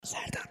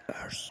Serdar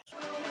Örs.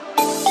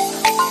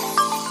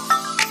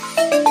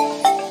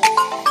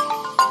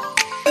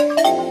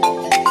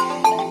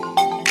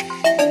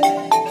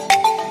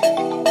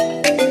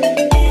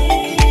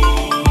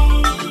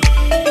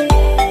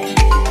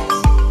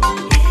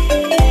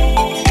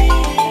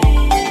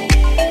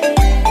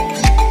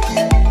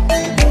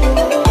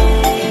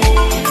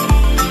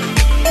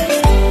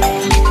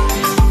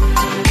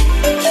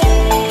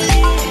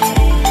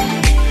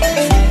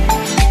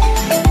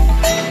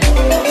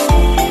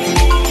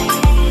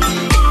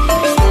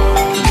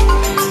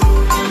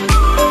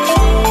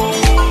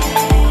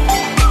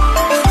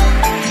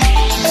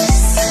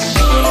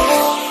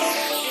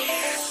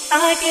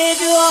 I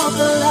gave you all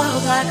the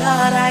love I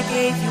got. I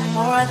gave you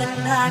more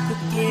than I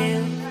could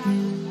give.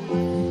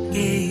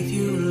 Gave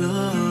you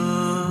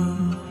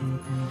love.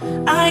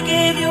 I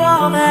gave you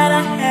all that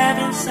I have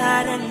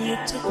inside, and you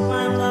took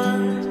my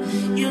love.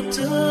 You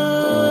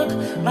took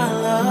my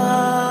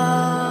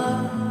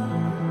love.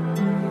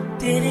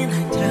 Didn't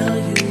I tell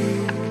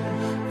you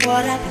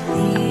what I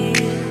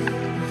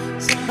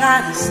believe?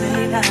 Somebody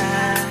say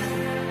that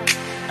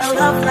a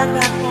love like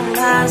that won't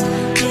last.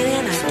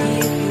 Didn't I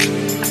give you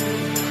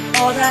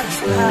all that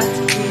I've got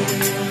to give?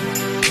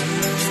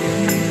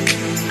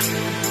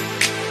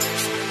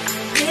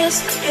 This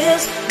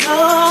is no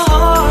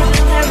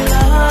ordinary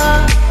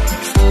love.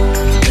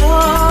 No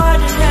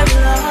ordinary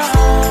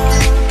love.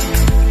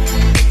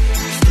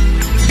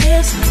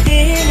 This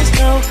is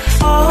no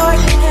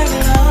ordinary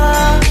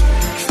love.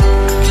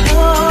 No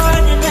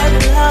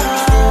ordinary love.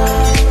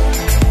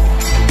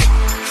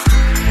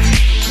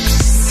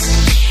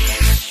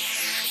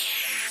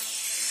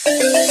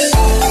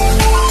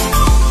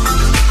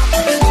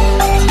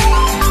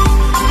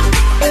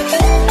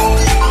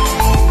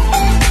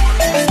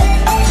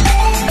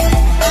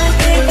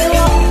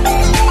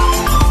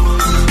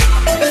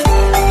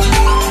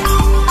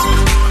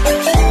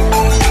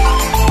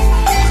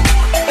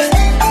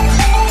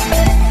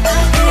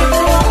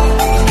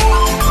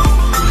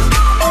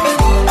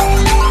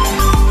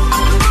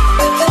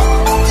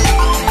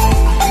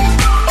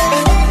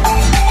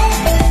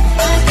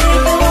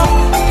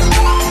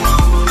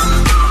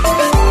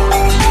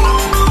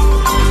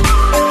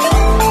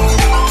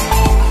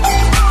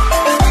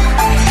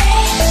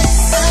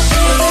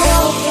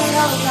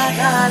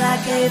 I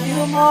gave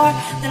you more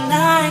than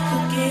I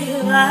could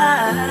give. I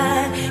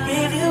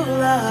gave you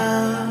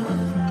love.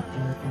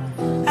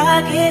 I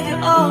gave you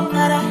all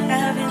that I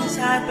have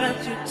inside, but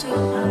you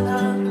took my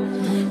love.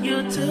 You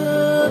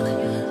took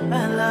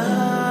my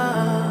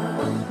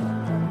love.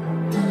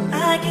 I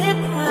keep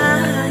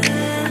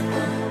crying.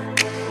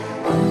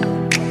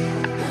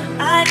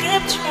 I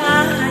keep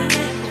trying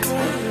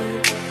for you.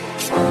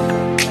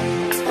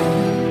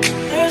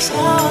 There's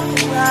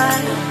nothing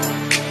like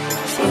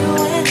you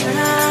and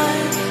I,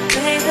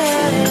 baby.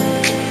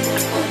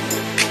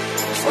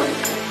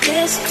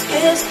 This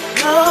is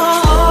no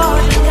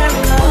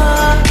ordinary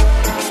love.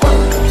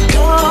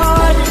 No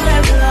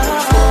ordinary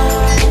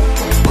love.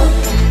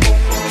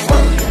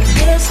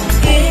 This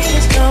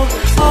is no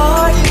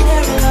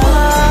ordinary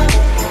love.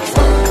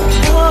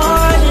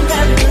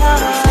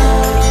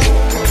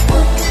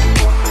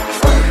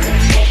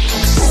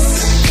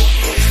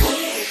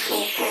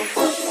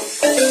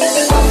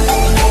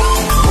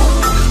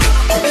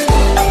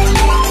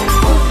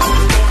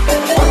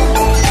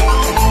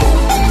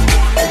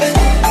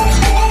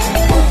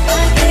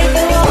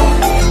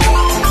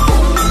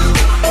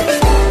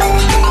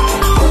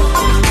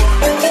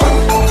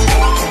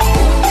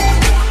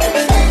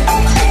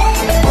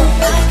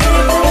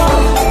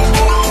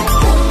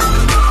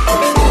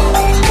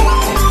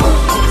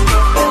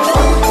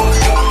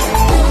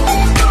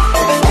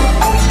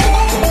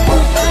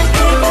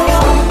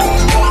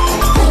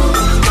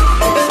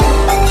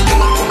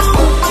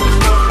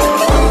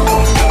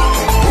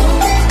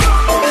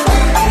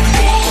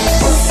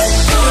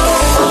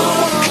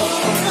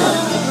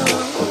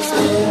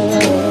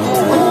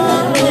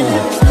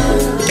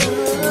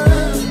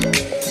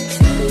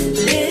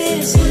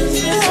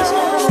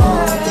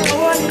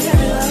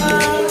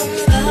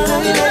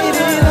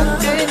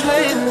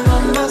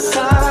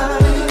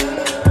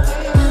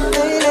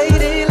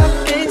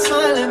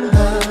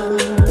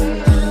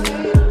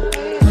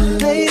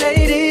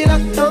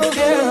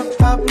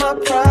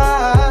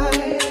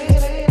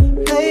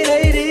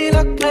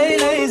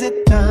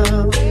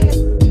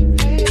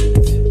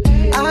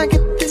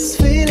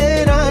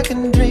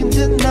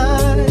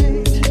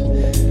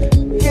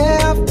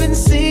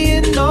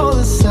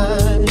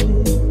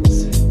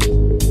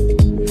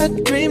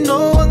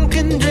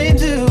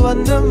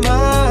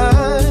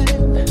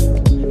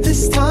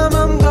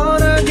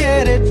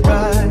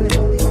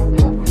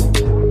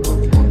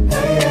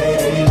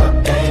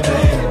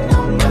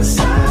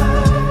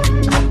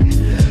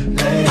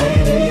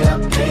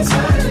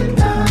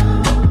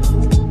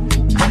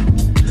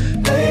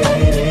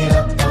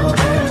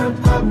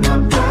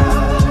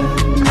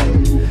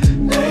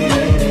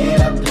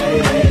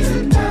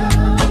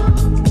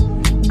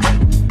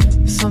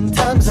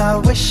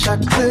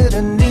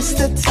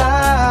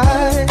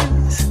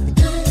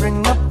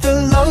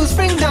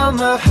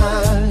 my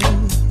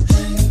highs.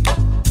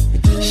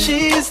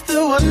 She's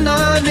the one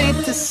I need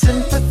to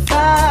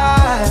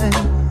sympathize.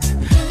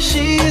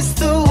 She's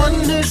the one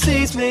who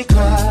sees me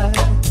cry.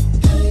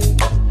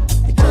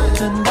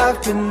 And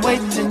I've been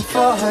waiting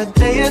for her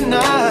day and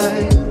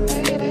night.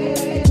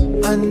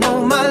 I know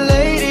my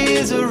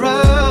lady's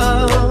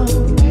around.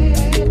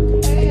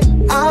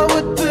 I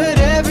would put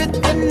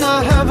everything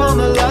I have on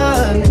the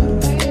line.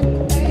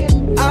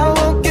 I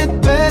won't get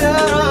better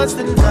odds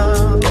than now.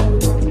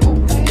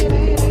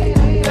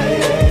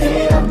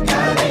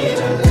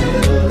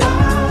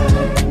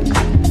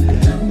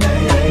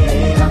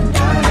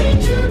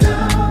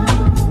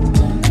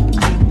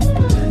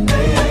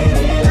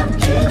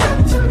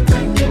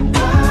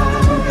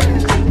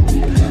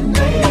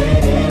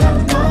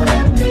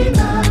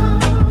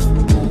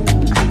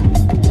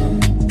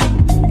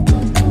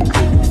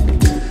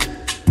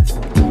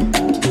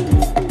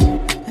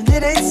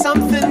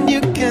 Something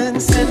you can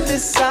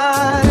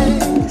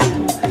synthesize,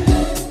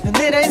 and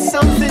it ain't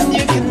something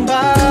you can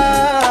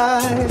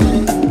buy.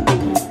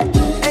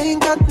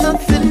 Ain't got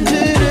nothing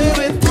to do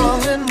with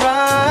wrong and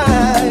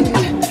right.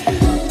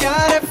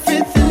 Got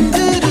everything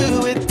to do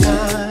with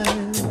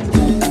time.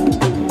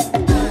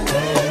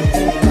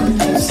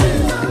 You say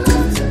my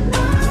love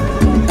tonight.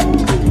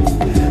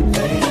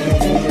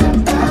 Baby, I'm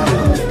about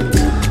it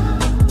now. Baby, I'm about it now.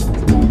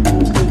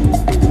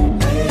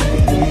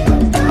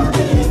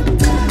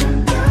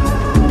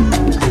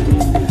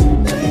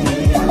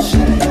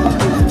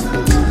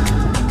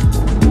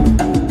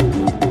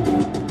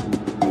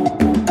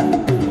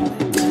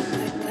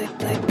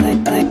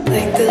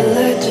 Like the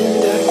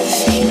legend of the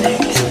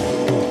phoenix,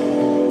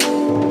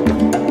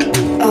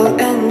 all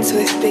ends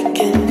with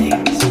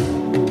beginnings.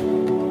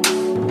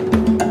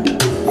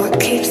 What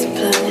keeps the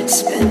planet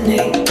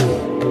spinning?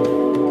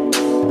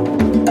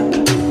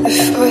 The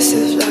force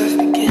of love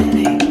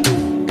beginning.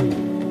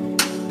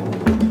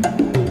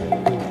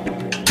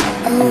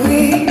 Oh,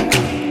 we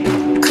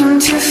come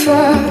too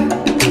far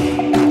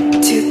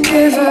to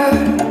give up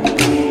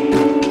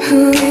who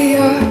we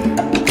are.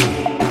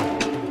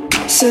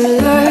 So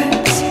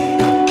let's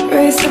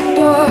raise the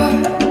bar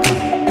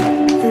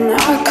and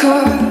our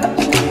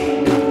cars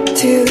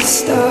to the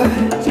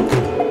stars.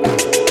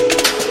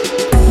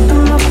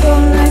 I'm up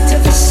all night to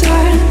the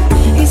sun.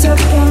 He's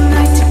up all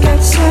night to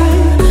get sun.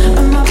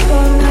 I'm up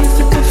all night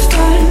for good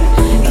fun.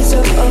 He's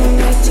up all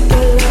night to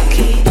get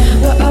lucky.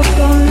 We're up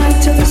all night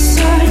to the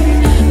sun.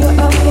 We're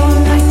up all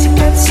night to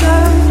get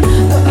sun.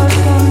 We're up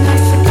all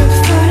night for good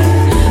fun.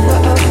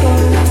 We're up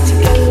all night to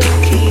get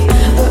lucky.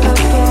 We're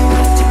up all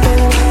night to get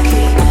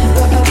lucky.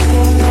 We're up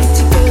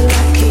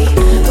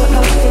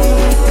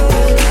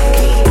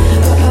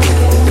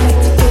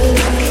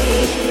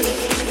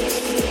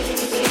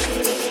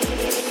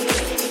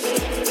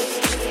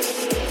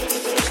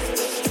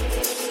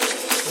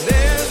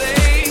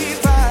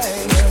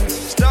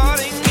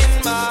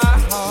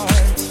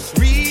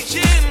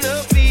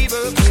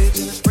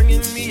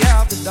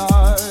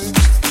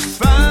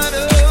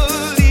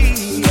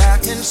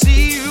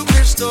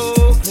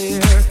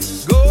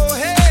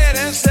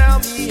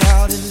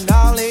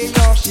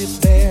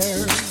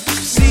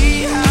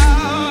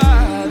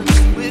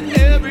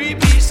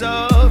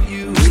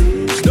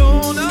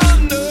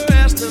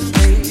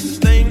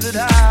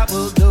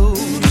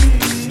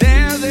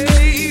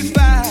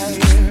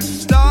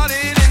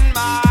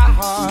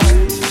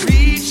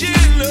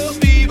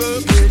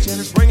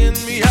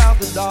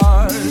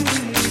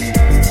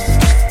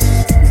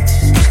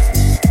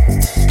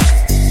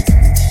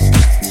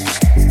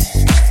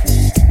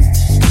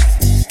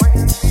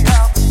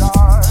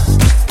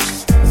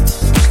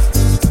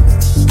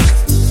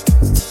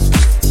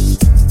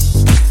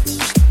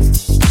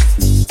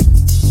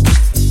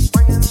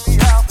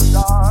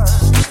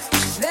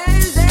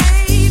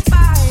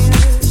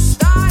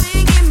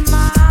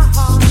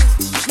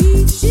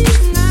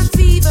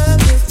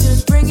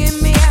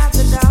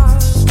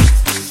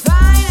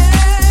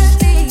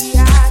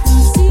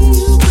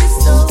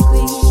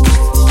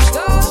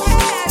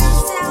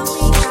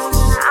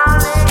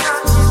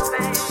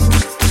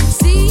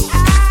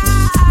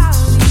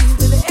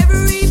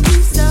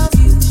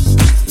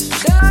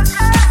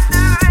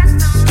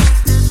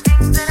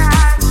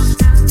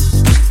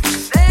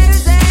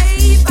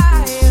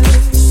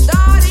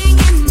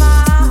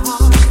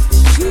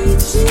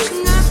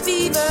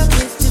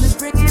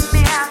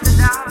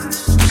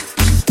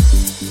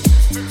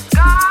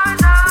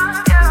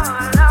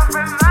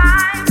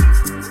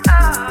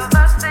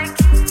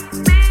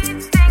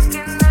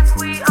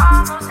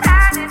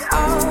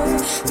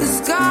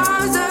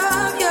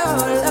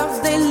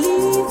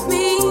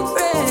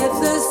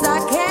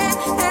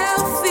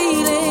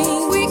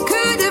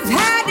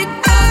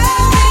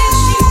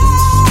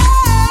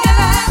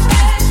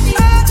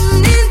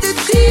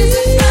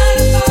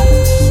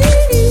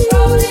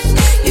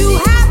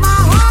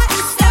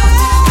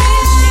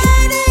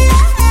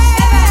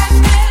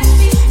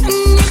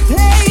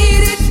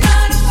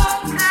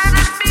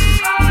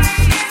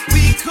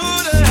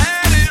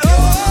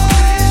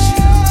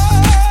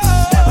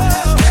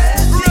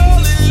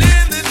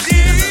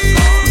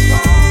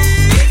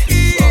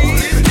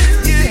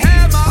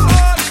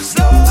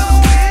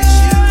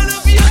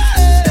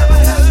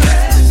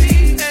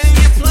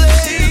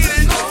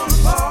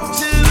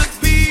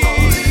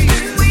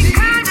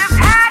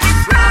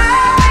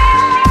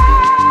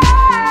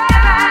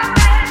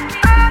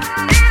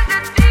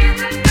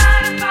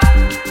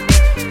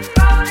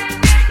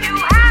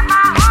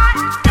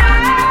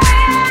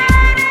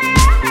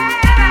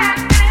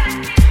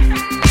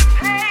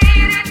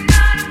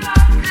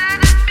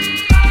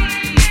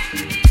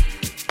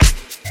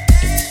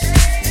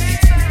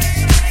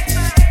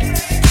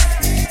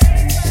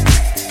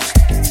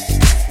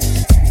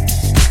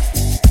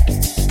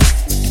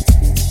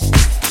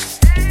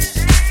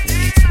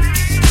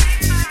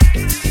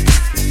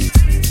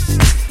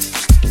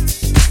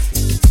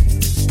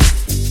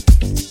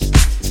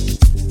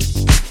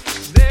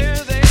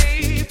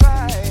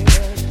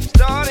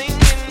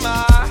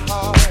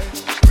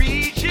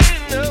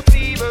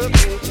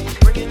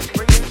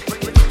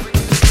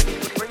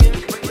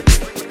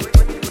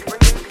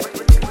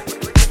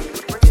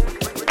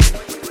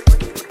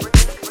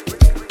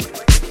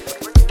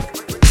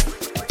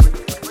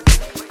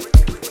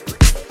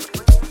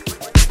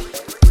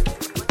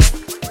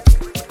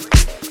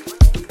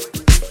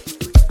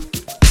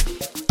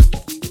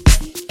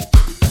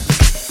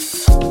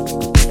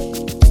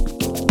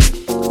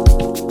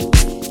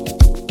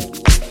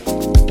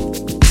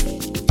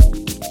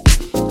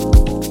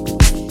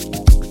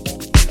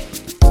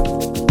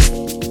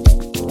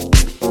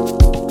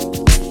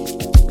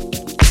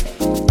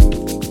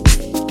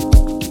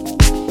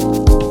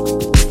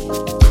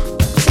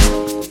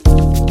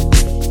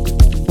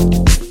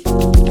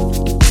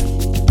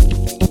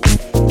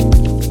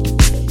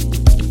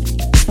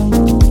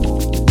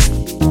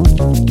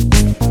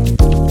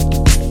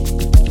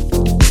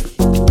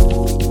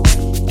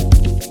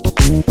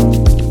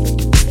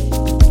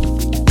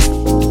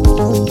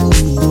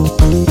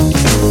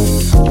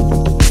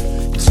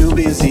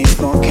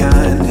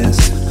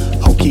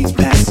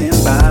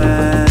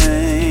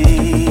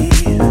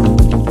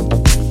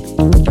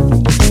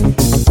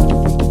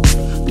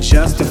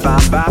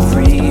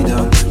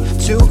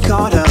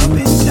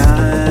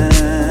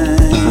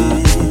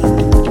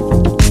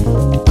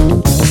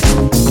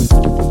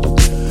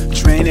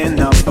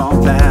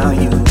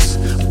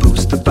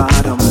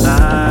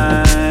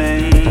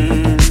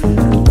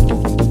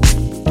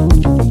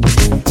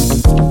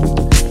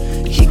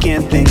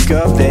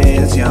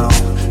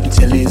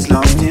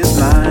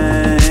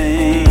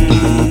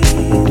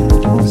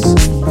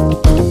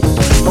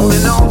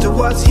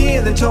what's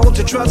here than told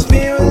to trust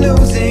fear of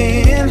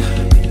losing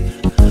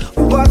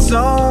what's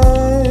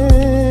owned.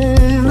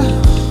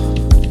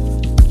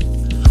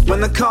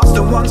 When the cost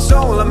of one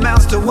soul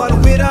amounts to what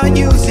we are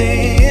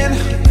using.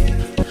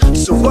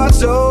 So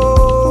what's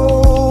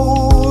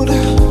owed?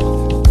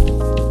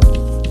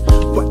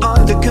 We're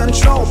under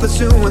control,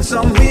 pursuing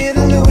some weird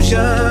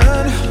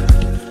illusion.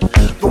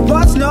 But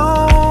what's known?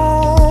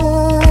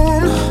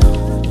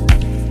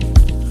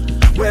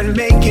 When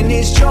making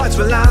these choices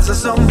relies on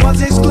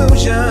someone's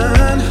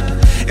exclusion.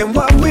 And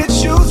what we're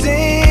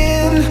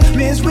choosing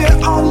means we're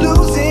all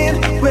losing.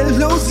 We're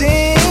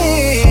losing.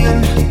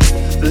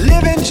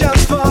 Living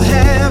just for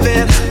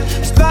having,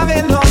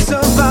 striving or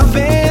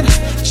surviving.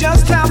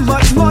 Just how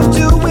much more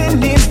do we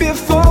need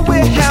before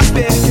we're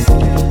happy?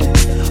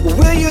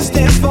 Will you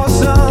stand for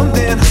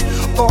something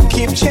or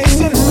keep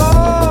chasing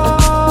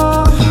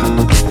more?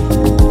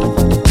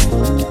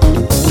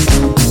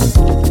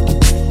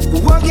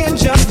 Working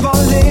just for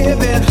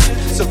living,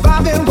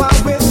 surviving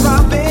while we're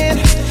thriving.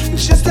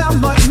 Just how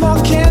much more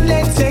can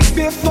they take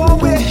before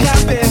we're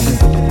happy?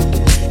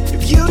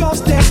 If you don't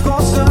stand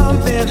for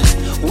something,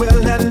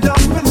 we'll end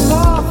up with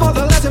more for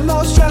the less and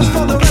more stress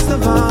for the rest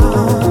of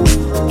us.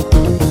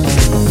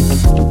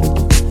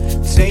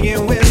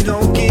 Saying with no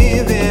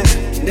giving,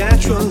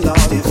 natural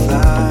law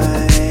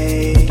defy.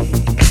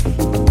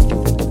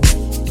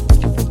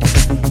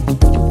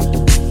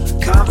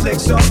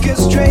 Conflicts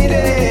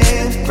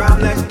orchestrated,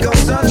 ground that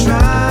goes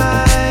untried.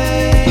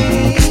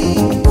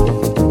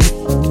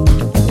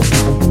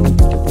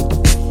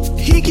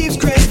 He keeps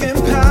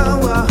craving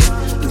power,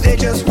 they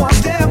just want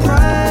their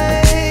pride.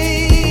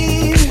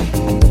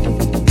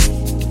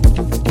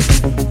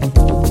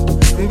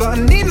 But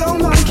neither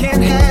one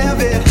can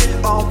have it,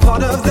 all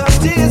part of the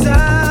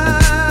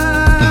design.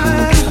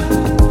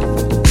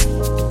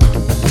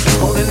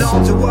 Holding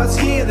on to what's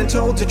here, then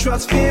told to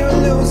trust fear of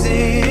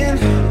losing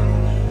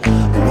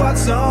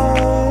what's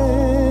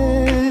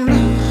owned.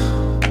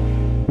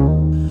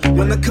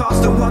 When the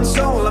cost of one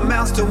soul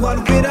amounts to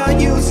what we are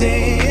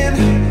using.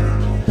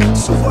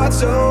 So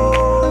what's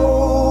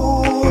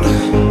owed?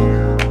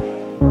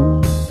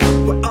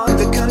 We're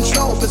under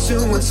control,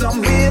 pursuing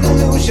some weird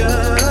illusion.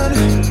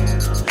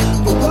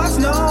 But what's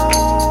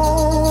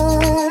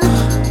known?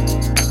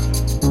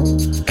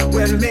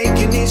 When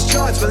making these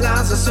choices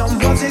relies on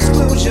someone's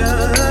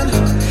exclusion.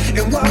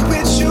 And what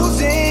we're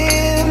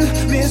choosing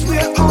means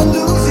we're all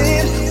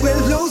losing.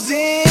 We're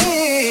losing.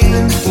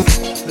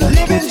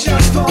 Living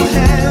just for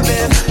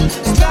having,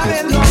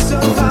 striving or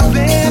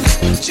surviving.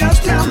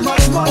 Just how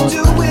much more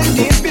do we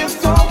need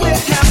before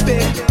we're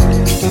happy?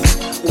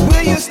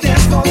 Will you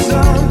stand for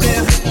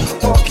something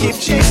or keep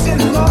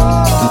chasing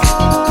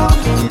more?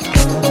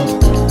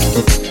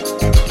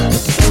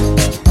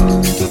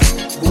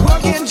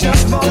 Working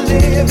just for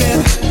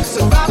living,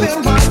 surviving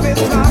while we're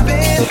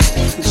thriving.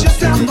 Just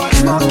how much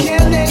more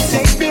can they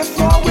take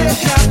before we're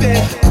happy?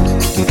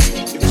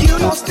 If you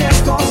don't stand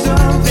for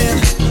something,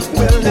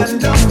 we'll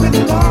end up with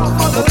more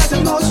for the less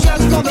and more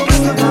stress for the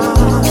rest of us.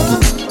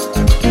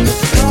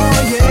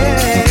 Oh yeah.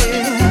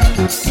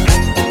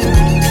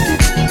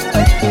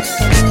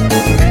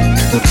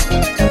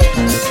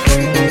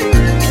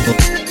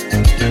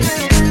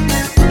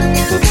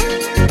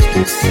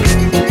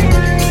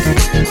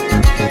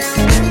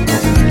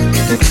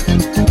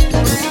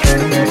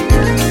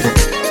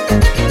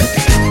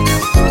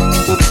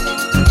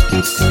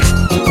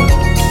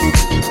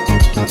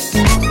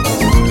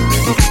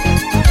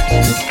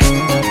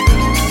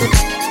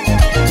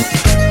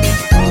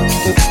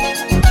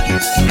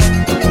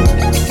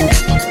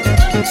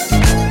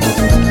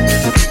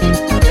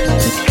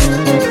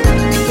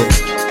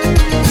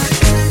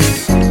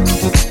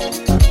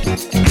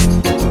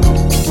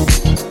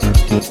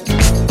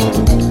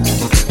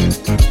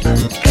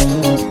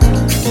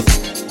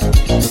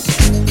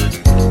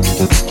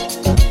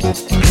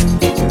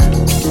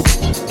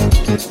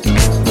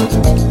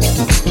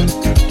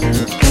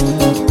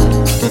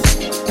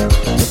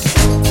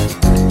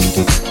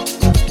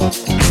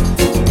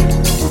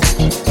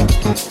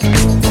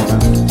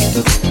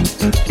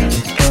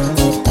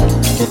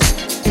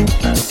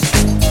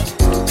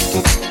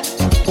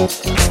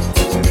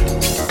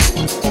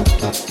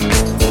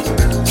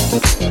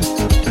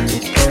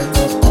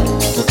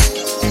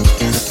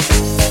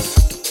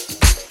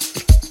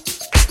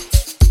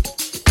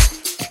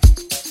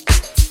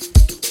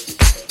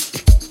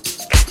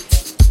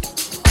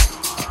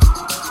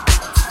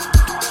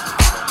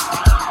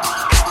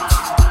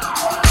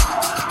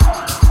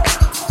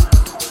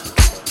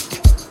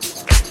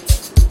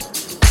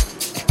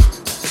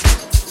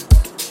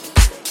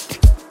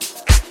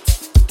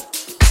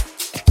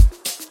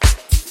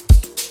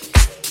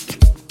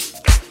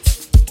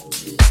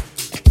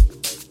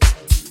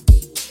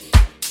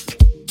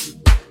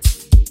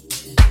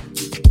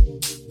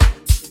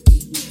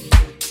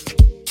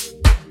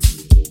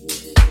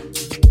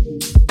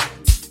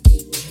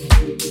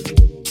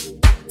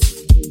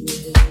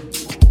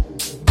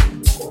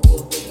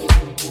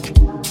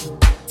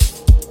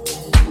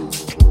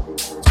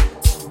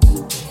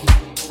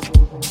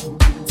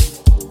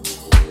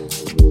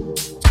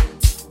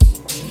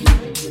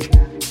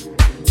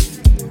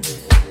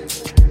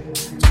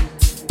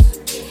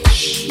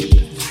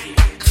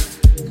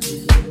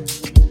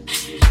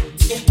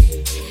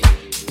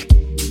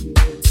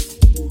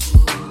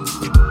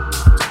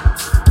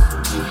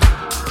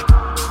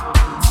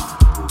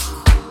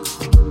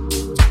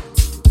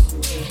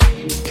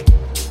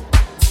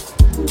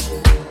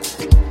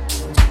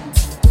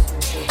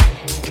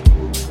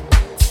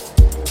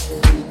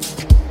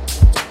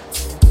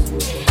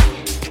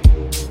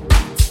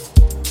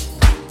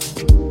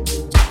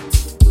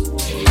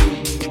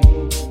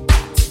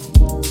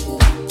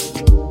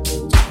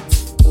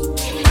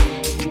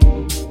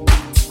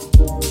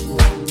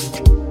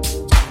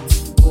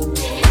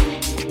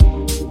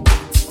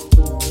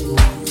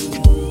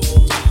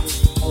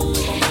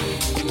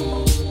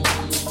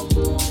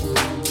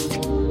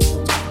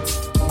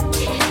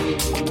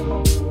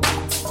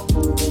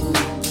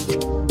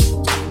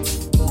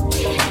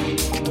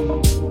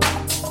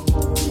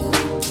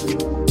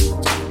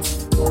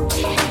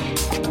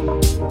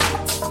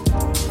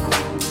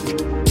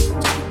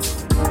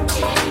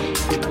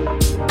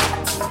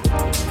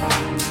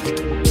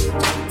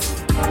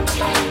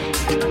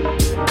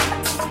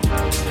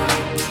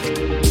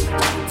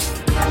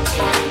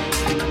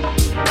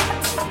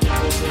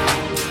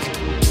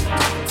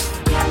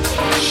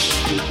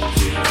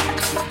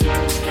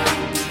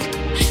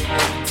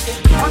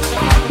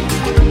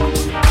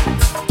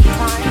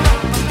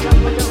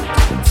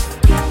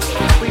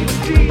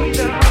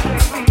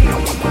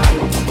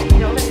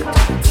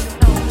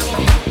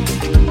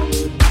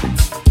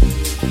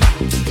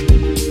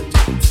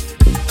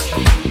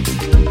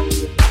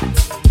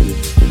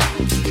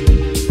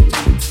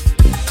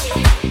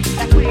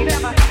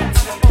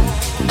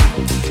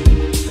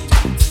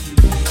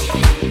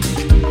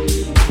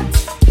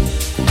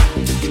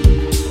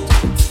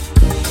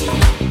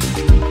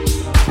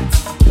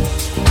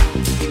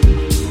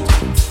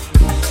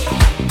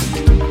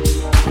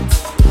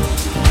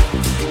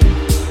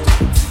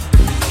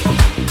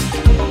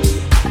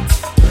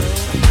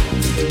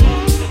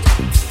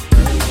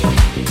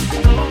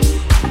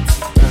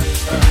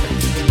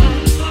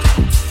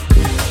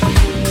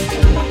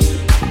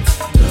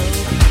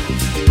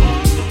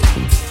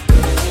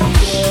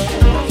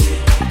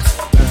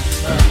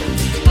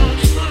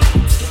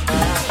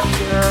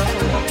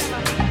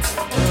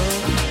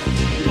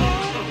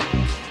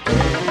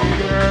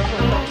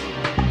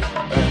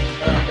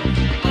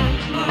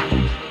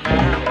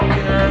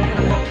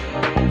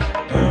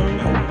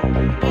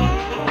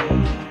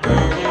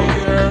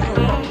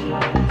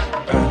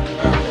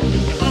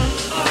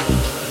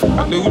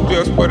 knew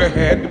just what I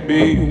had to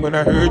be when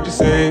I heard you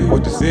say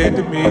what you said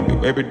to me. The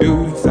way we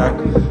do inside,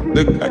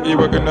 look like you're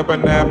working up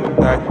an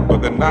appetite for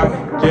the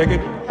night. Check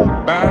it.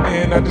 By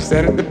then I just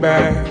sat at the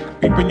back,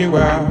 peeping you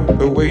out.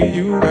 The way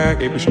you act,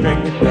 gave me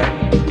strength to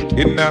back.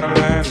 Getting out of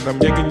line, and I'm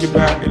yanking you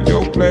back in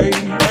your place.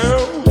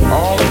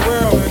 All is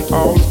well and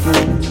all is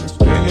good.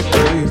 Spin your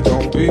place,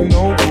 don't be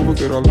no fool.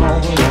 Get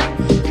along with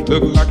it.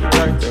 Look like a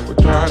type that would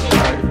try to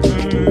fight.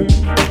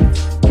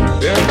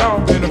 There's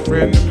always been a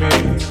friend to me.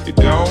 You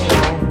don't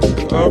know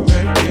the up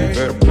and yeah,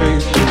 better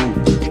place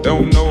to.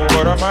 Don't know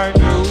what I might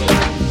do.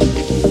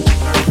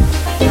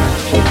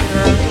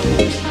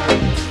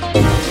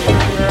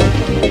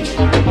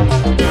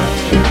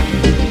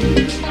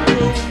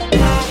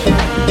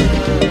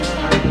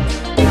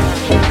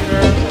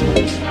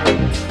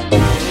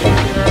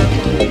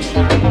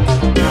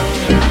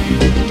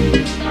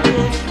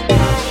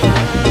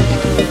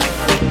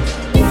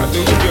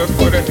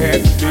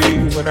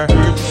 When I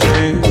heard you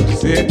say what you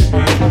said to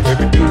me,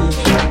 baby, do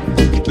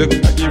it. Look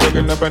like you're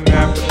working up an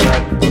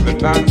appetite for the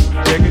night.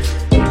 Check it.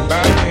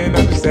 By then I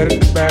just sat at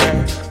the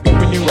back,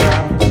 peeping you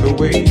out. The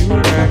way you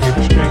act, get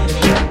the strength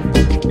and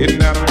back.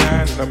 Getting out of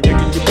line, and I'm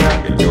making you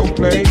back in your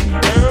place.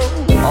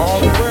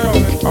 All is well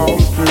and all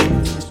is good.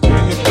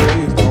 Spin your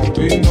place, don't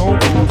be no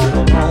fool. Get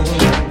along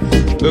with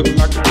it. Look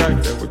like a type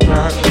that would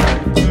try to fight.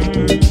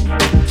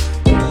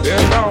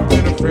 There's always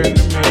been a friend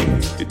to me.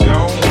 You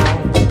don't know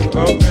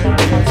up and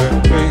down that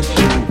place.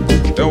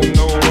 Don't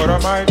know what I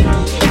might do.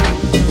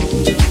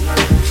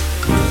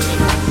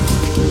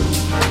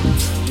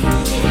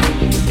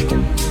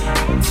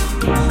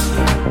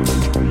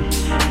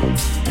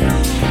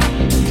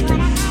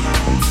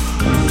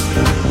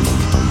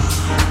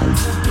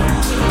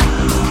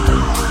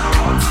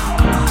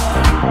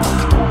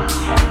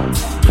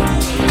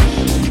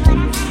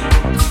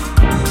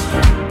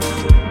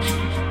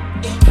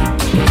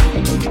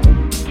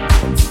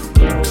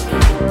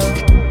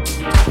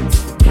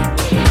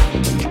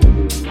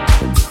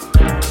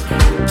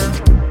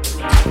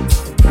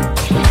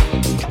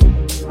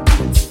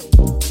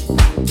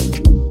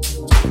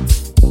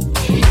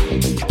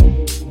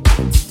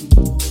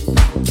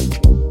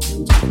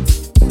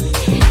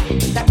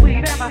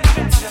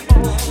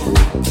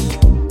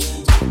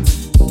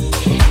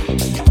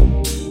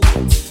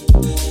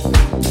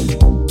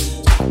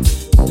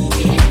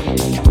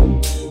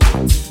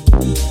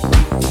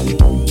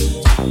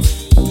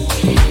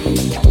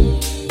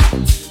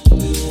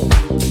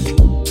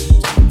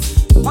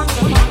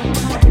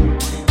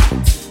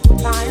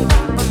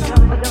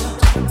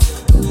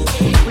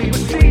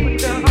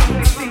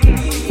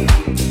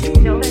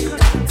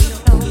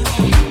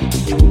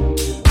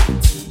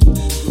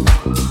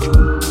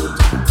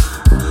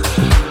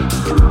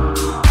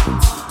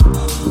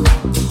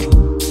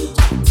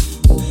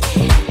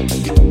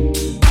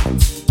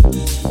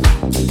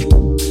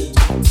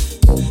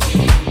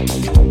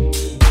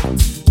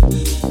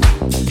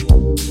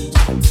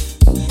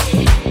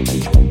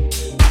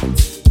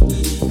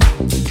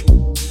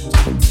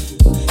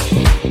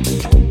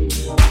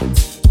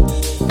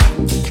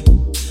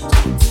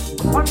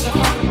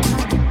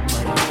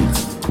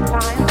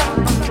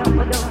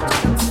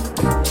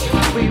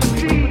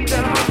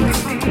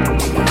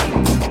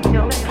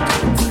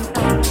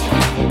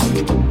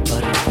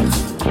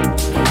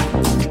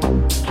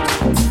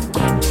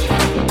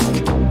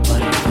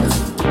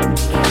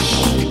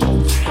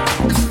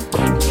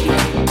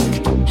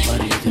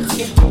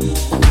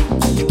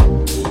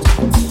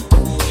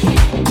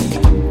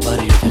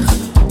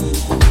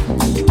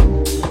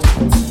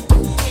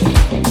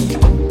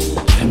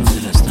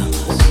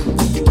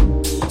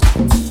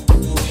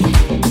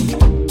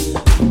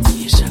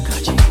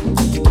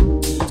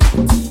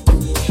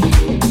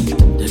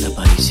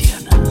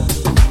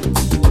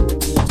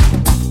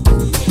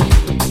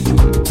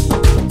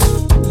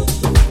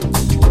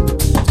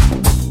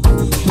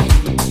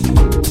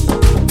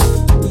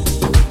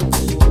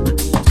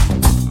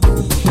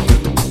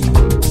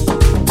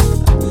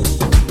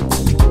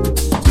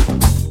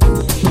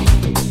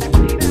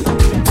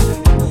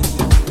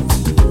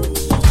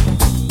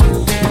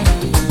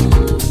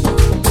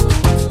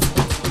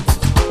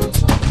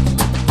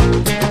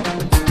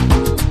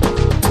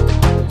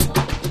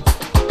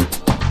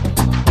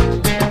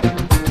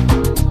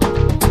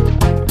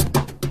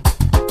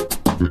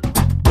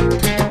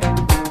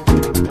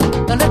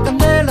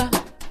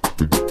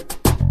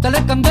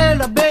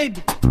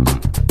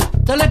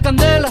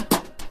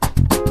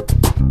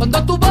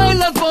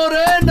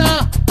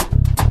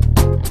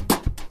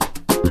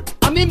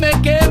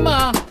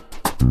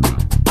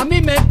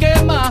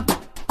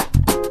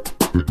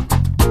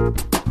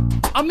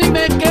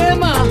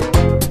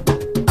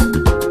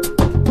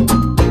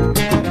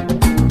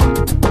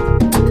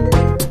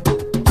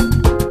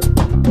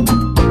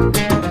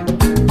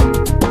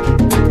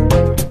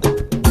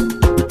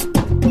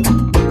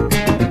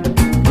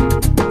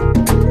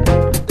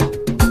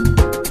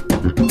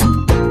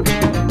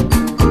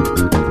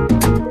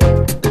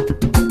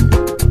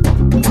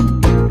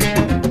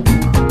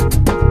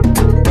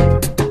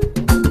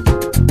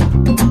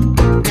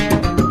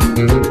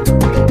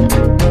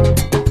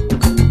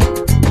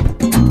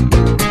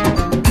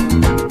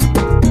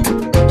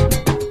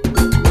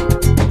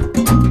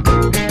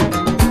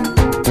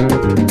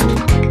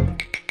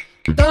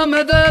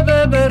 Dame de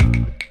beber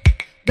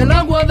del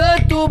agua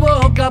de tu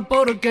boca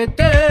porque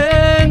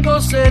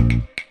tengo sed.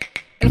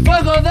 El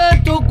fuego de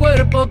tu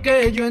cuerpo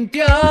que yo en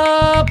ti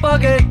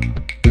apagué.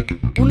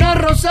 Una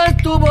rosa es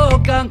tu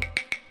boca,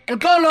 el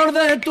color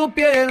de tu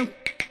piel,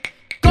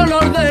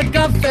 color de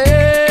café.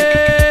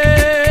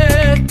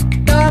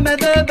 Dame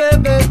de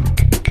beber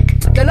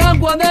del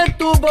agua de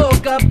tu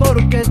boca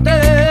porque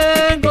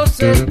tengo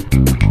sed.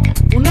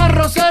 Una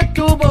rosa es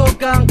tu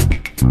boca,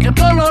 el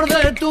color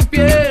de tu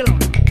piel,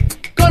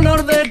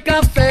 color de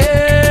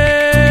café.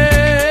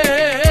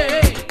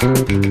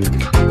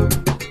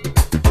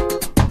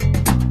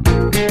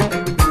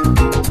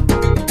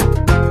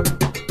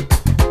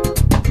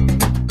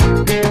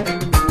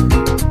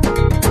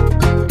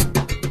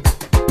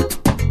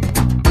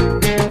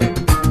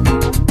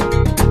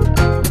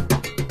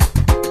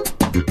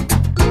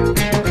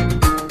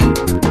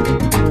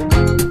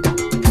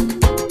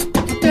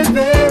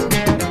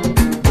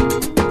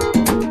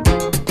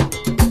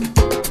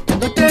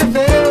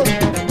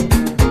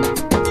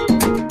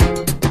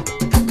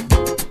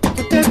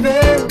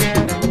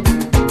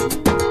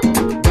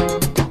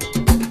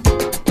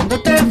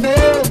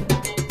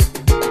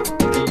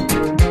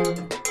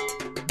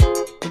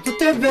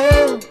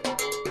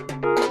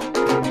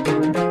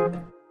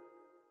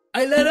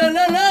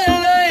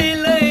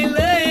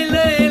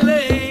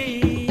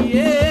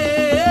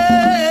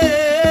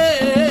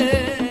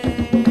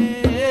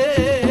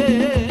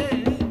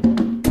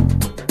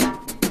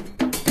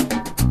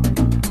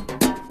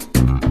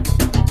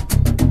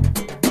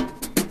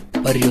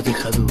 Barrio de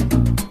Jadú,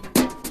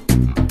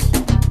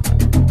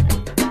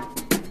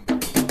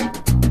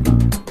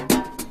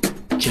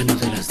 lleno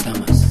de las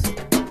damas.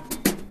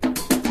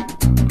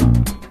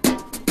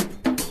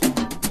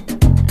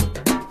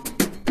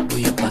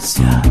 Voy a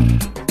pasear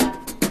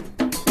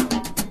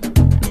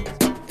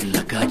en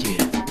la calle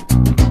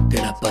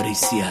de la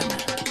Parisiana.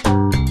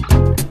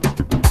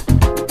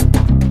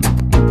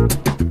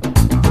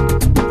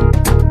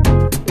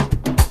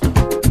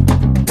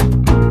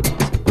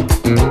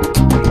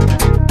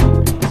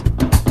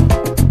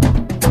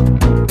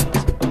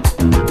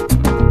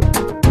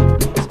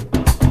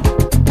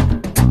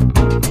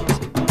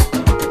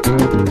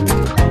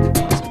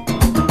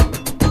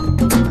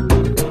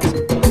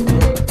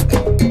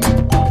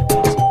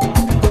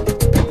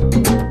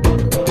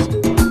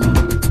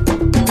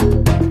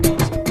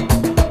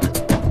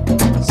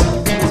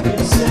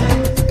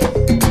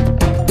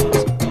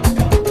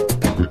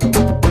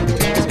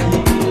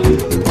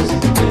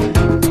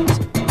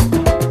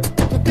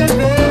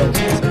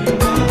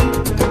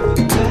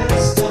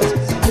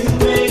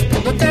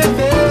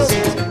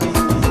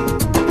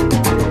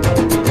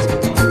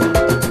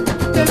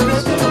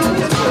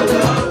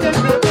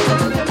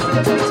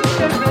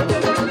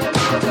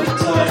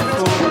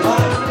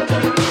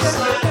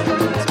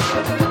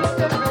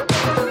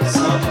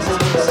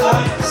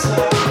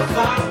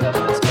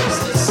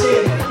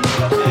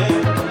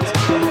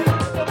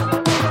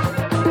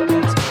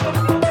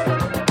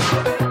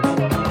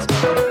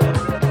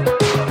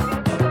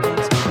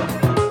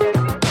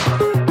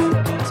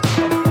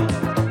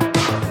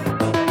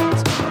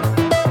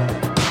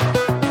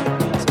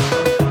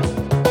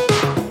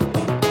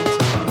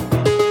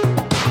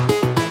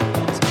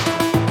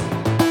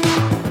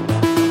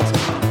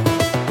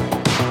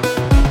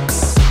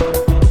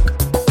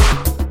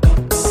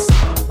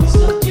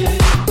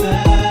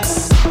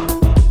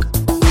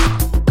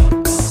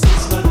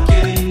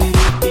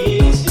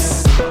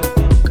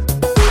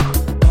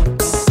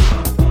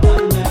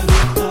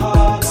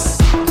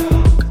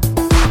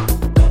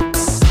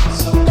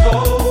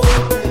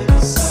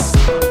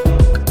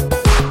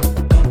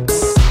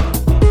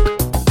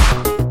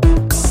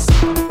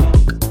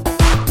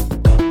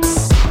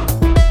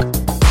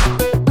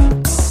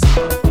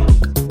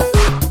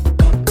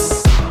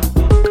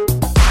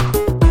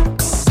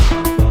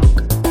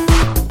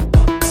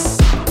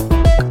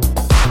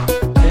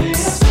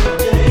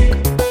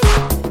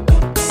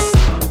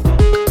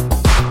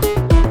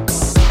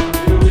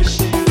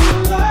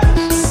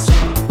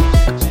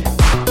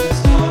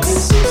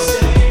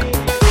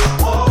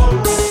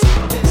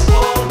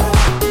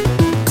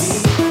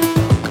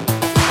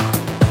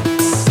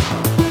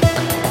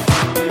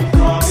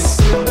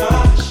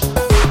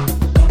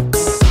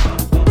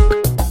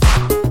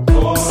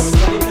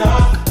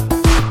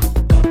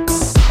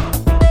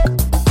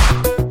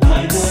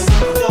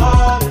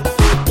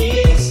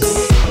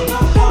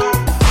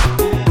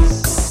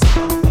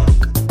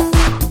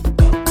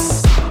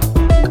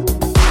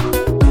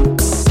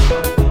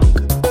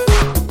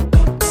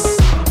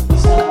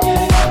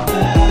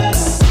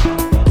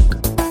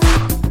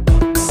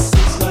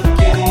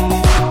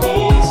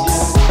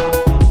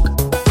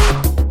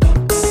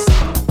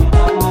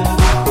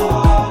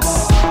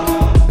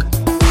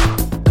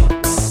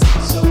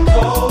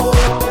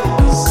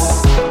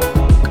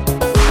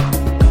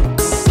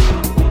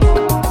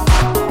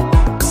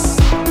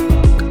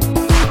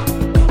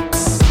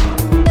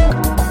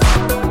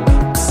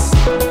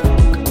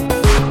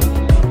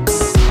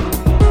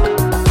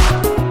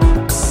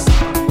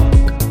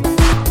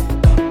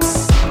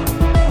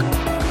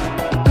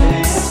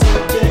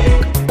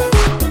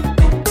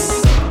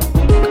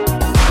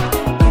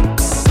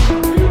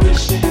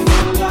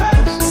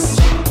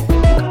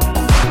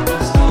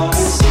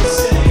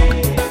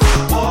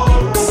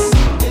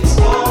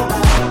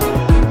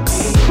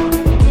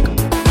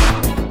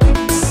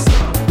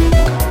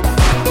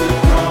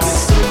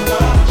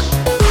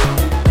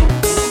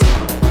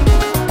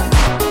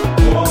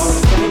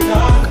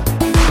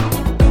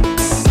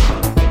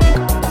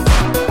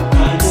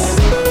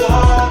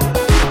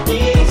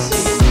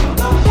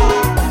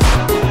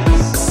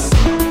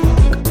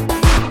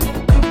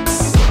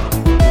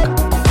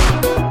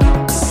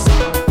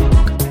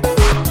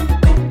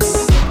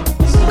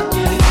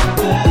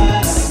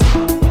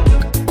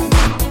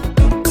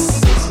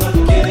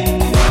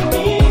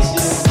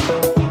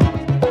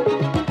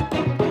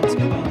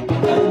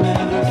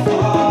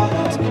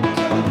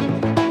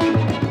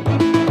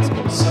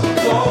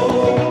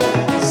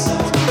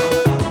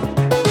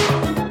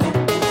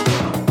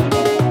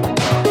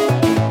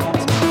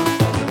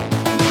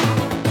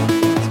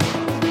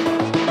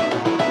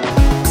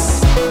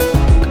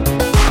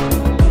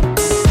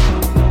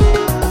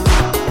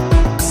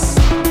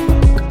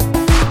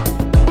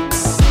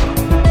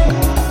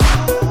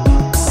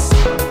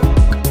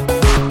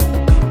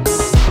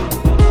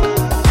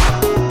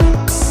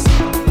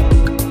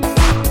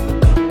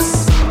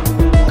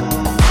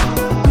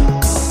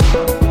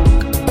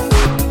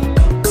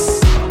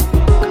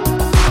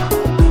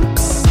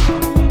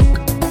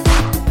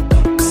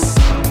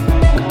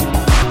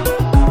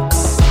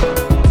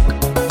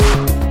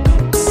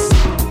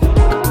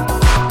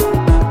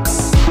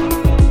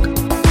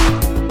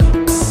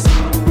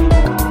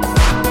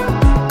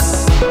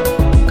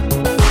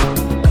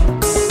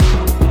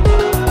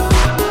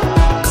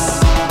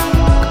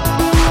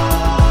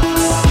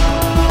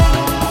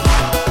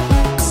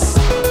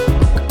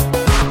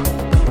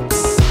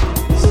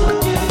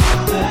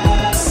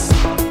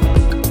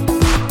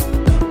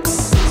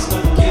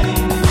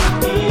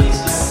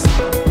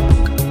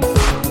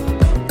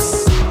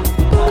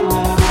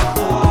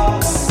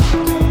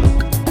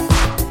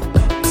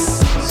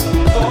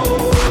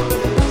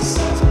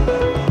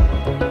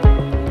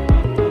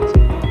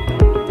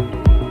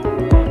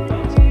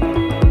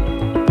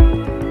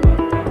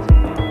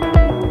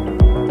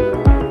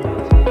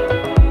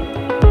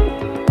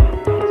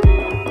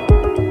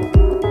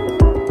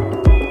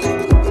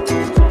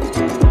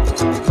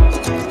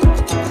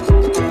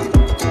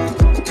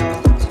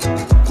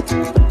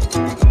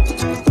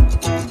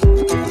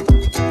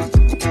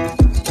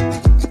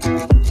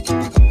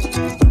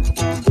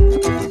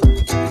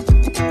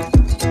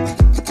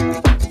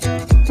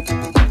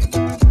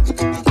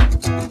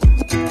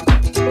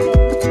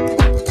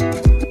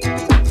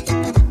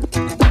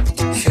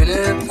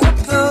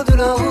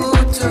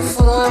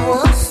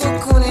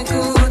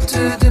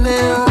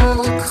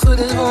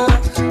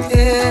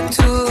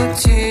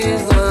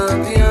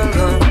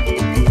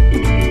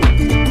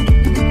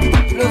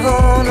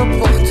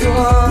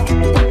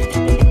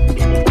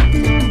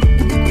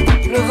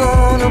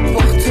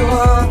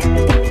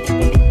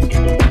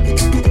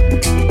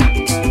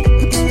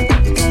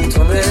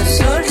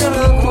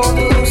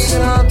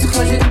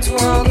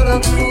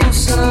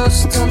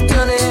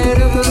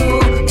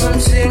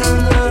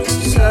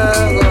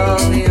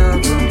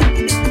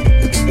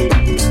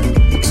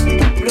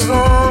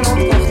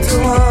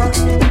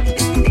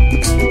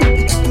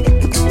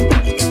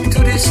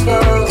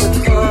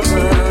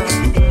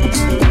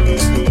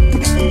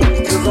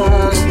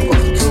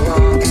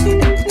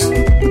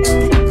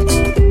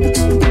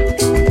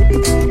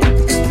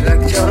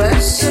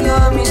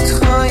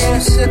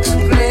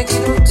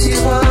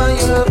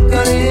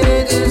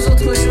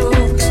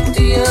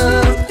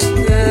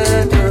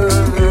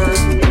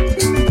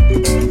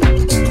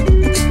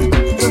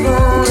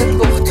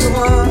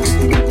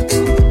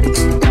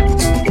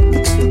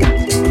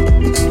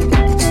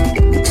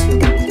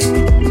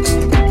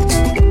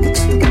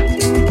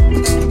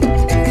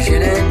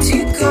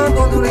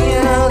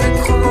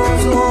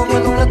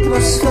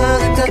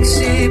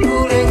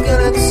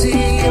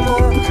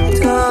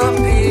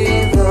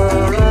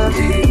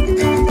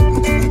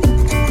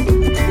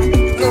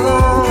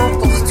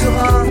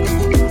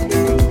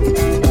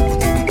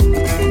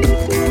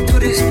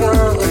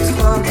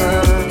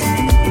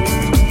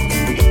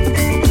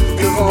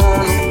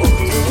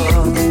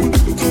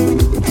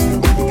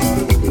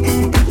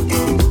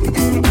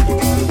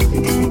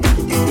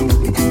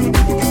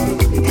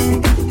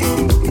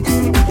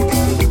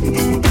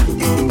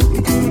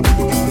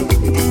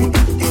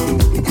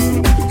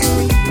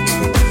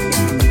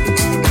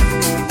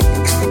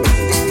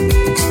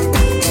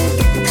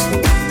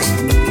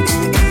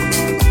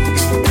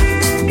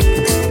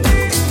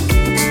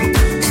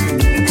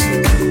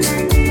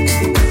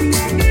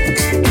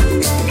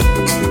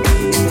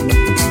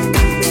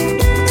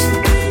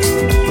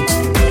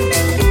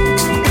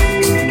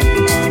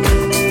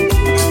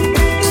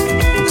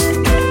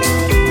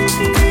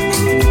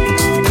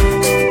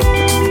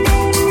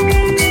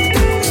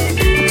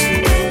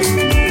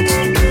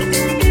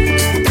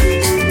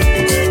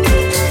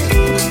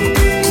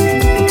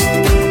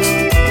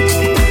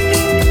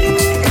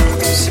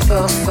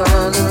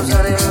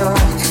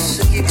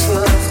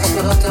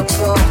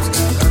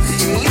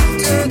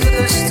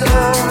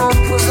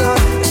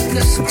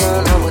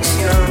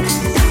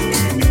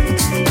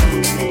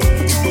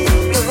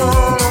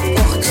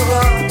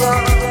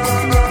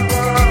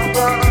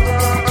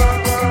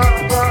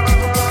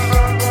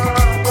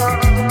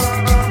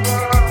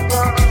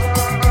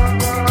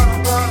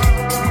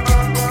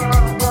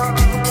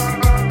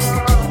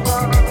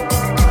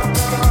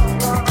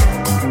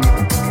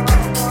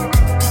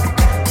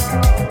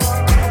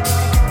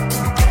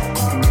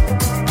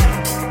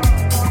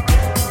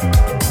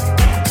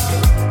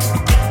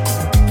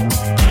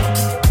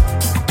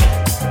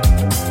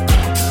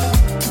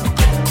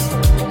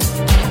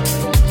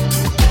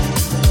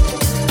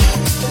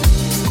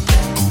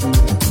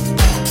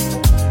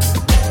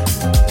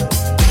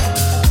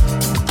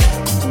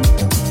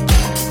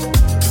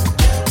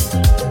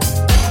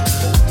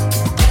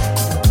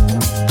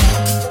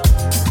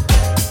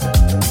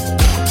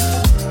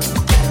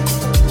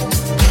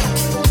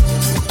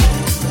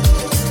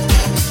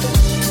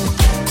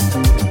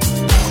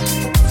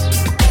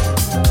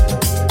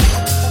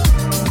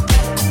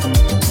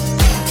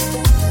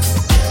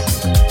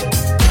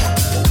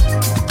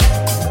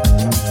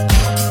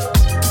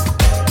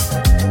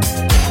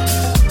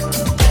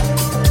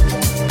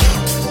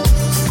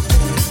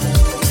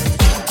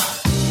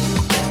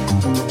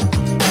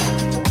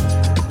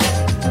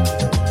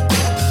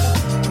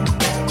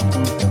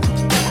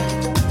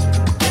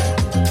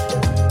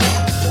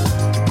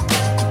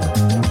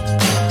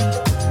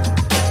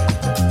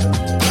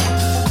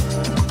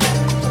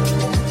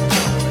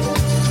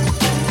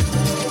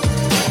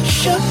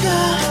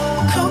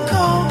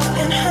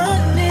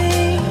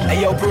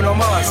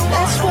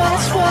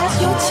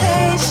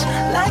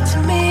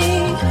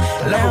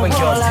 I love it when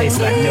girls taste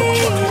like milk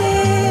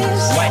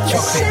chocolate, white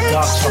chocolate,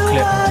 dark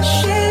chocolate.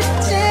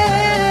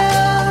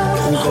 It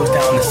all goes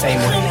down the same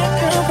way.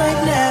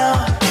 Right now.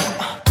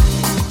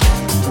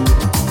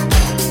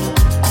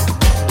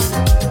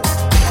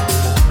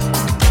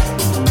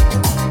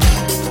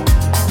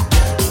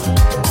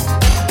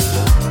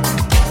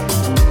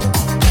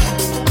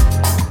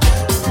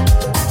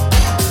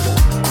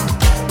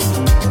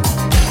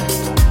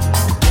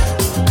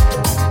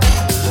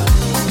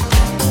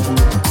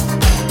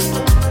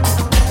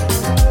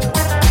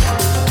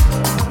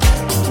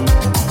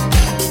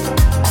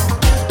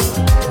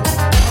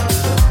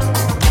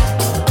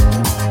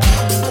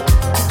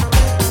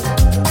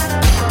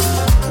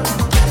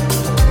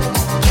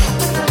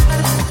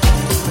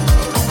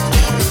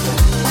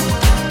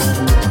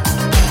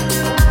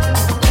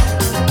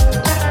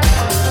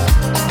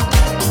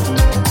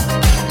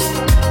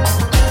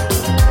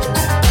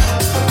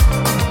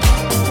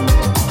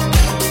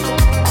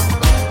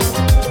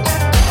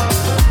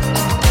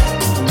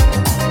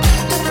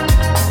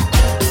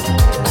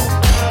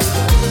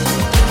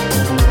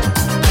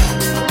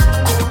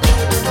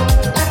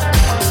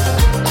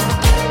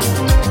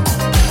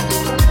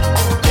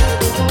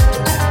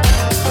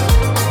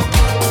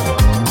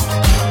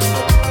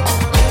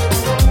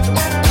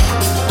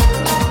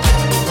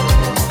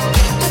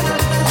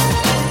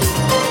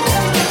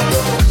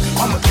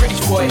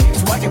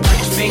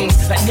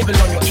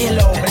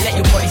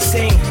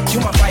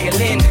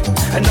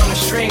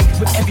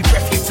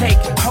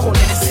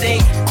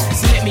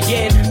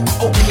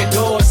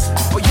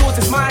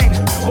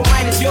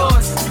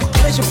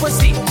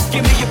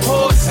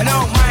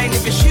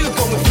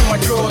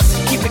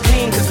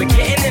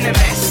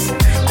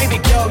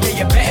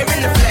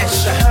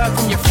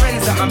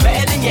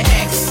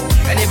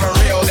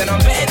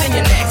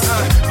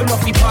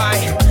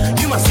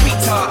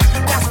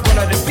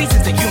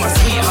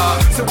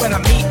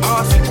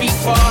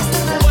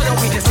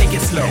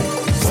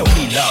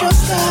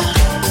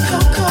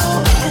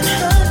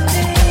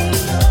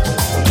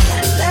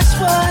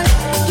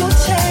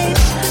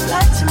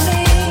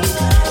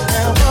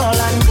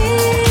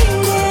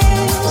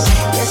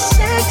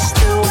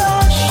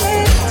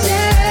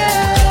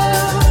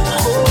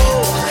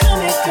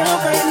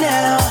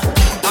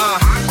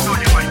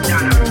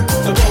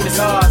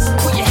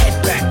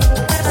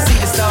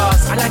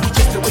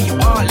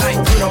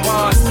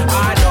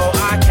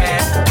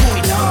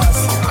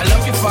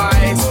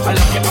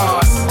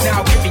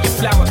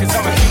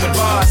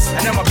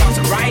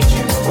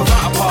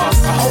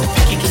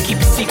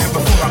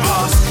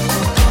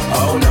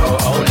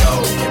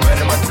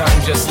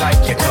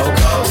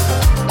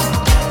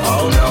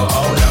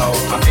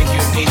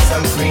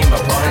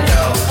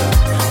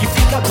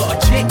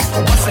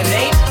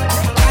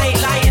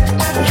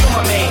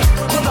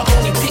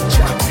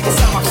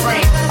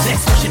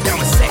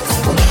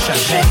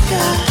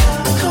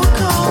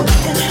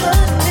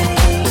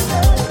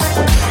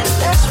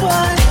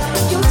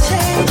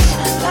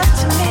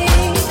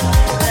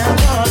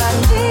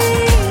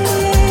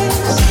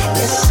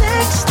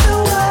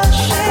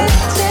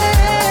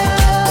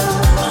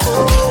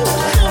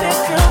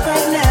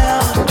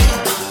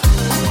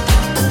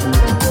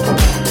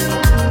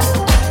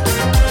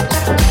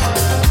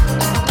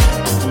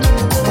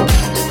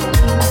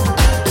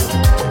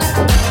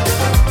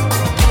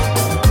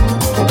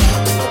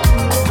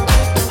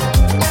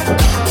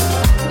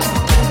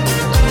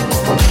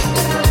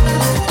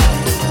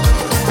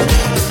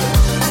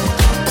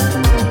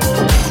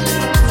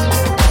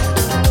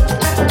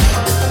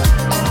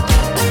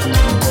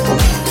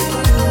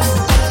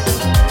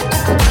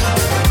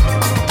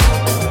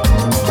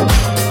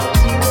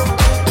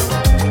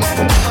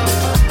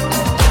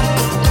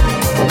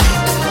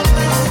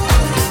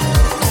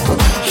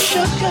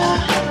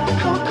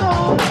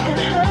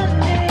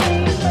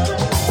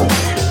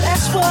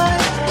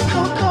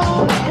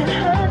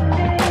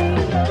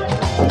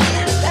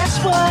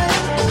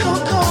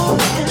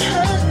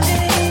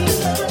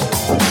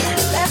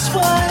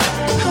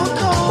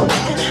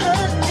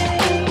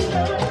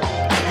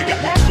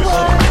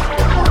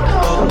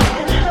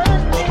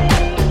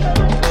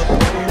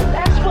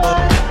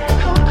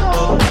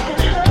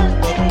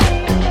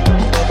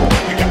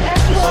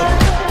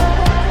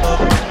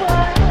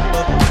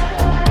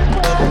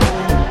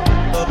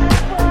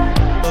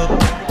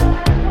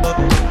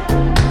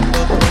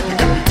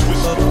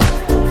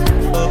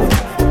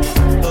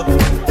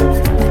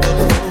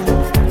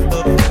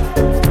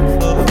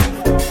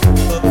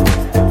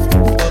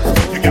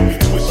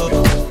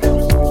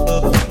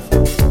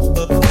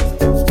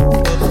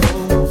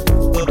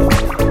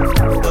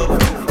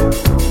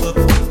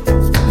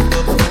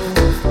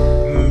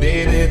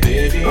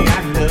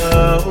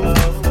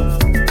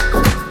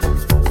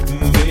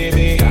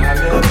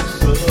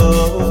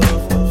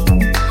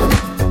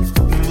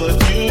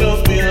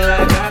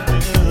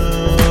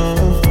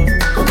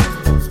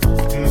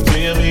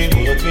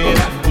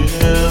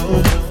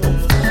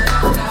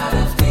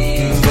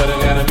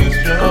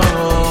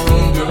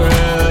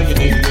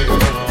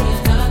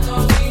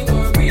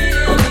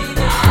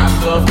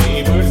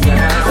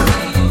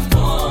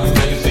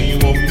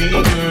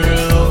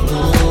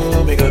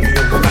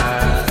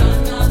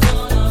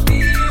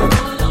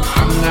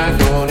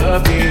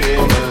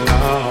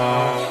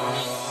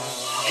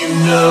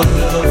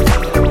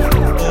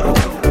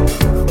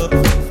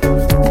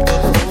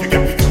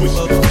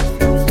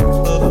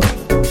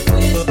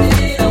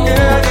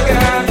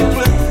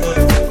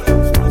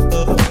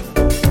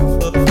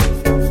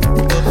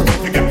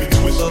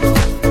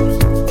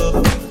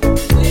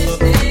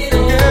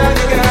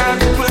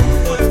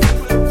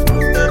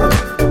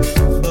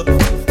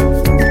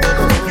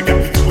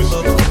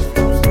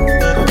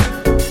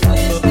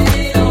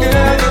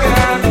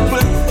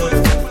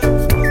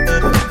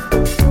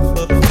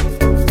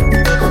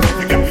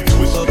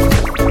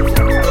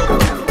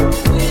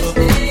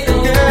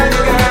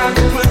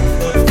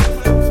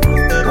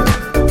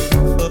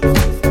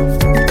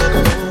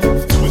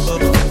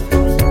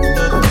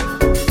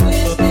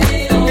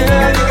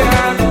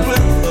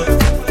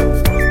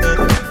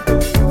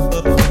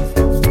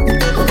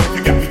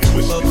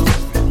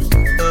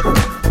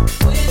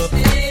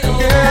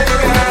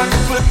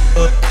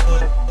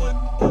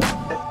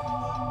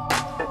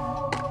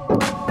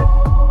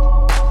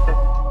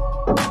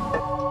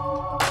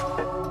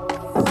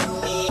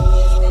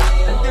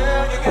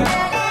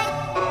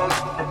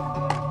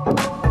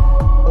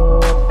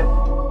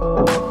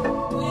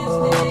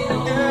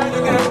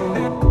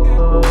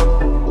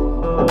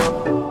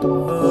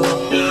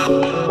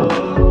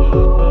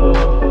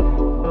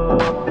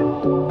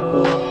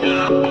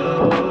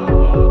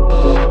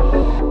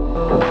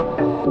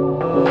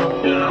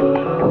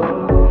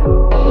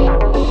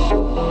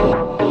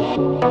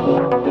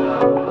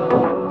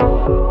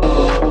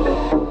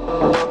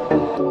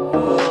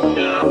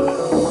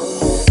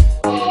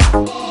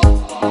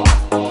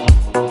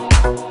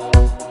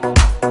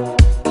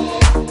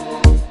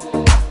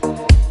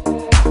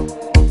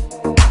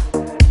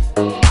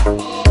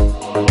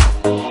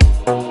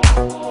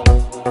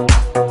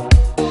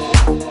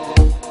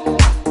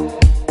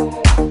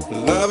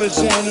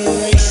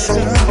 Love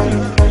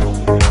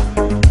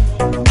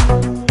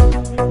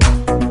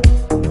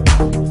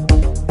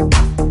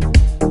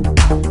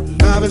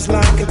is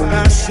like a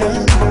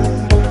passion.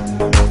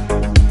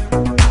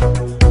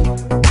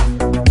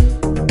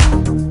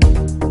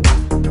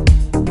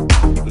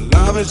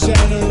 Love is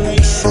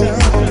generation.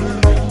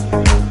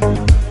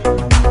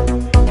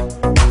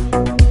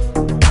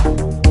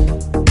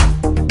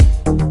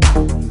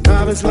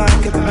 Love is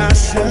like a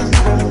passion.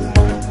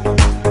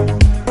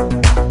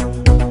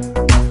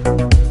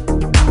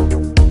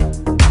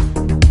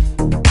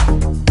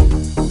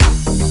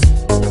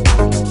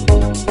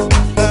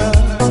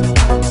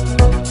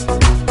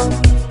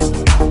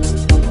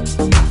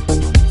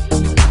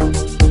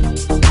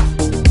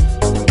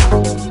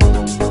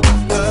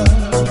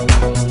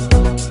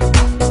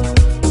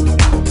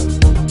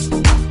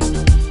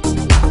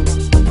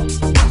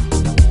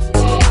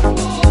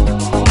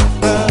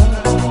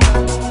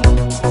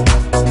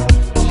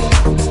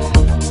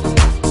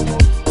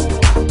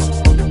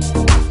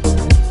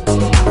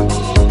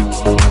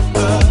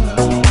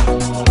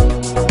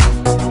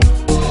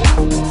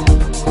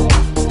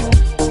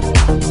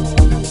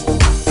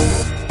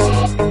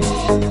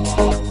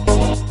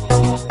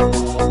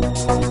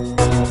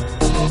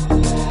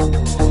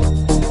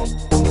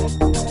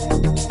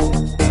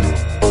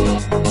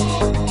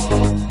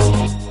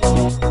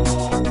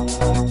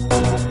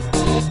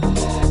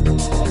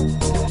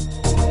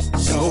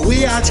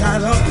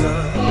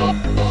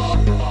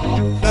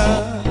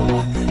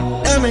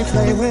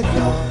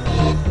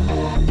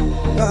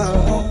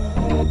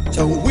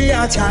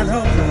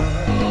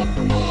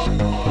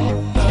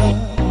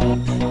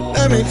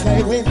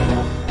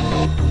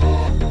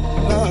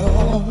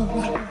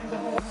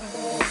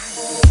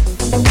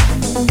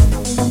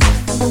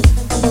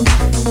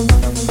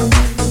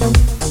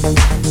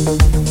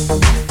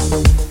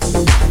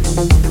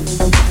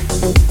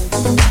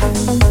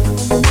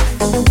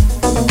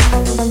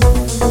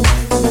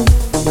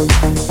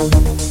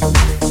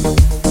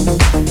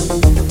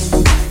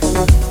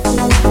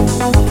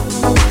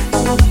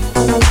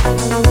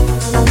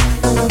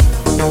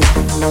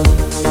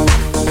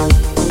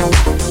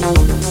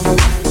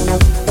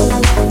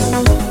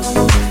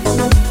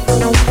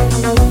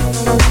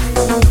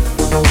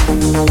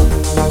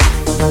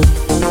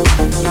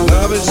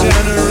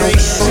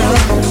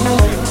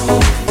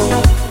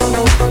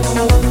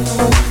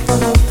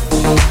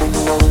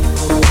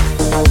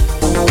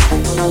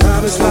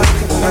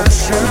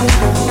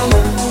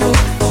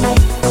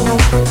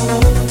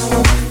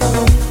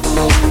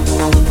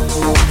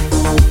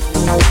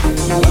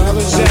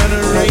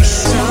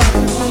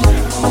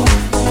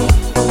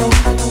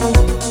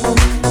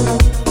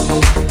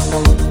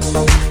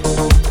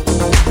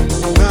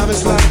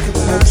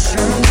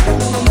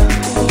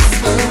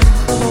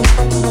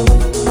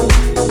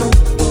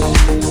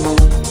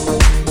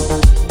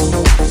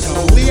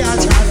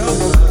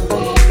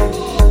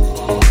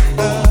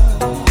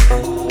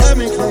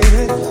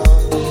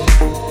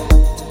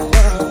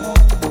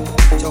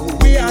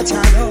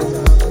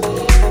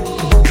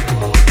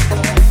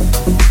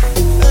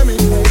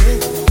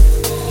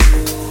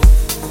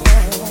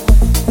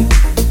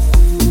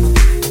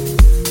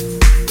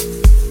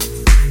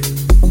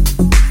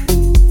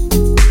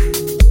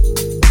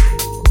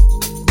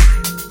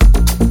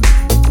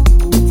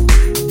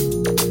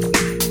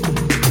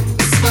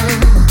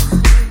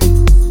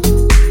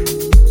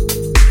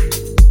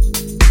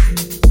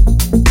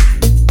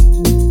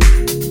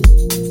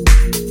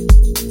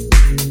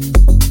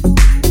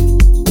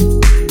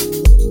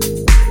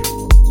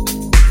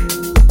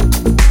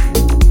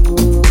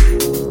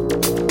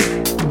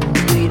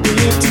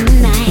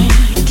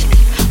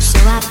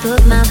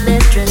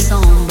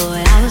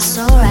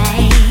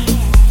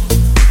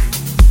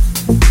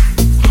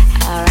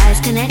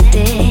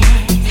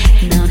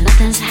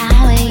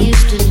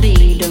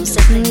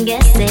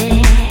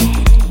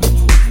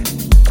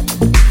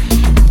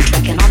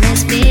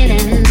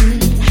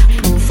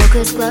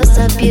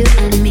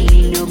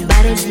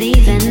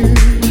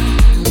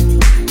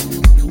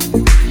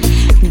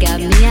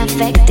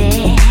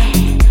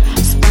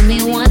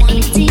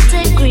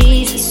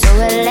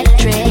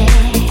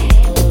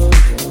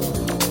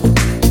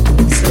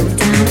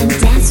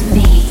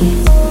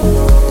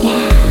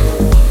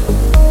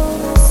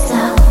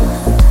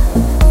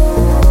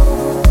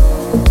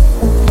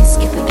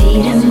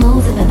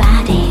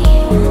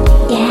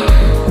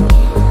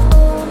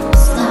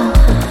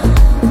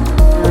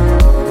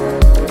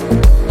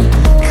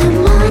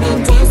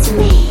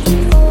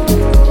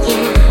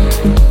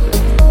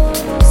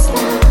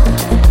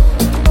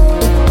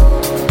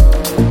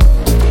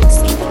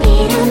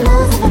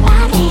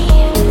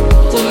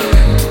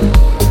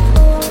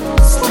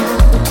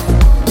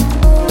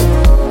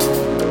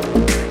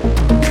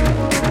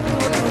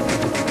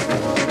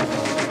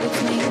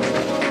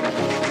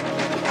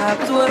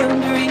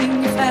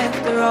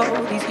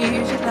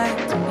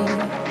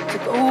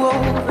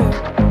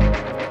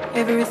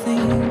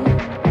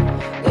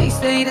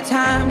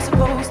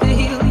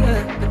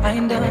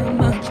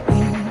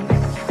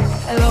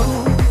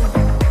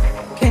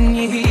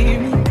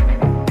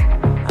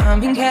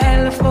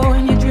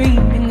 California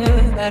dreaming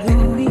about who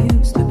we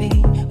used to be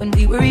when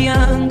we were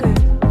younger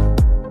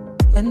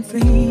and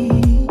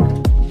free.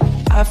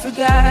 I've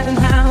forgotten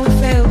how it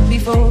felt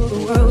before the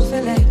world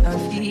fell at our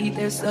feet.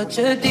 There's such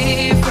a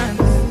difference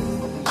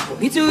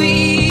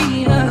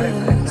between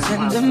us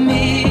and a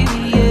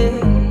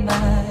million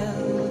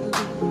miles.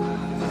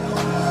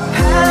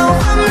 Hello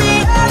from the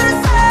other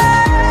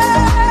side.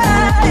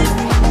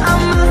 I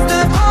must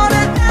have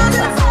fallen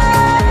 1,000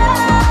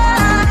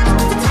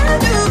 times to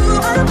tell you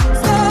I'm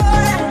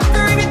sorry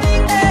for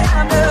everything that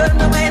I've done.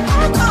 The way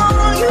I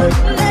call you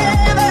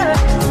never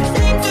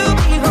seem to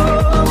be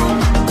home.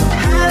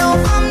 Hello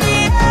from the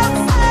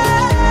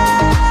outside.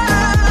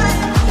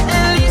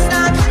 At least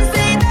I can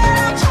say that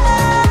I'm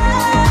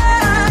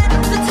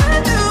trying to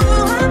tell you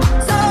I'm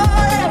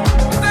sorry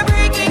for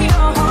breaking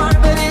your heart,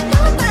 but it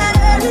don't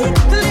matter.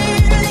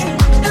 Clearly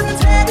doesn't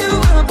tear you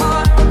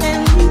apart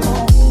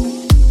anymore.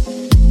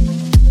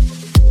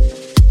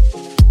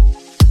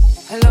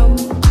 Hello,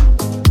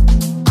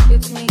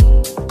 it's me.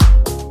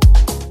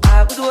 I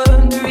was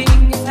wondering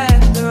if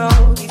after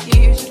all these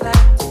years you'd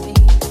like to me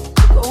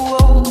to go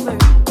over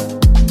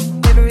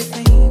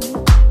everything.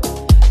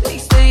 They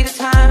say the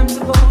time's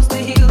supposed to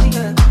heal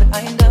you, but I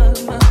ain't done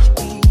much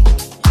healing.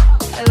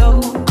 Hello,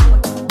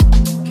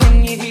 can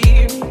you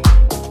hear me?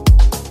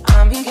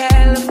 I'm in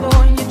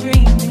California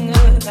dreaming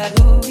about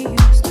who we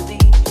used to be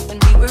when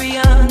we were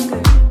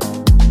younger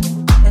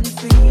and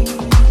free.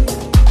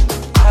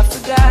 I've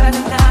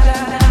forgotten how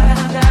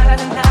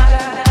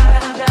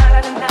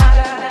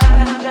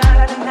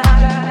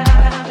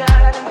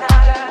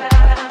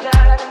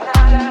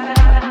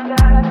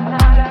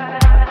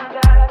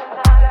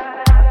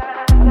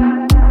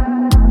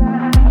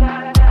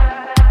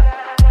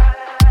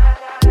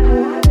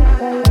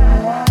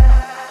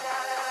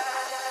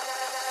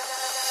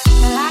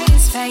the light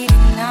is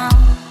fading now.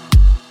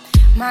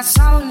 My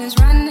soul is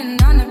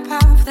running on a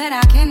path that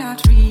I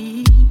cannot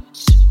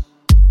reach.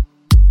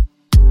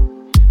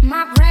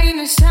 My brain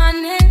is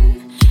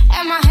turning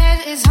and my head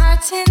is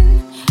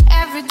hurting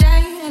every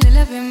day a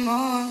little bit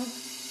more.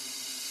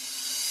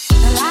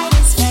 The light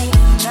is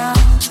fading now.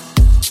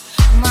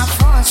 My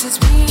force is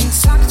being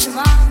sucked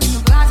around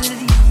the bloody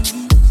leech.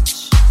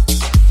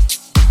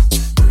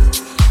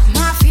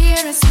 My fear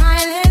is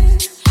smiling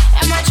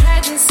and my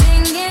dread is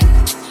singing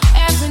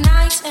every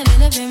night a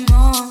little bit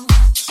more.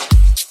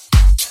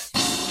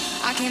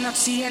 I cannot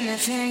see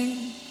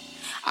anything.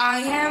 I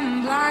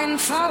am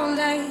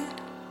blindfolded.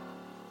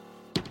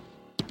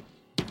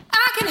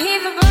 I can hear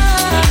the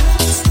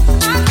birds.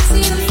 I can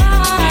see the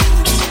fire.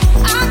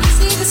 I can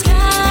see the sky.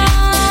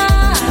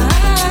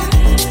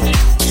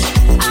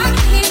 I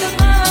can hear the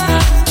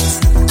birds.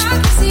 I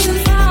can see the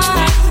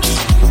fire.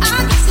 I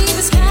can see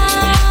the sky.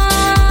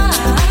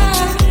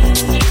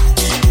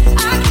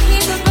 I can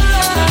hear the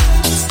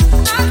birds.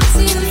 I can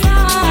see the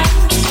fire.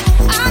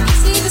 I can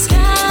see the sky.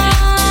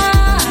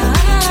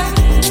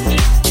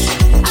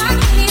 I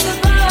can hear the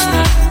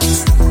birds.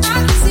 I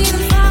can see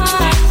the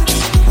fire.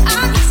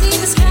 I can see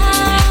the sky.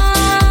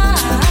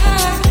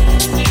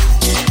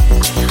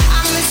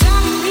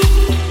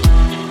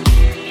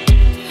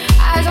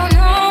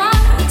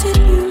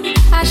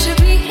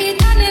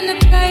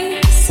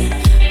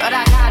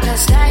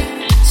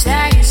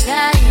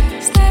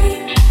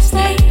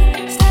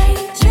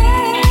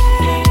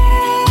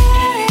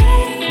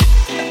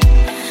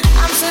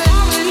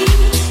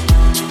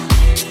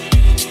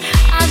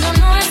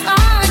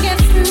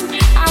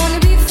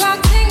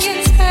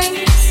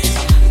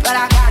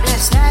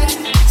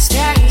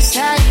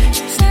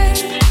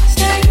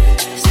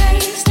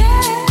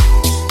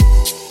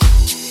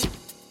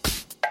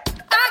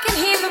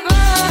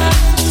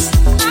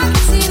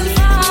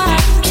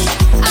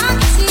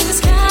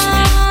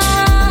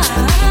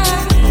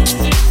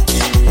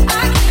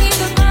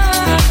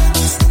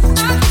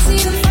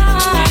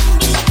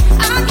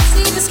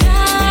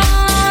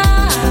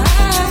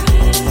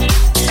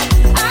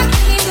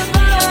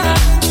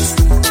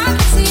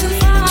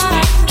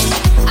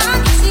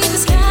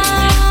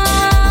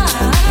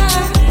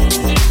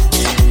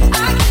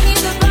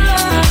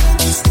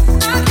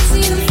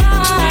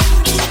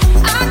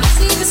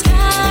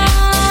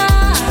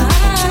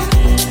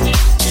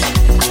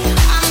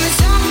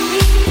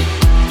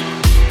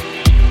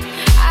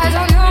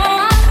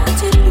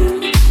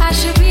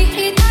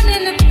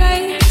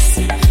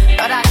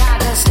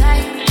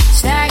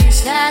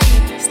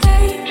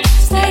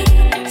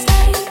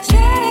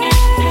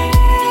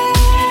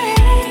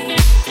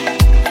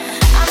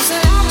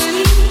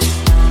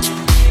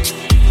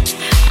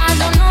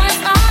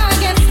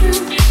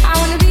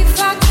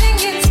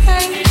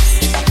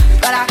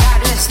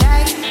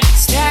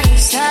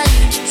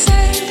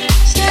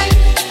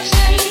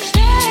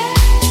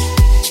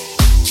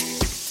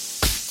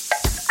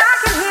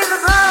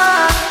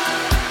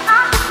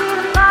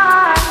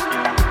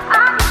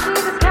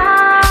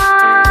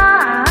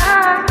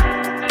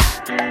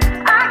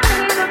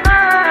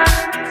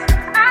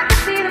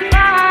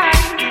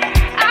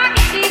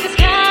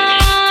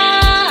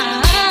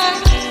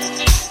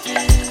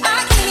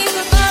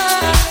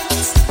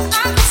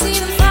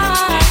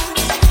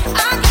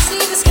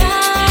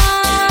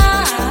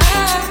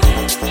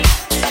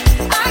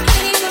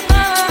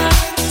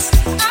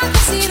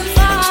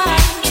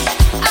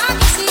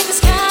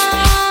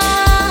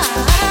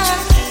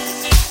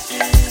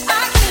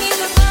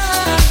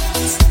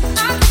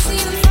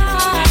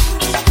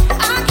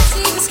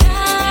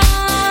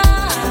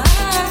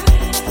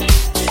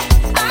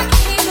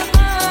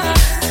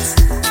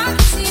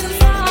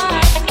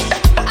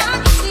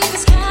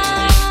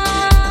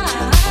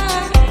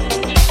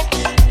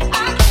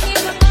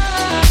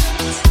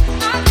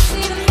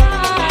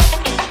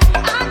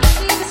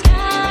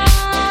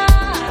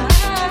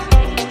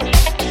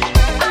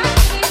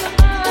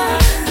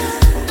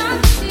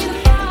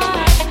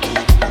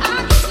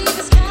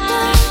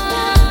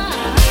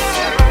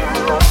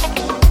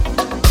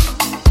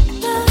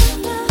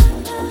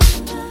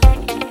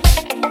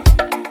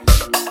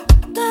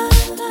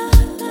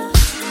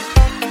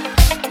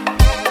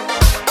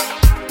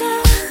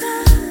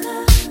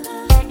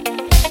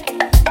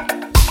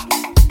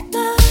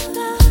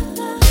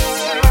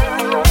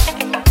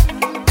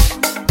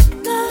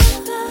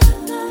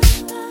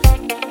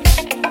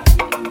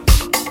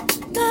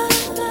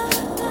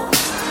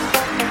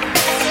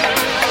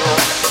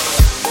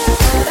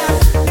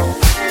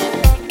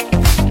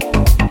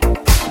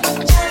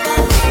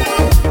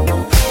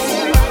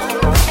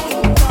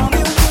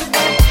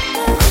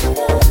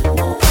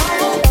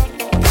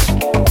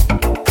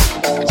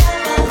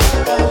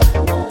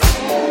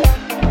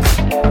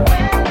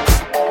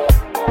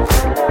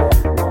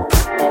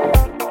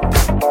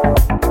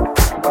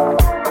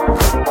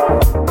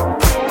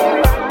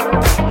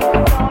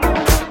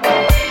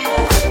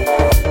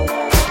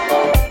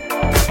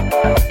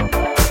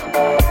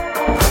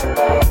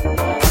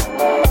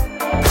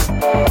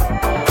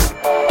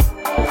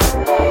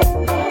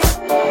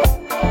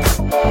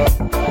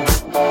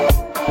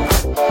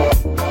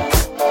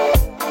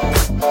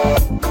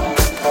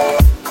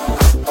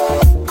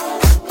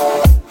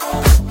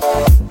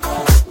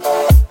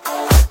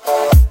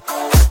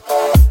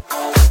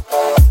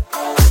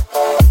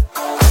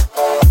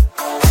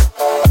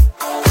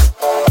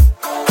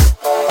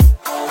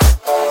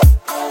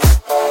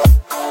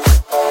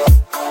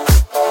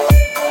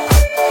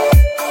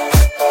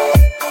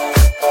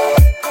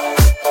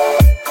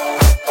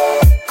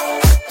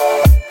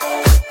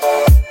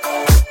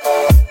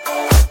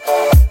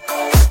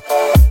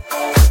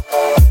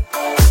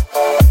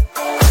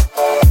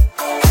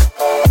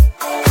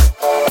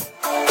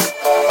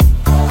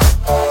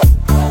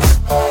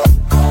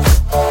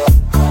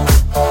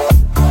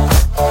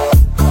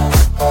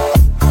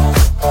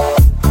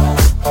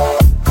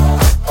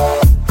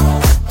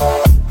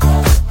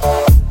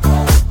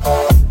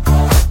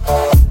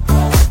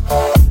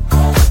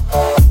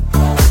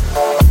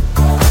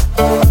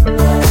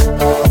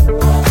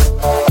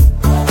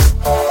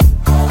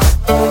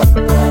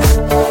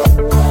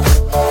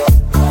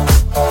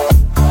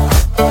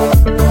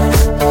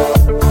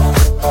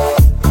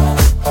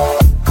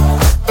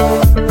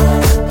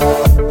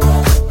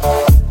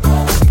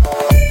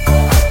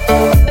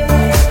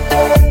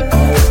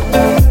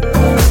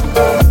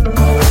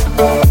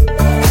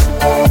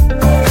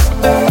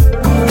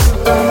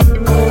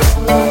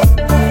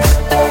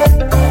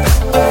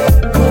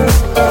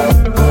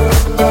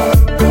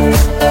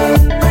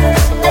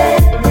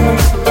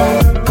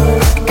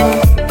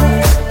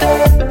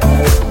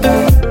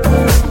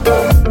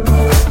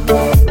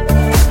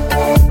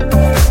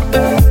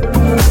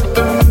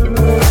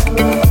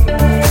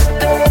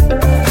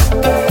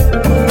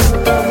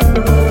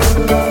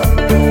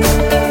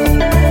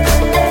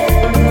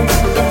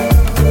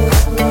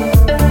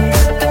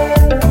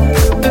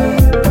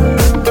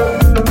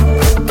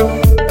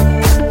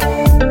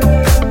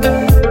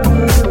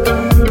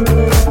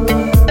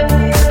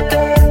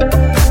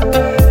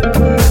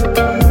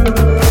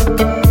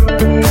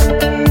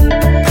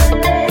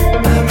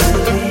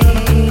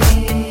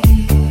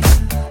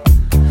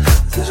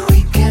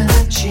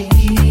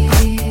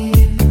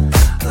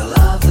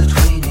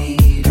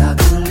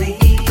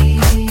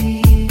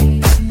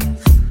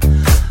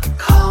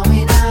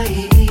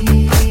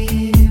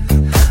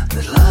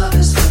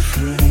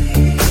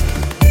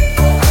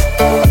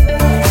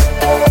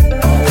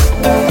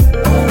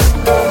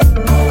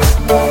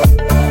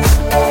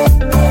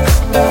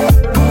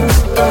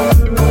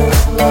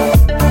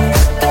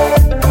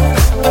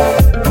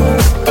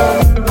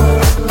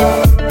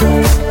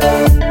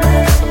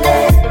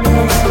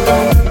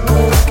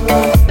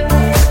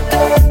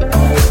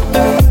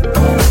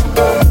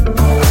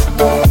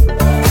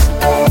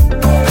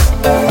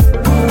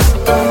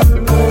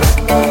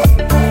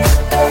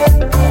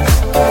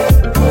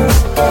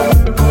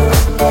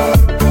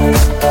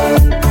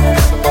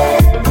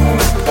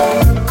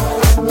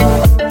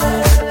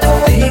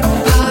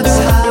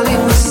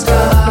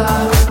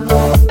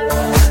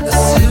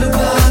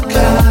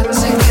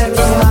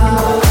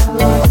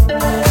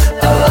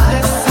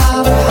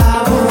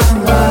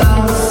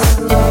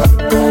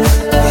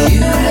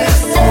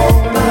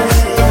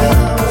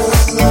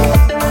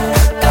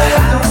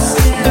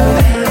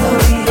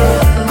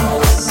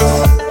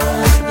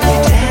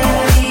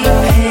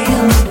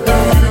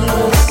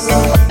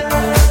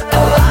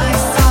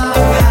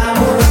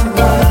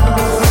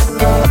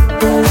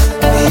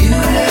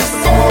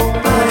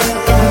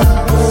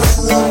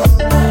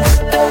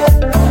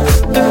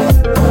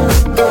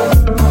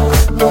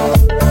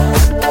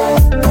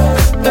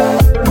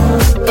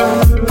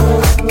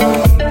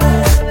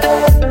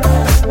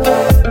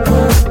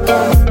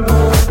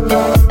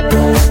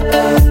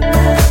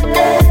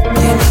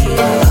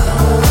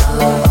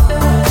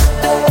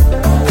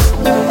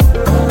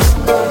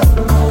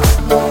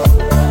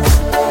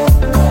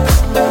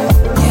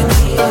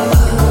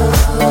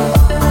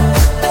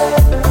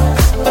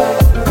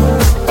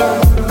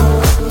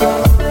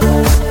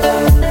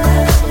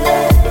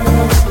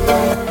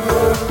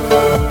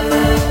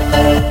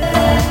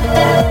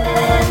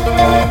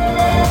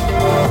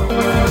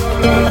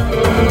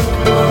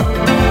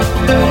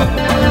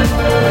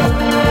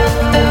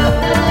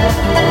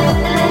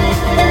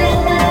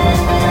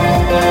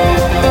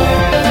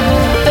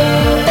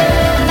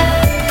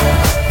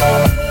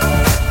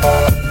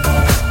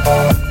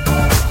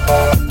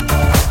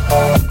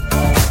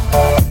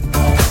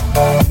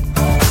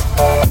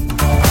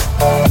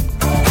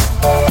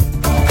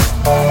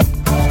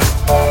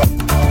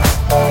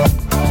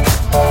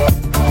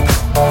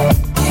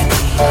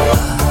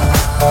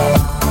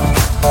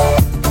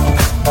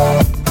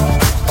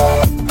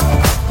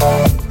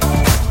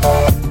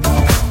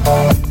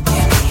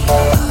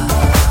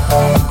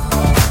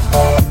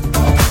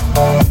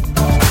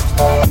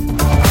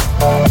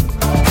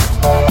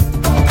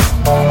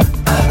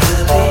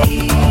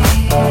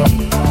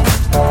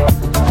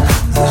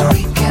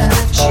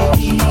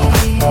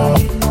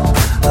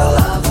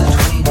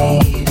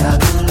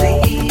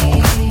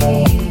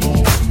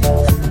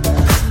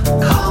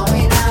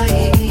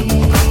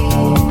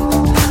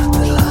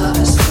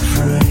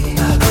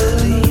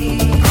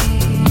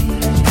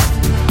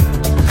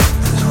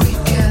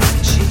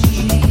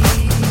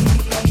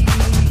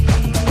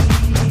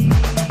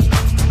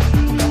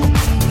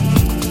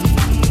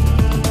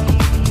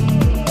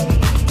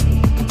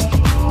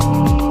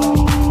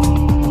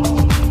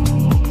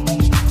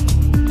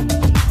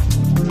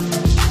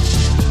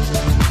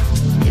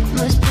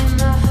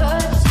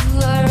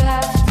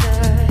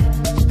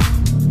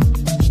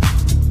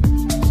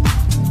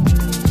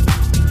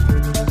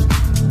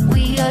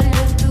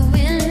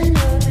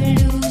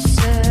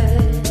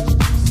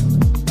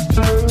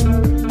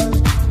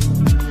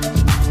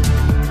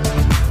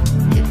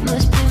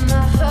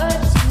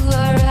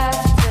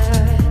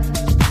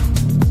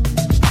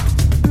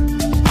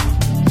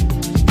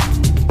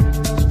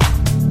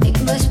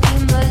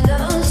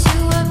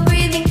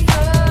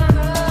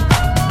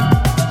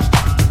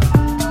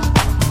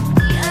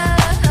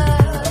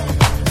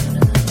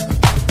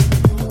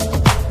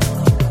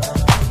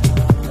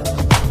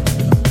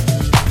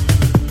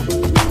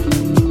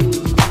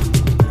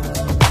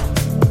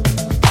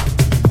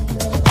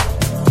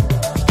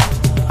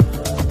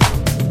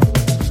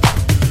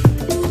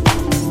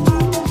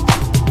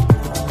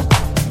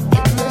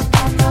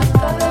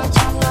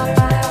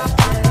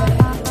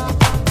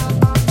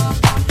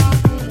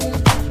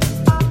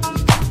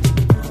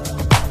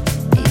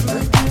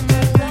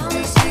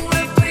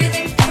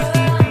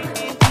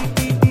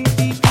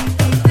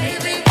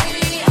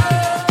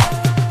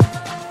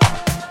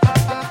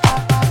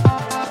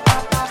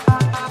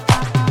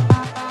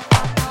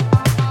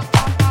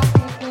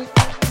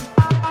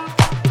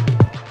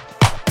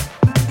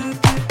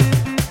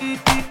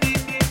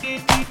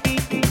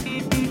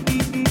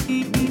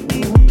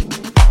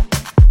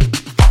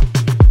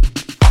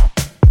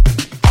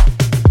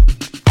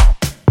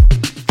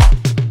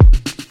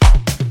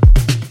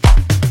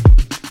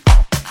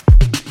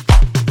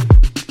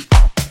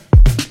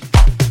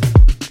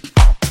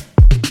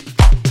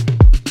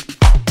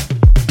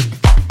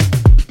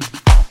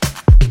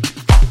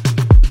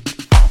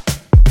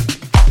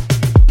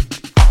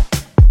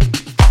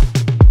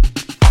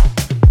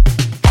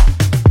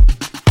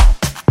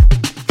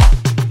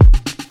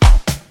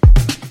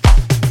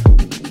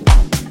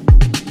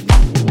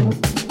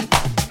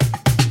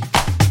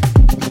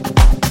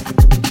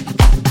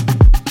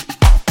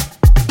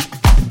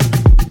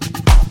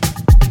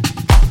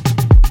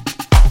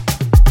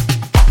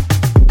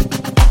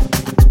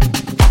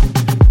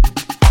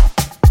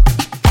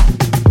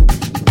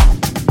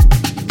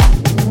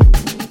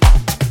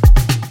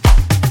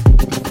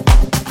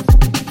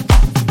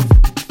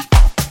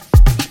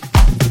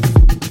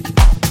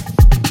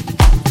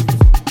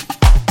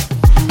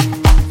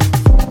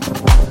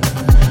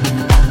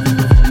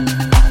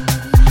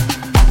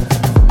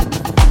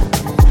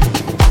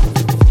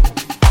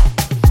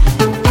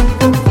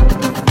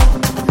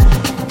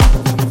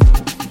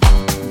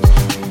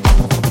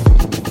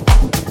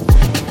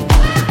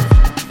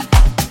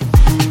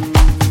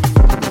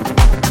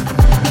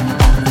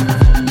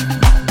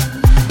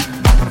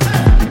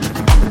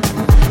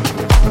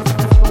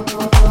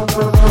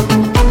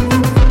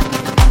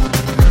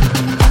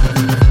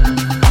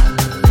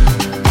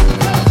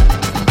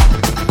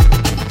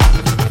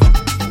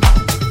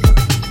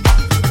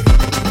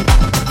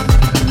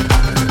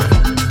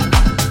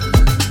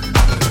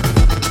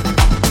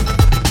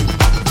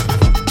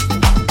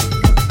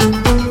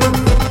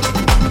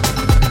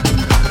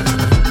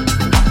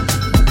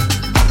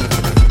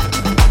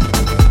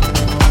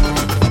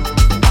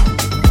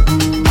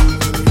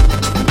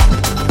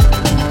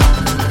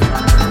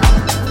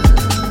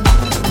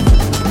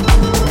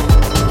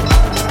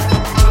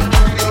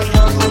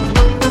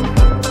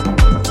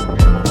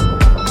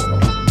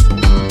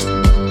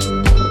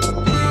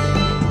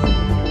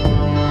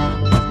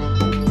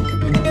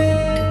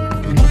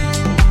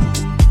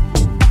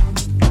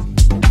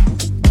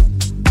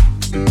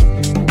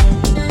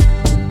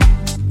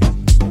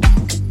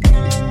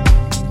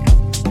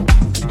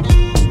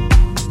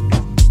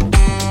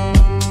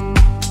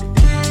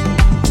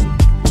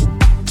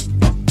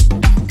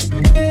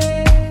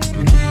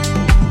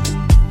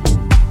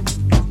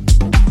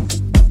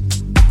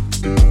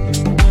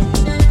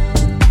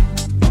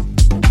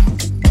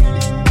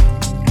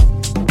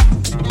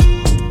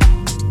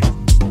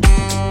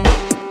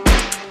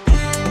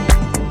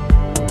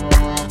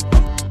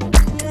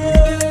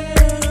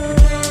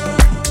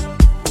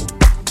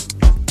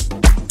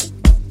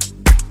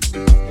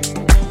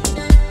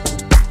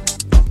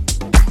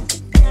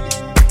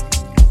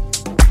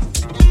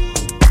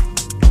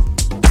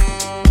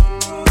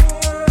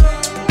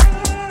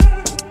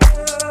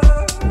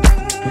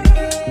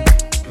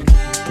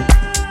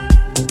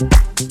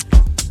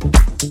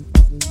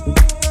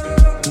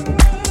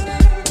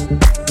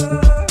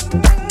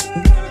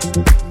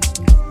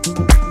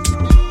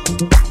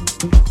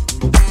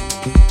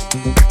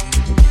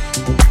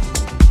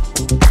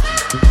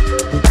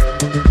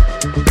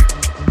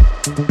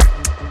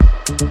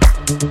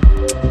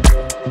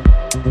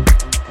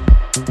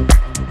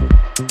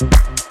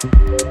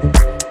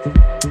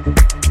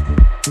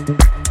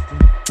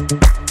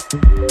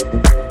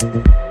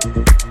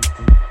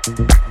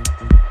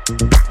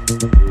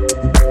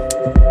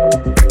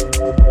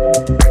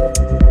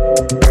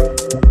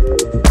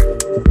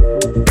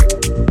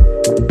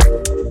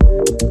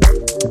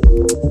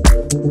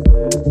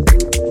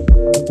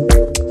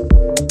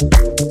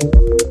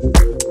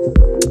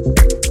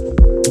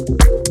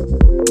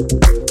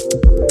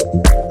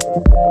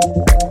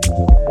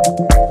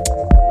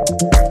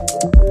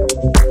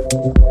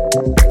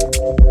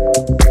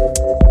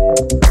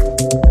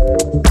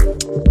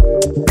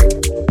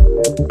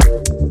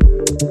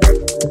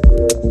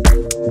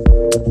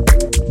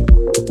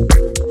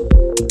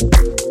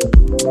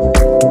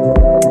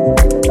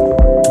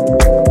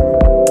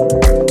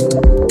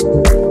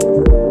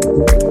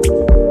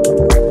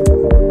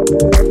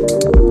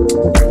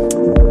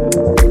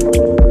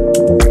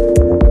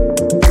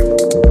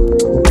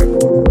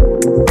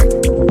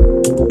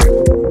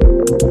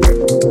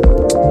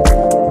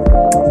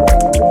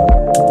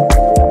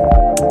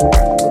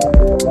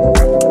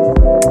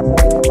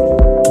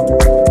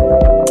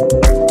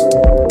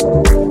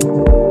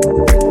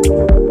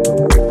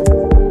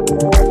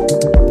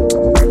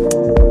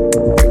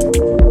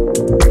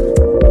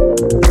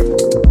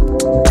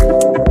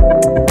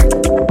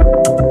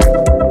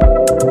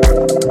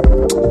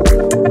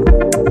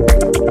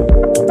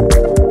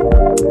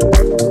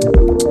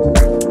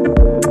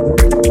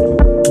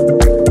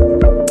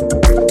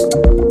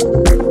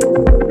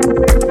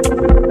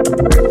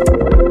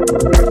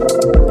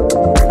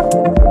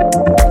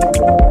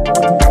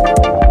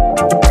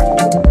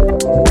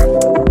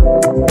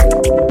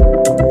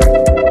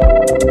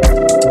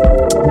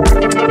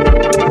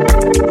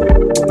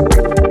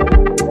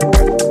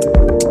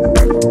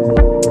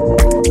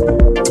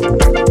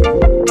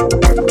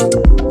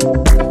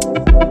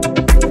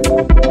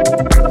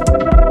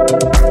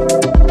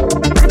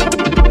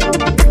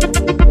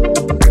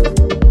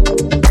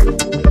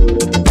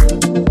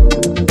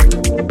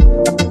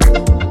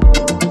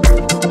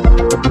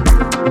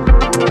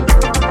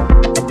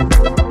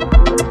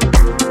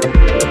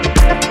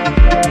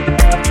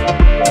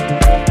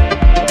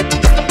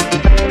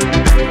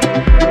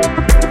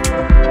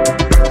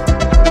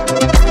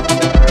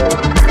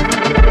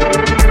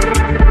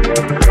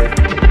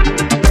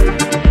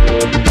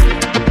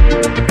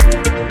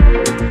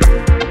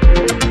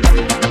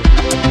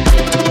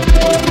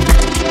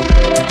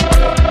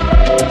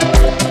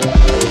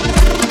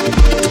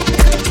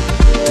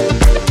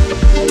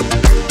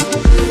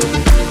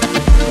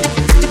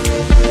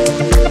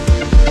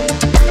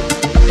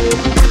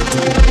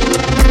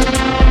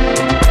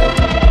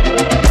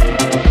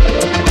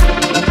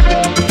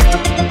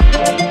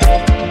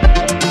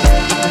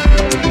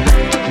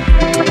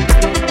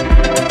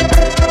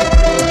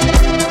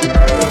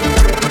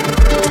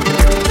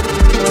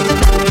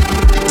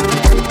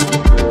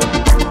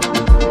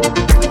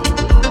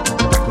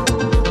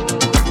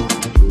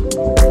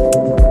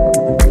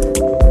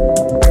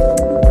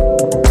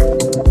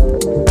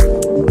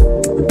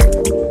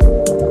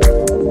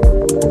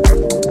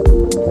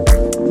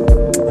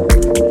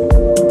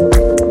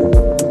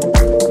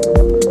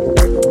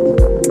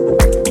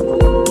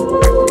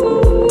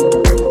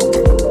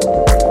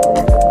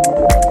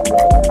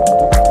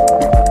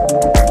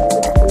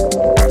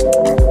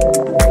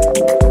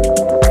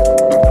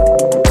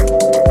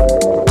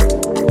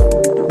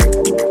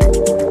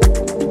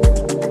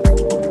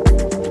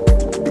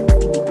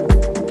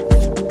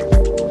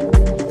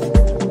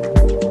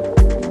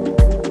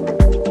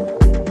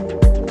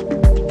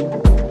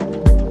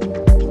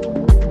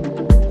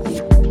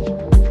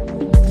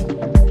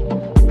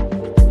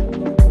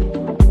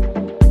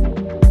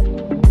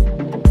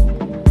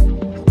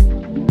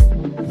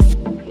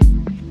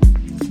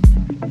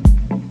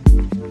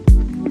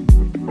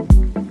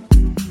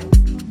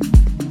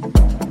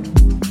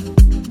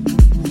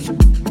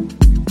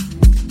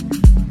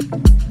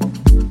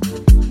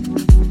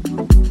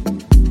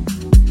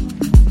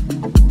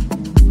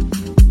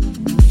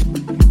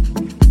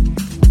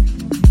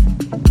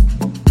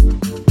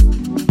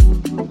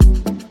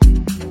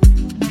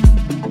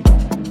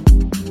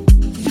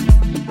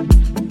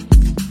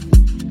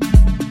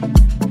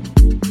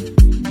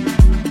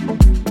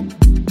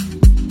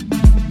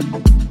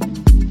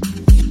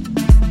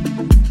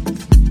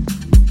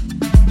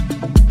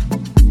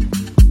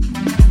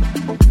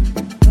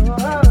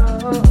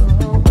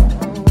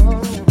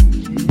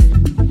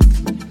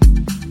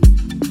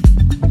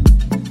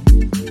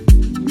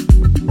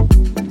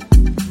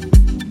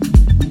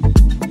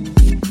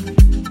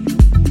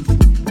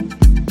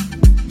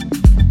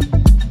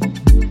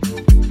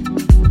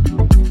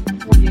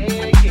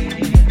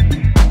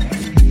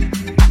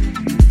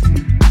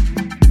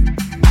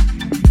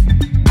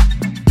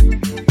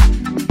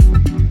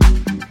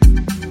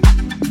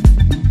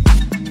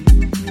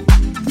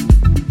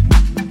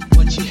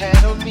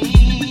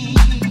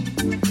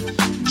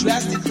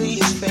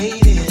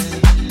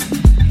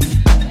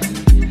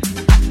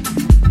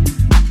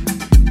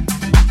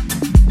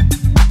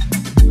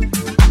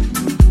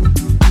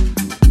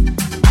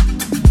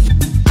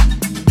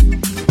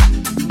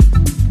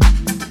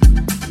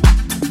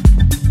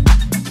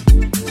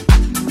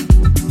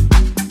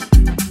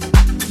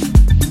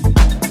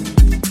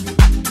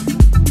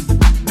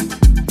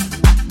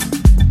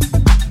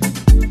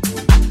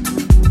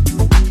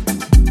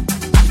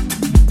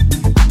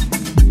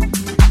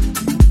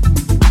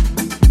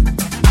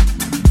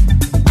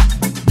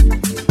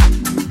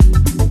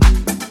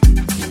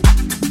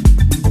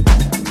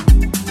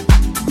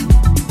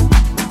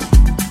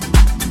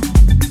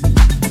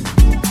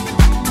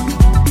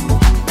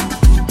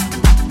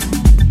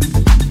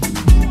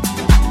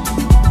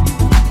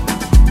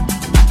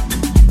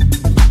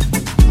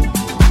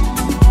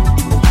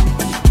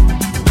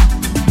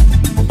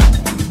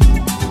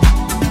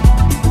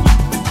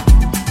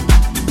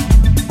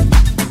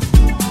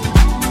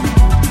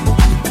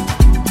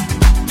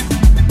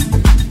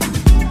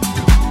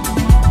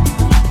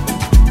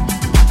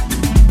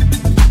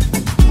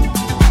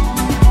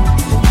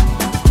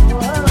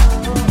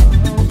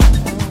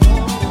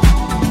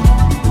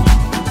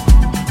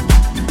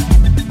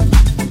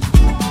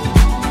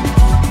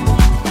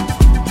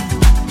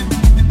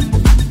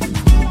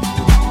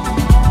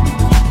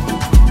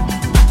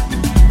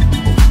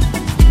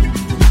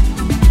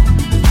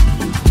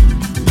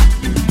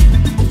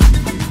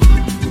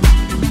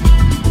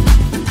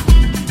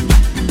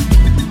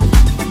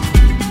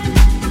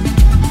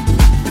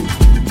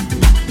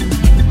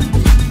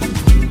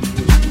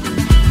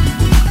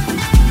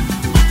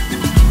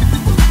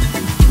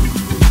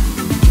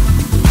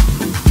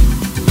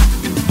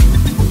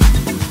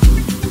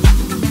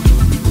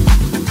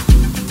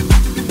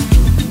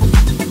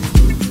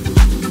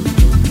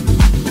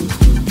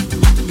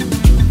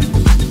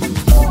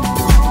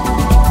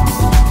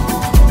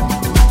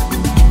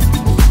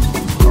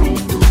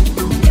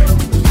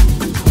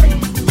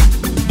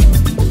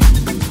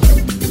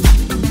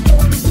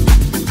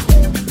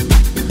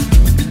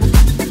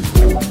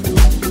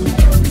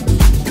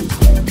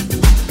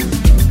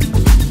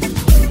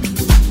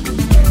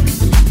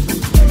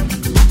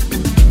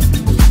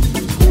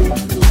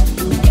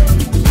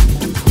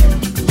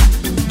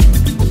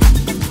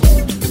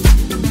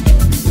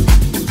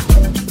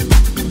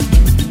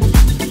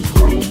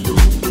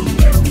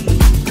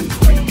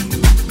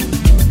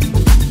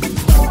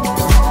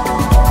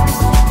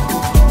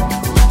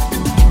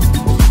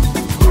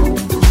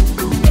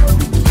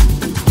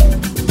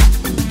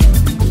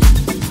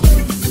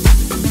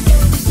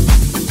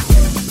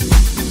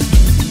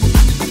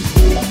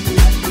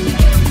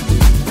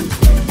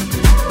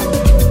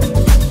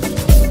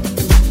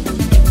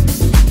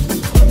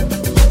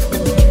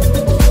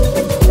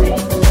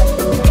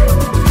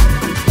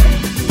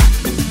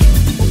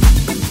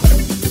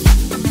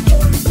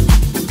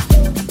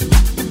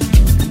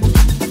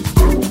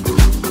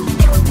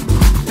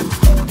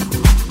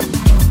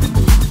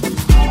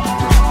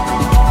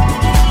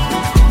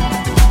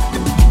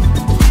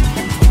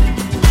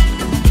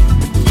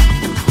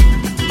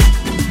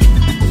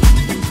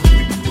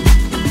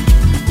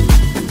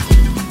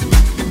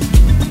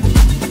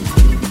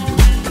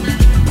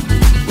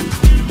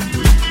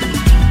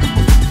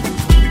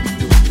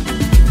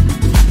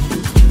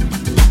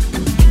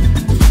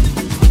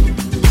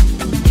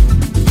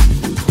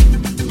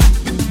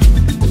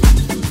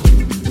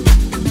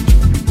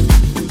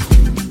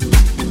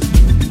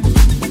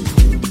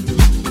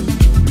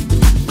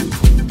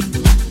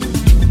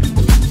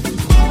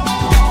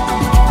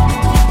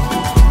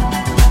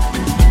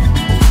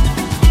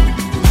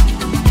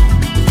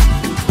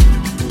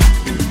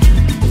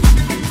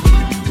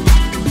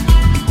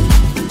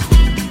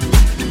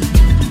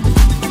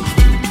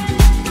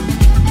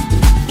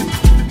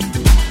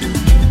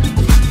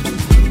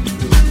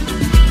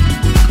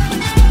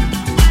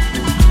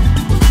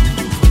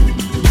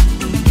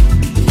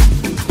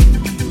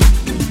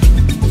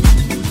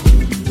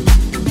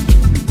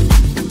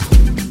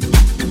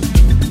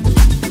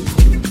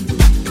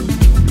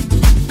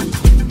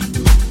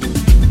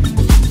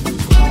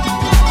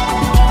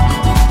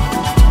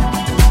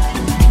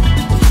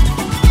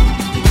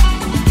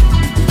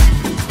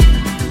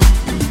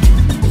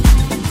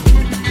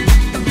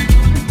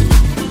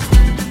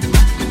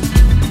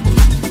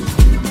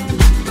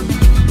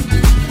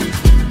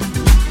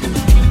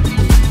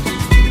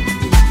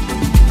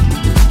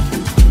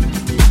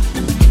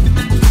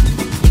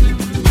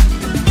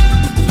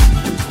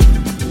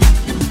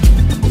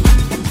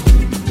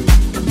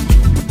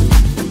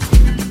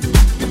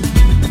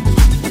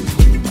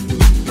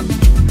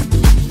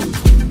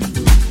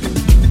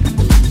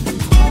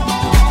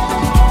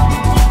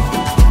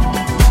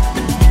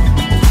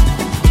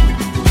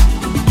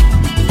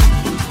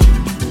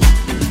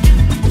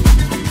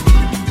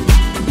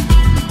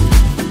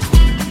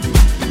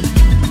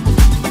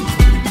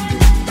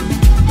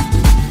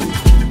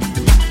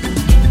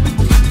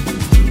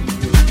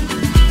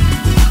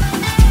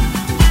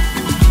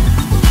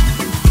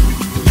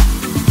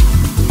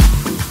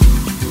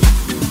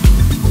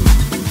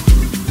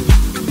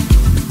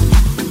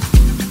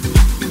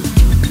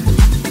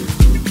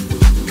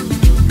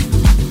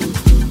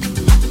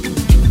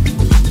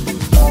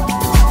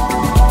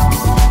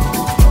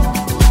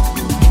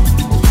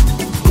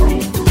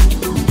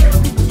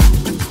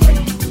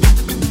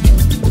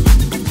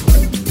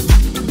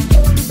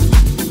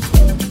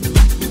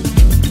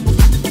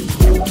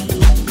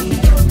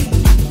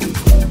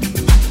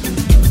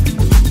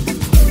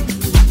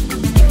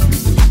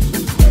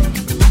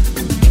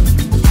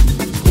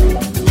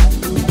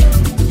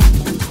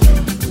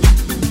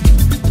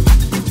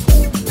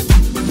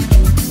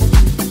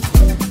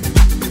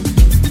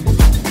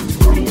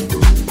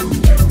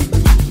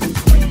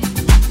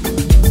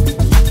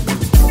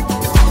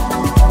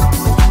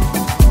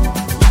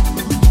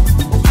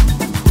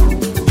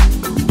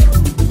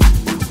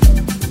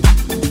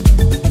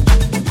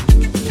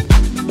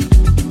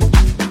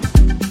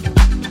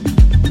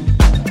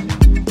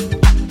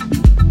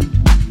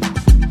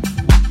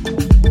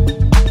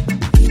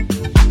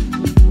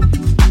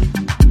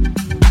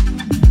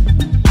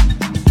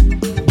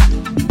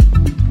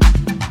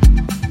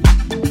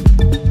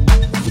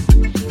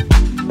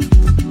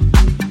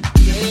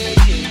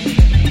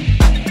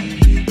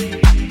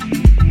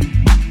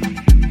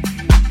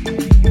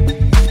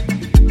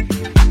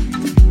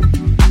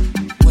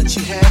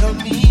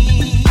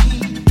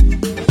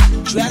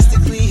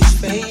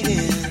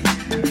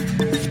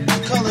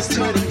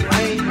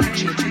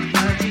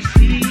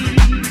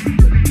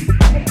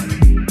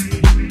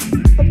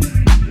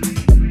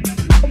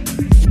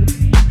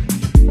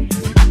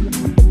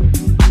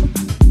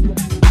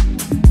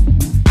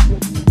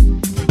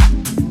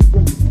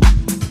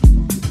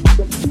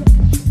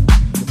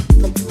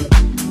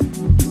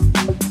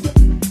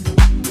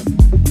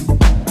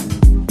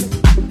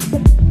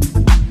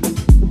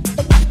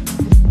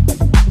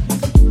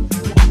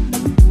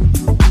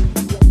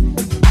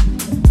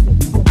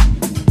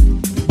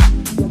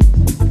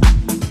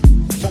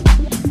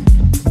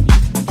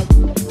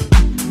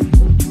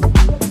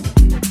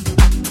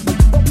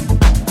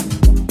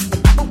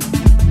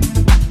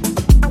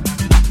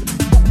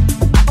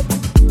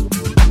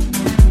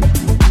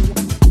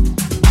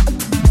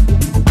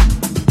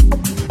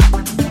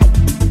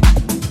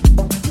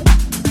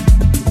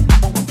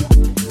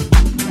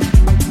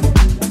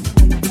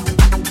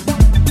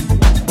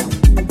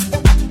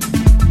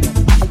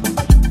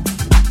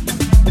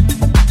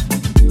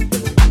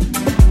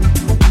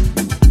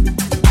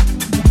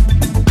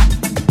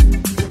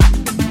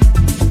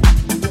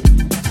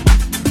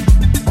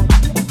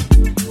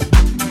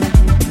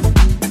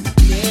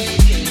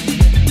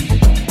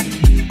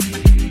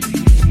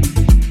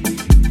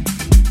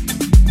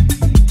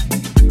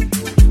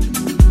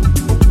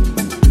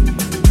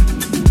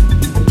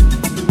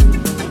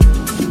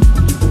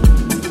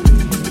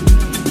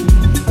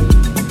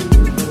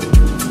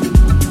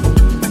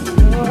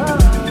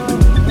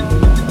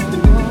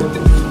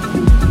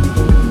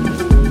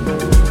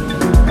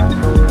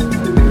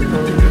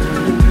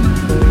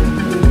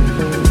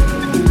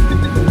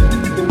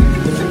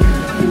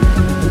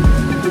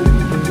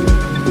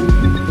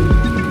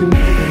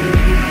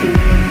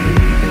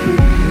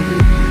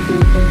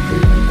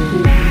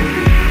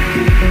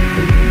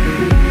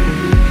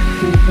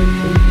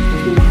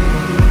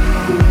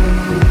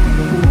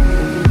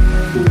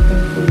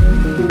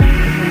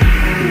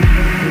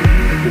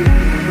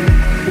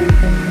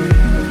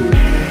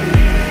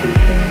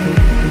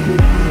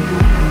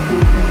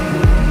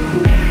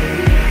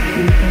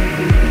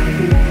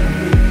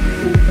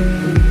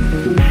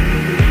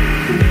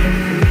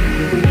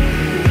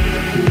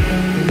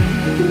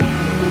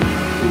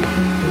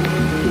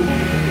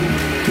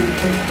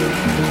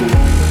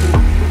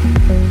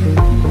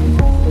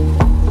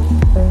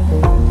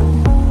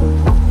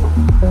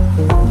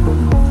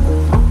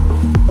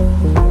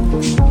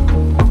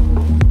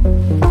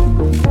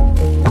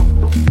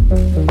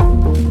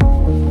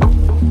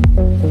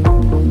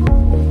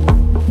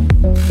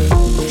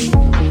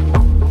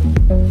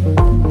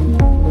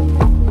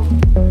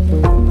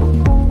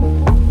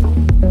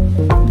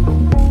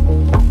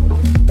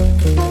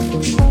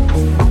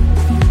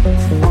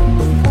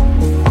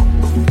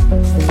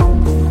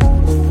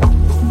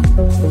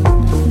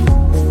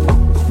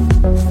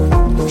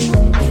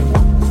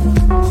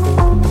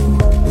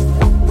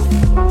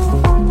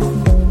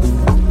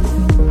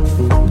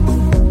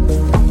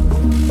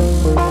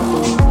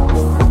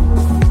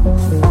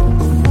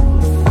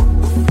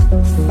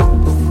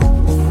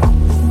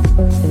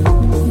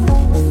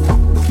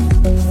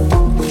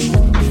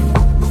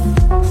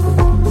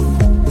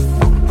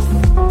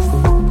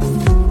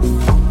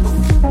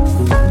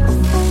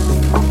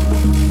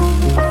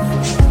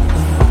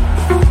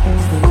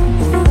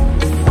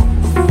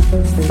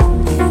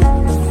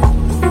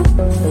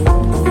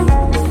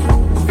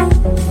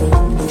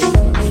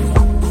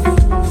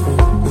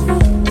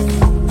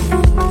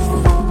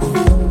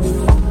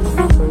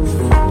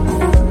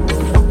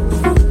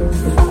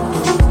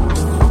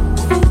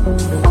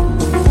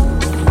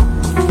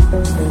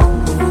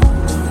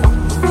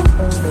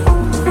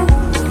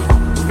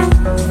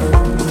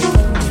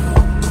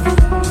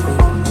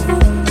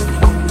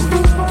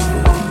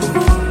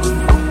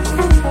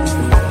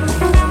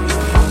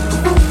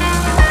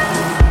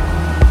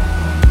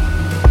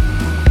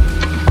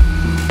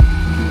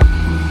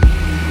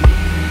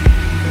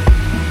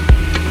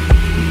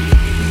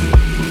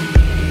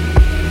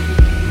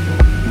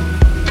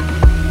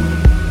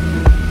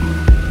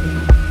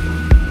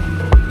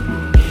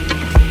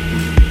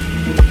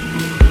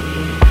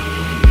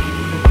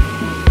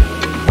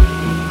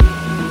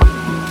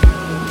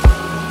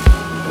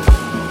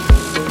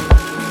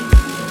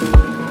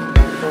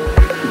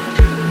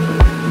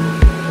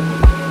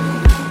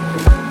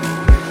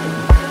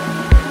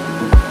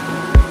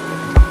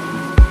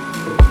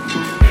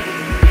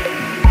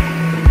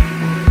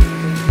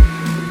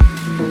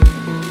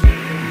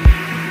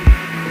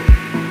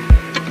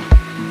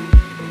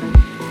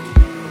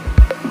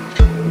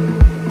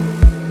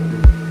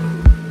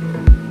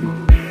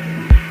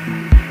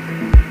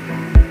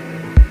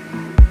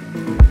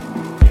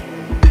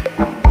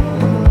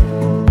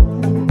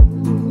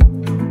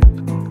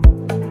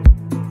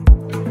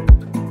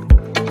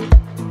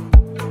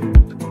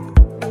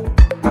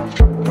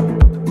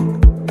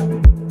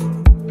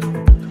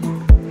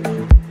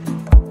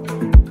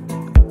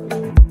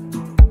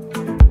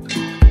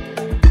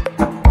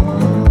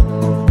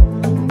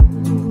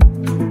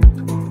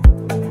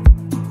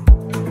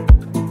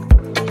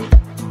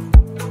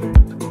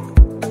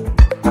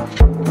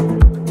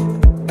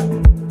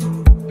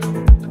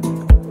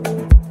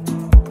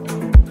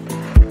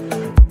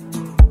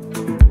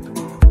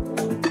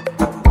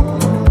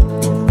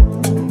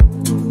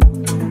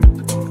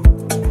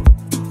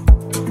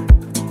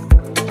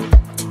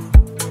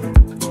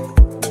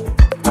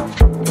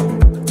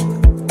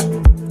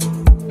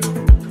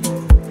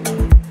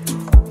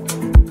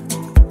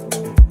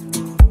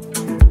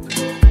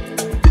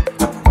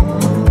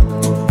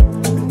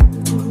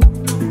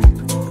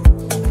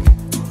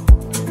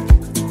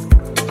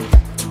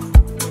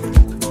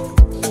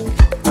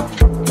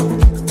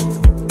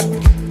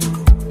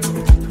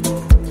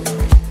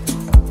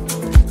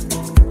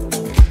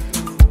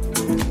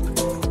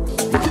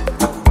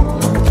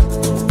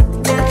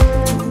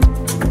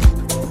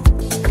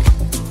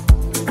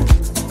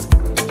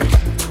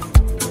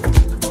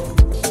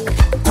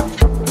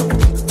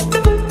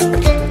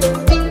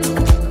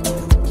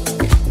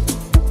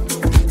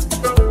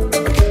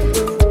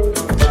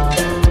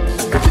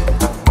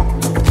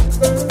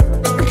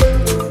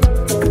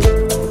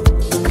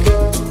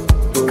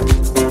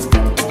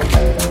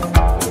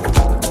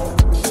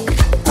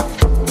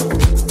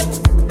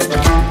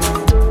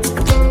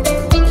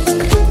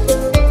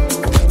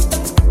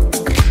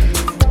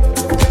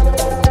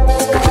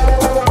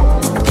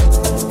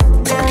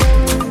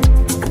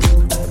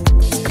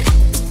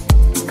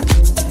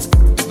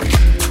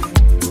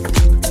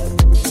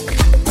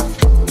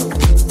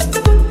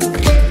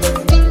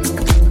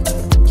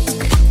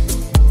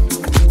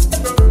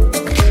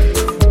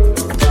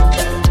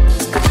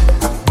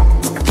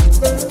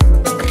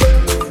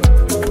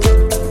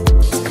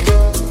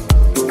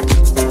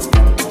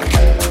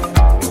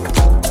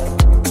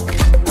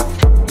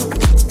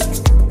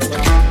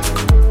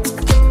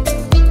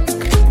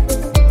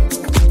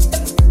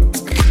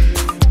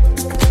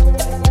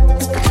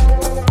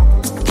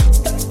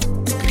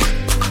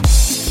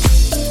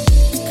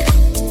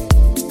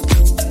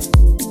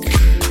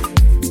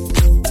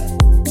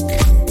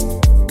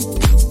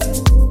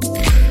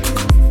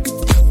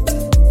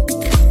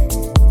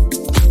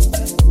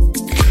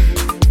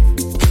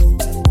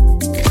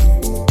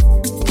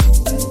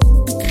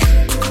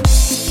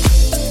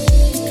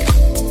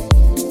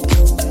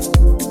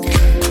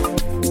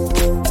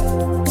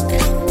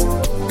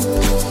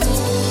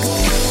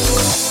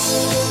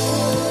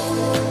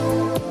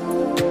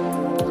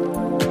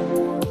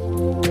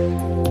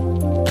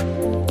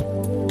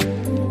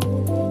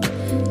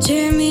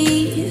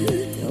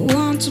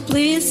 won't you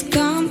please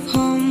come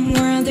home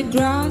where the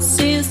grass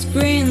is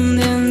green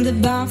and the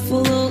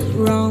buffalo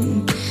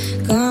roam?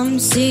 Come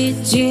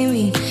see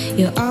Jimmy,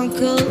 your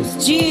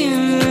uncle's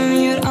Jim,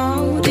 and your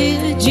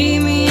older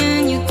Jimmy,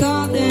 and you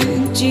call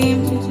them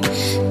Jim.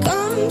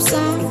 Come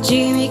some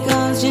Jimmy,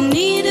 cause you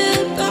need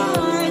a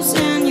bars,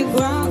 and your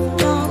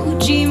grandpa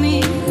Jimmy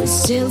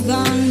is still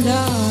gone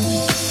dark.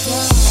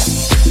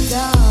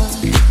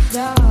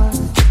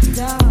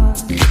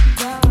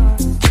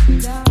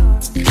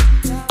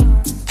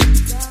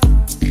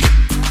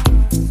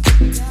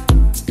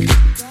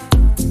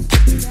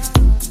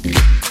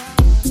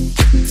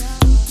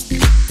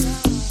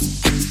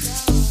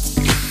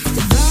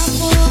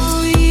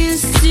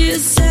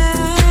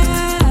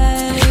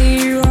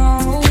 Say,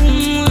 roam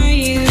where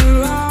you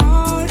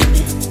roam.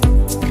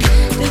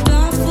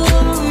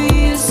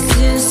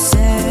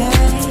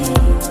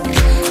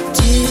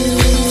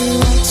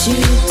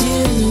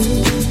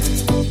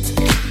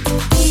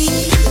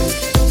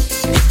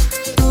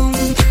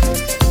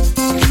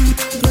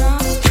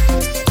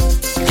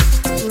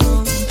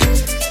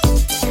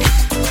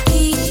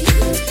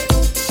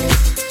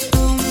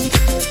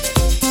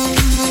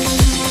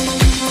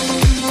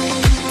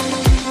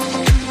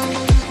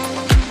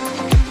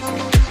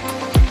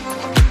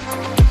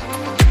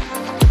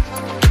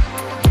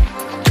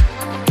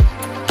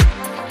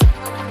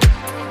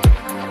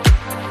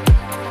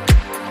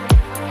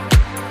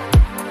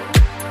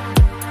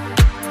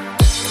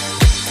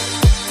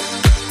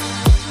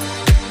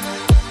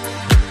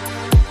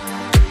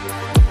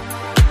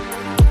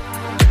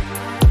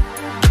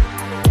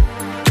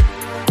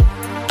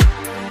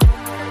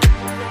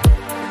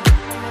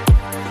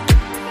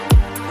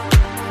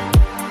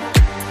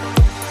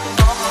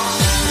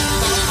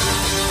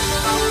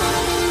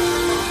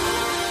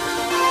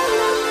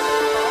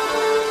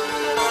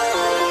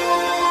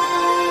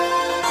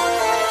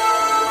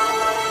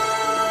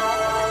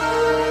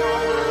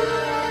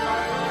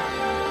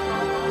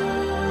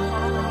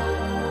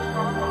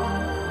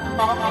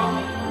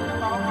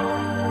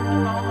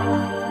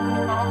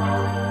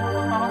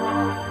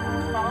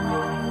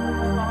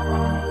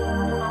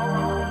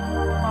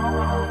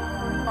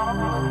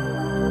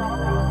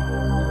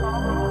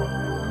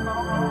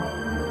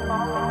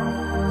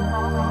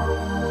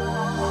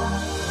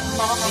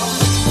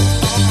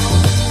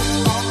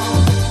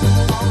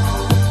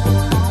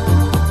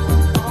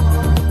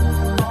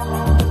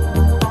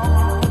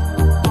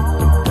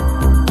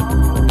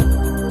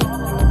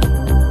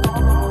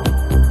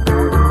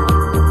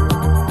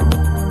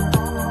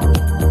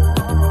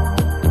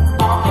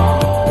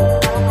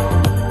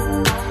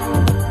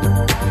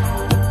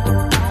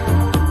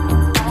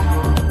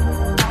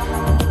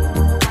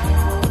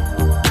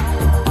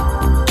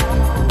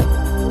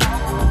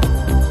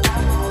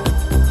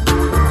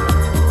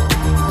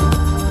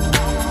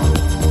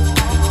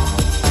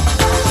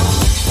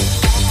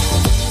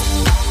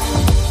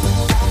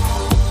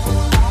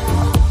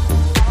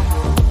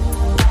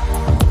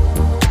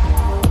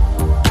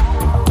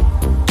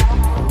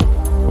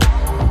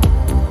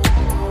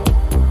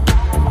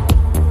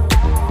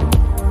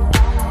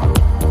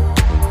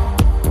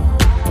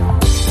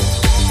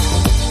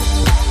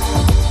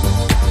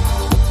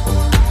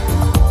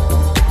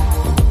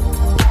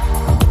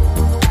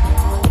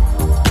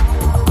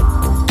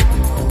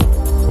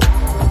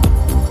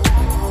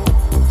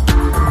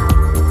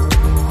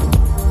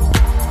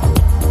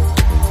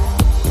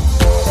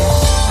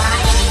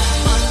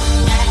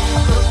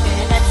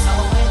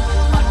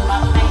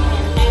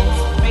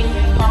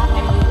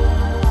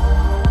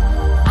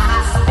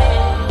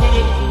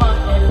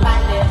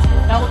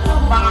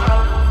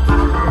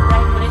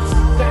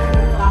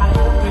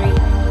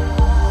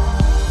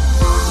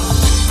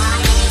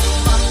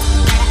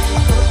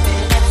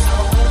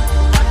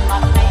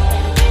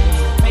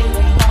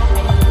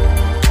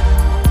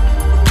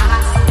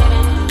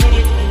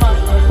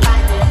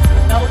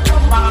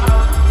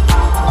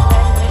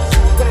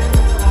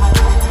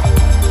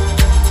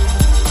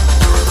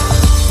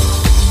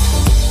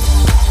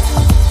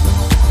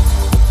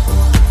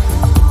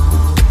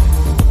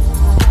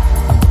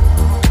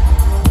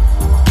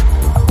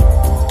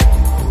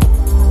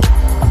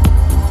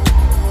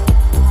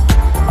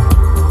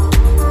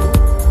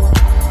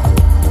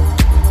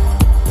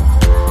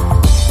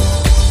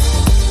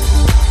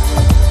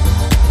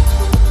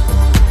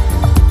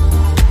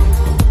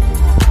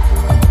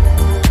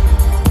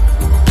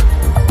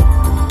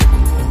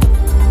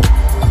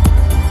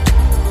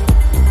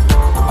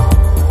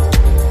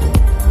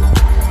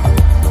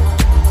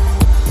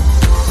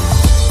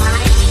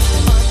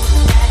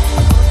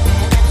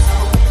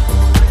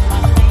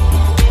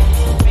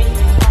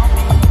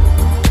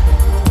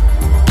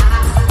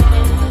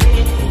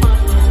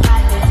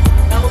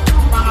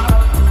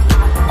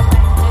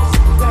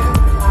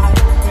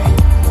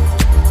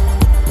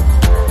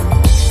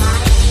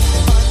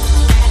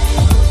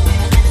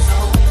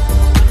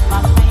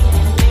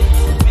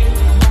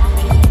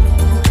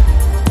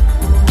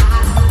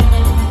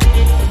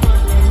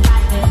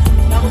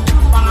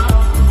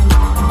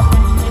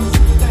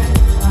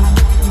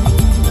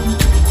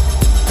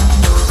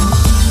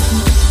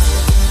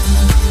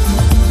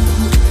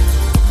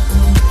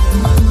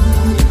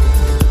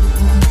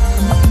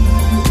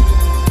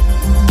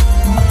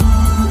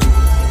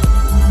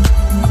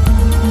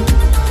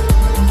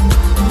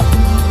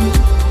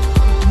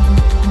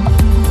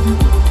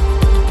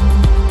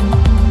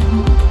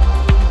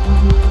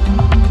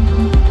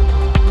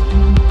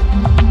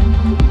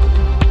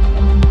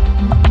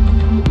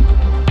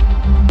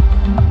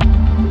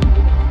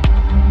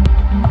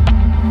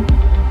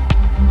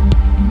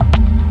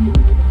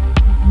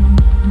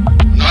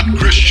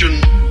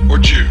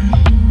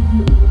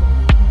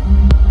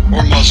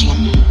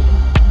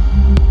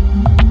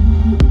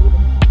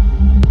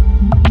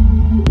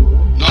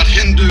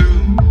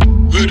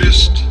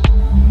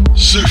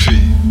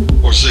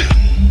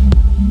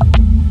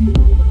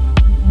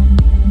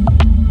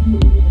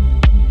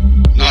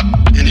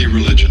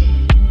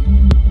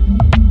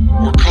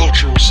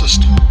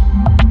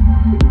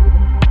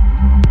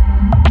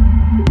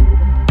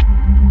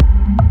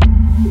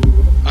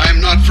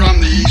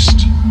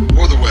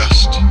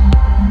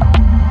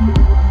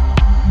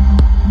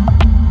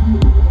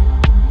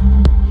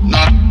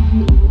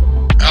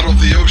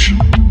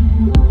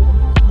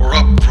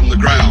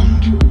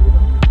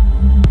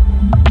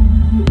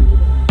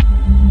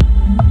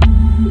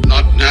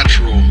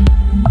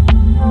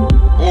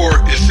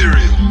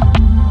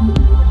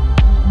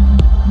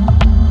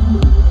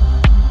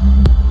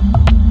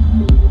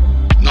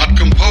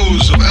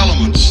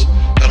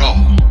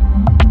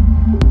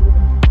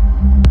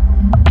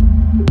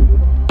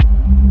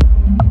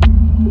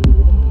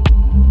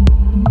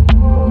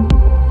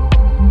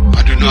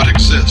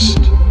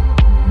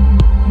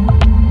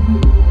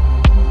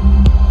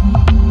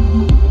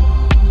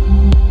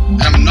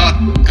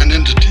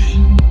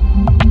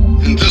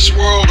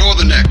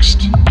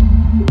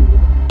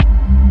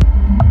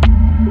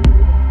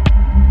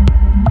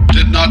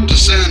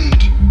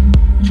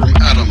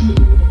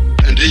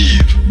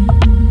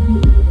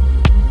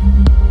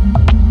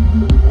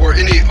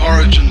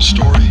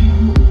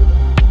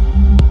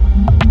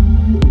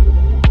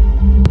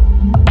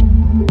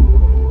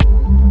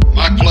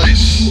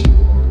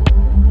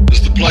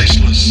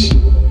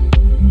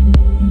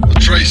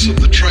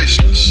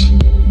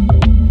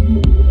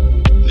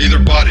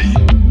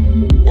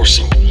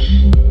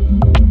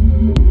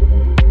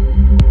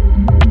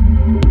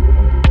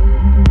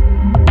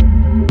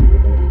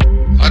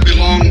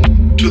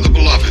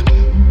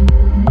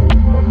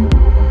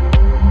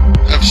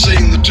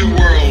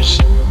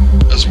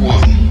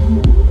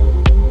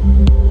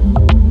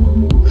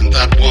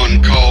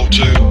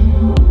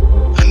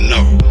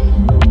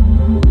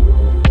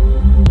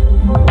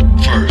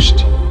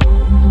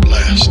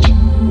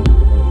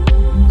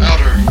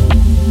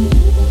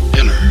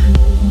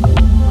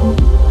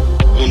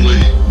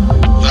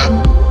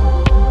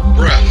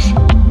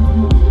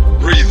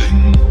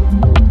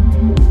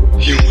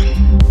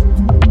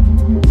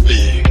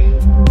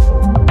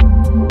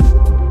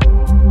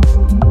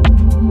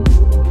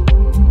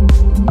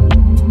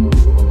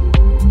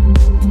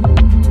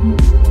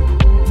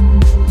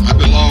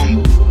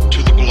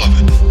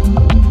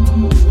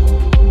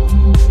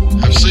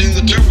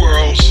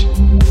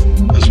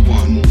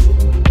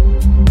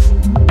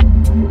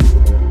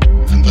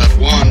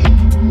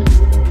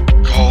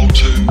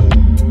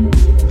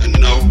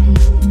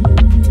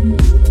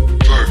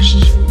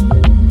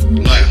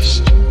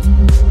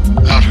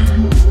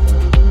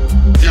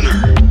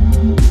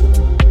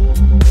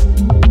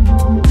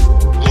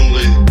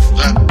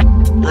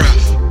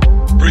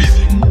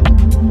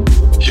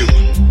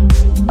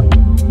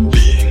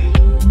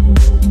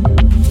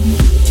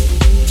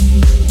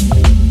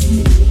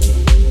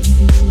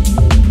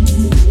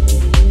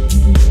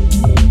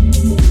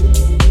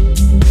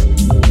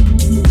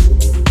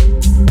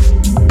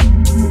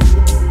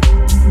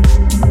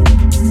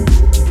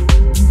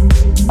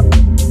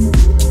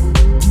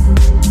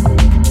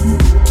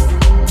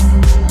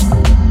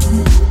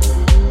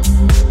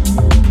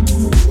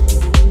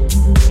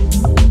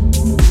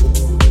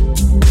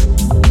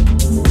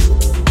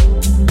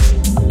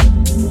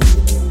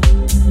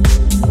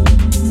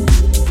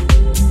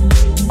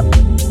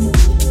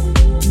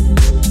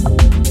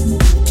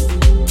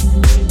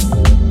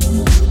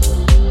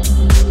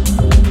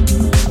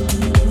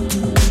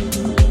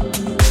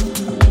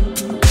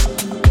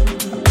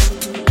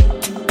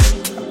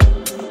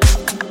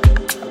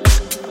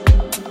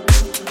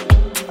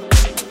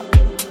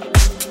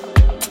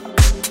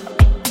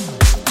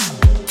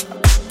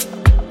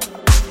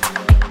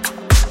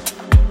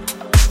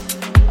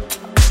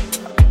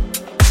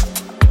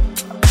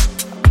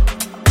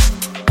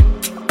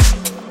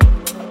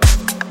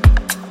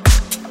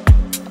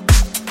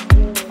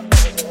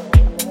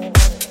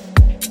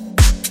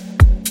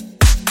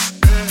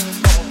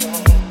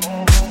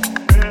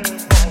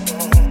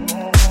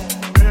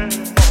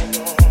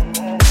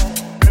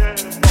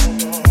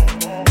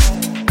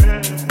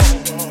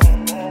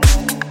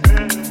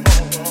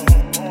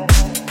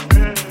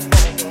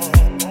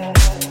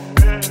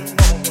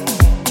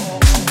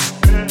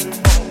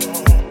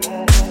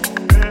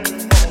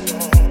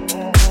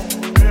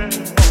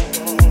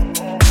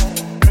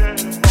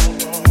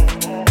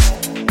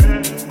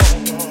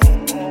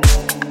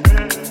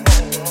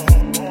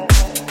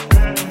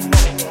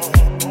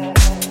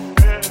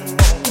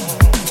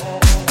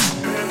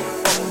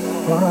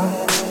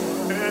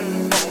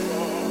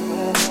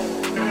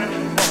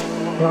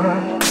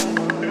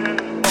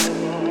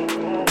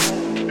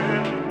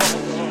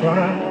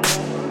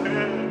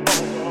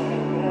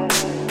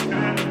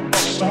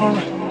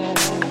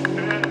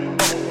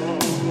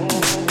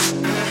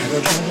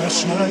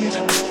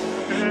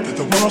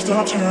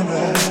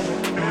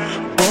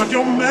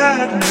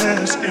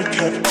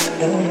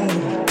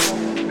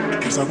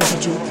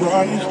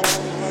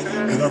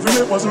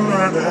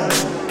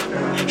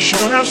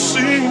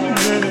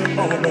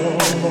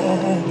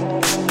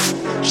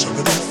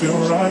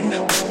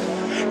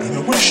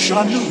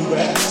 I knew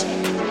that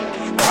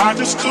I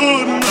just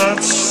could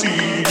not see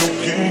your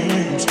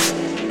games.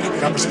 I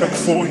got respect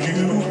for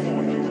you,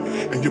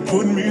 and you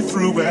put me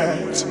through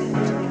it.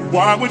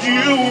 Why would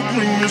you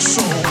bring me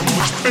so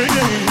much pain?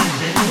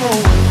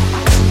 Oh,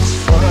 it's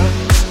fine,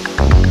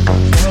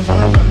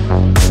 fine,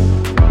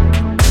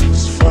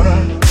 it's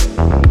fine,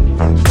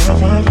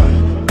 fine.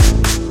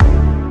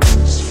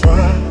 It's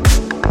fine,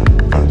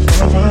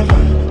 fine.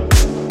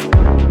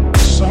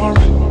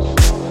 Sorry.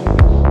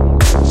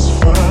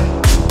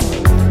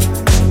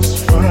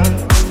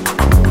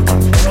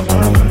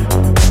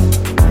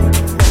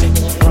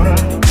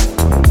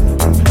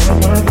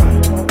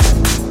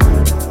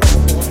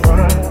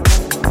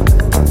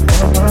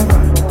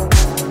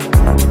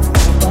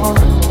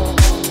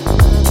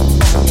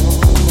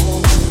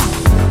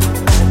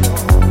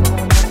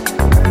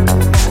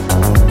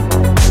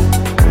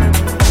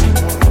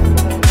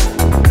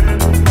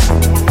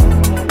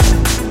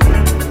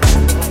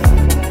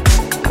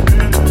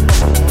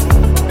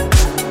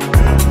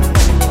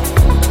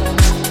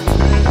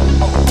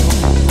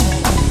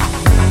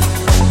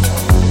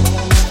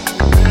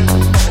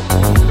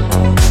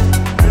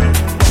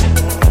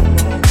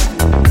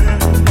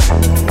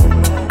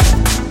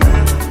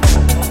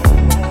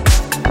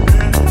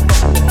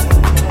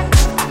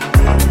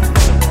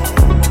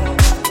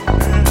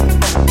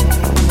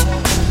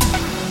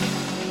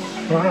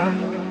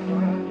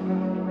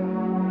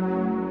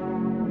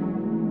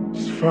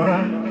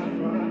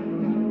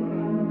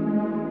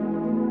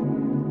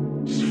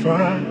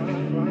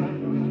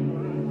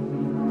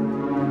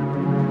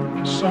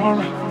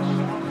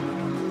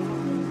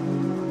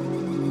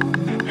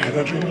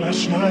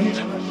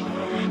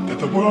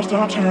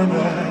 Start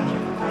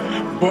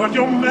turning, but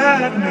your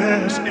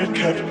madness, it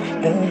kept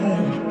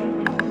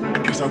on.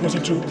 Guess I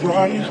wasn't too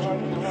bright,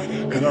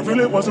 and I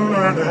really wasn't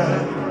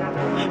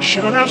learning.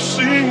 Should have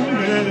seen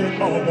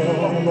it all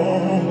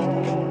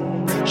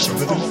along.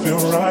 Something didn't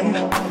feel right,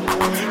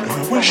 and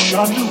I wish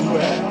I knew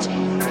it.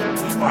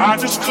 I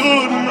just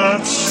could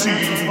not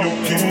see your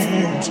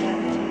games.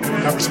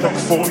 I got respect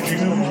for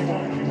you,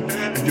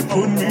 and you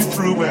put me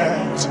through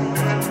it.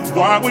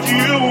 Why would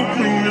you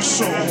bring me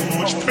so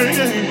much pain?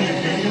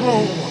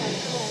 Oh.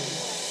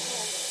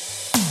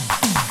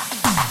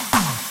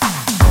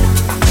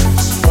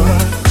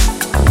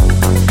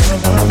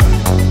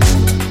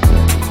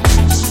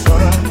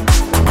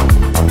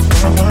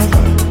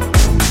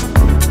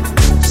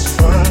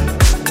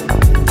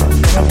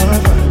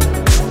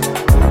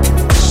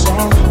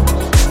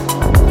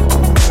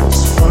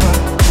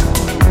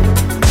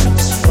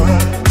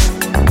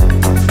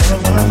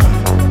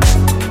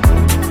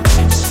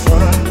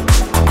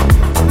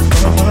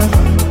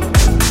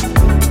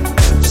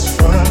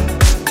 Fine.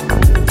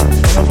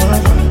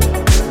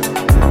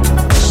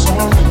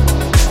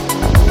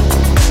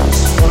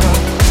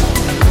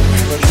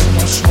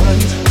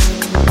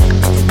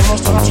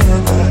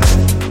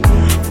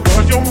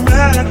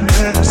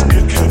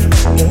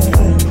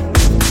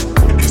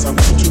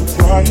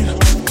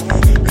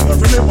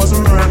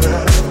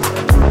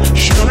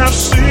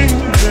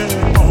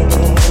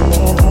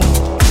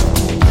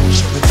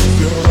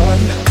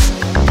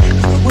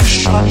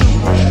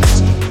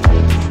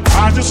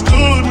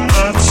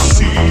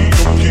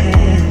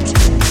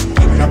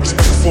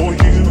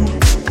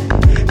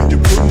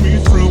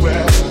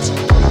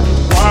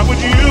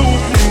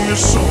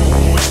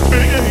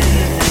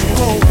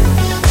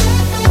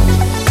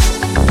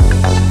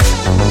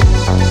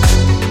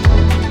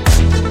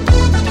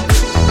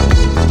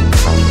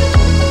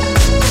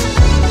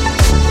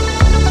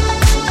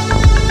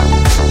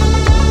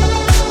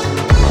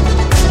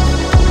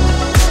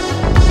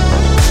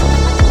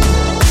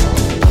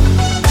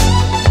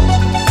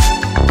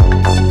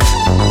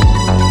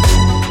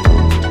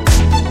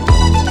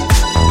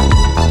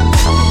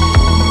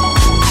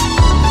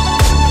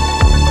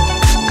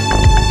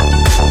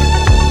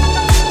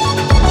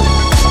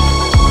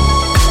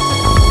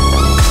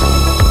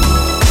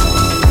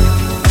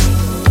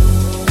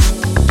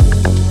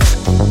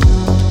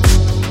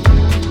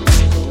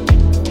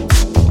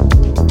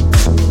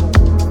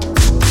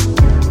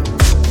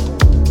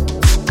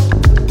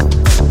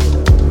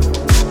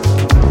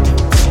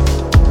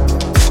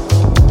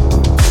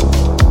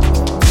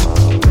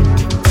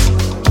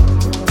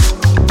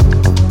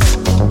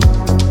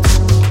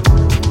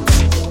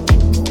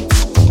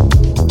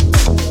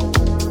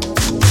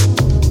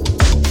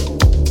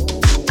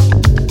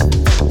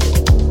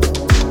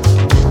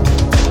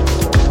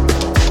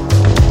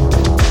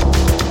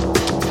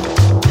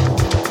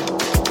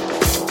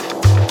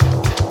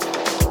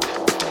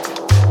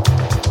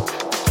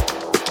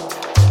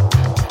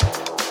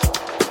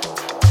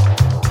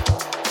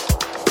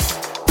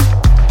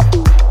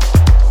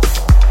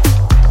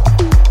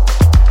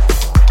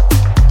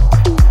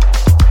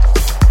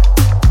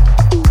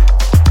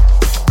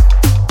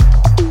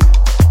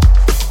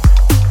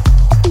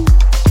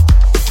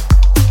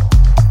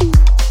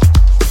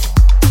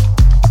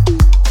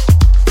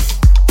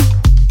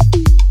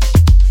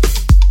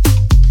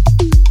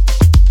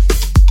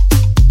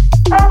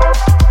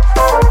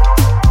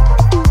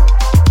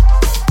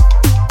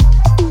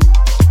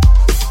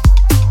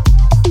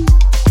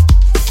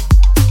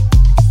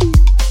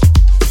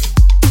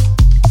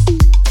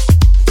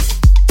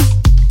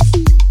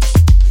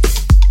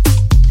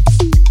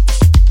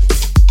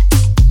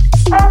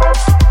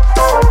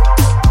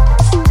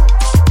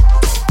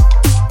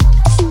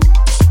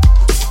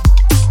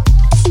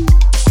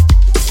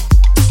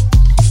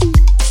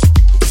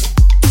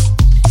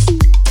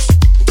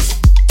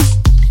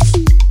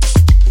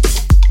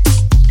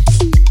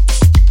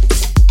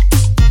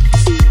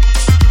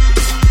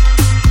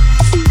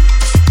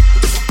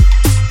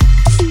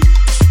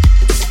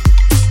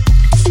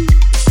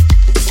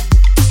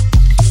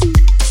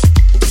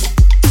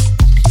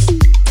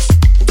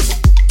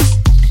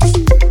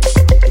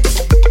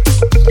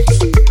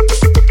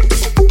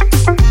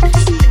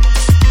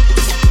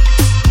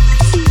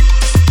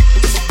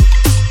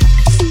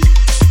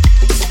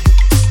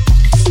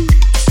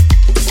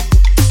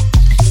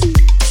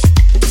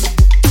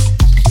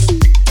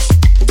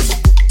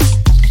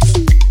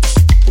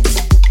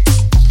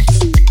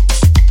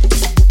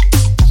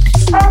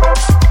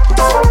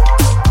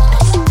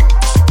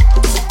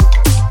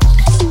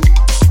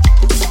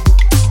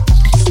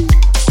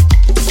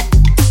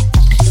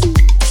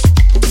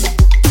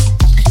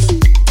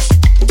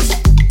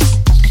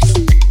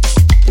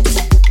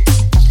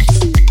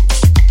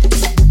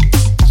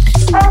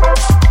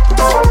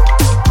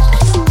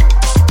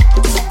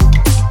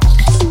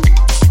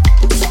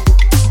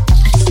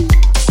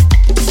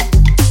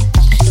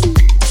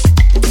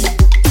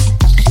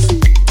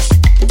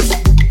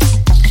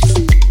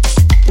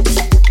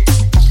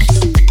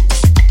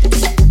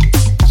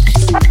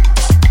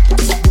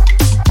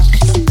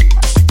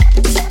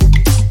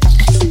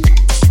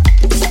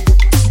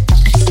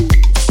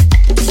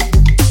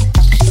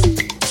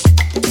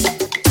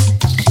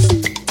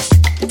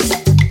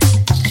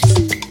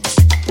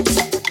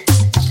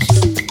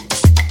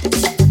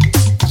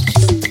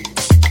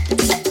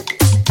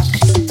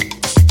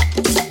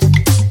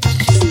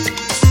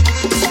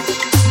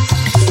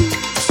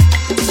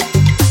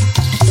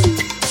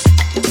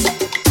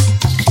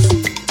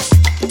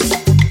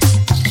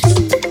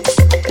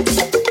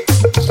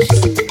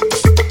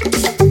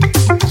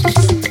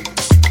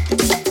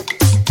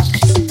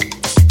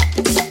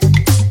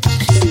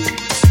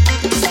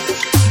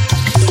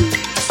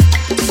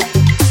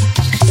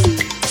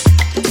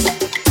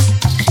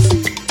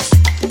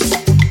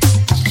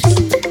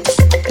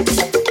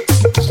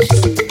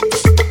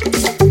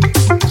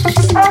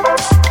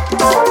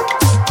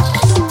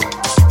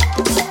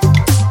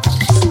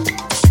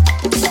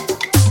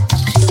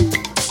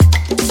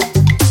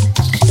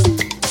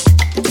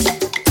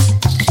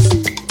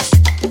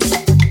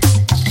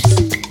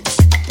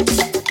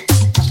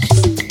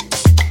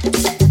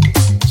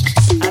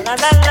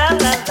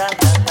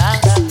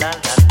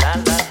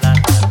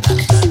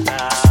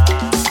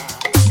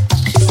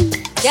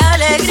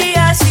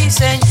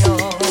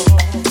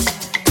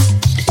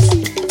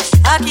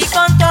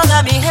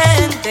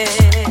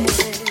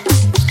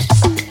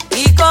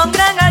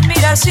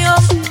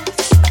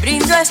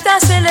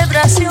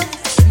 inspiración,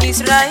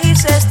 mis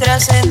raíces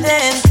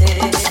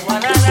trascendentes.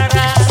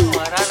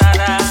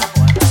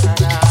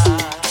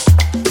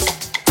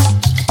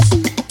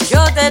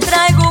 Yo te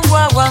traigo un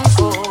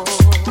guaguancó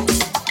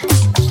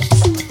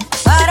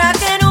para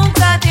que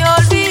nunca te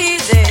olvides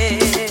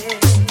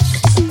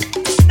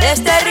de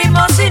este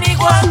ritmo sin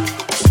igual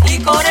y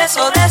con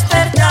eso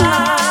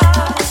despertar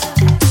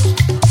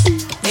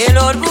el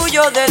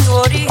orgullo de tu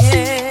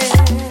origen.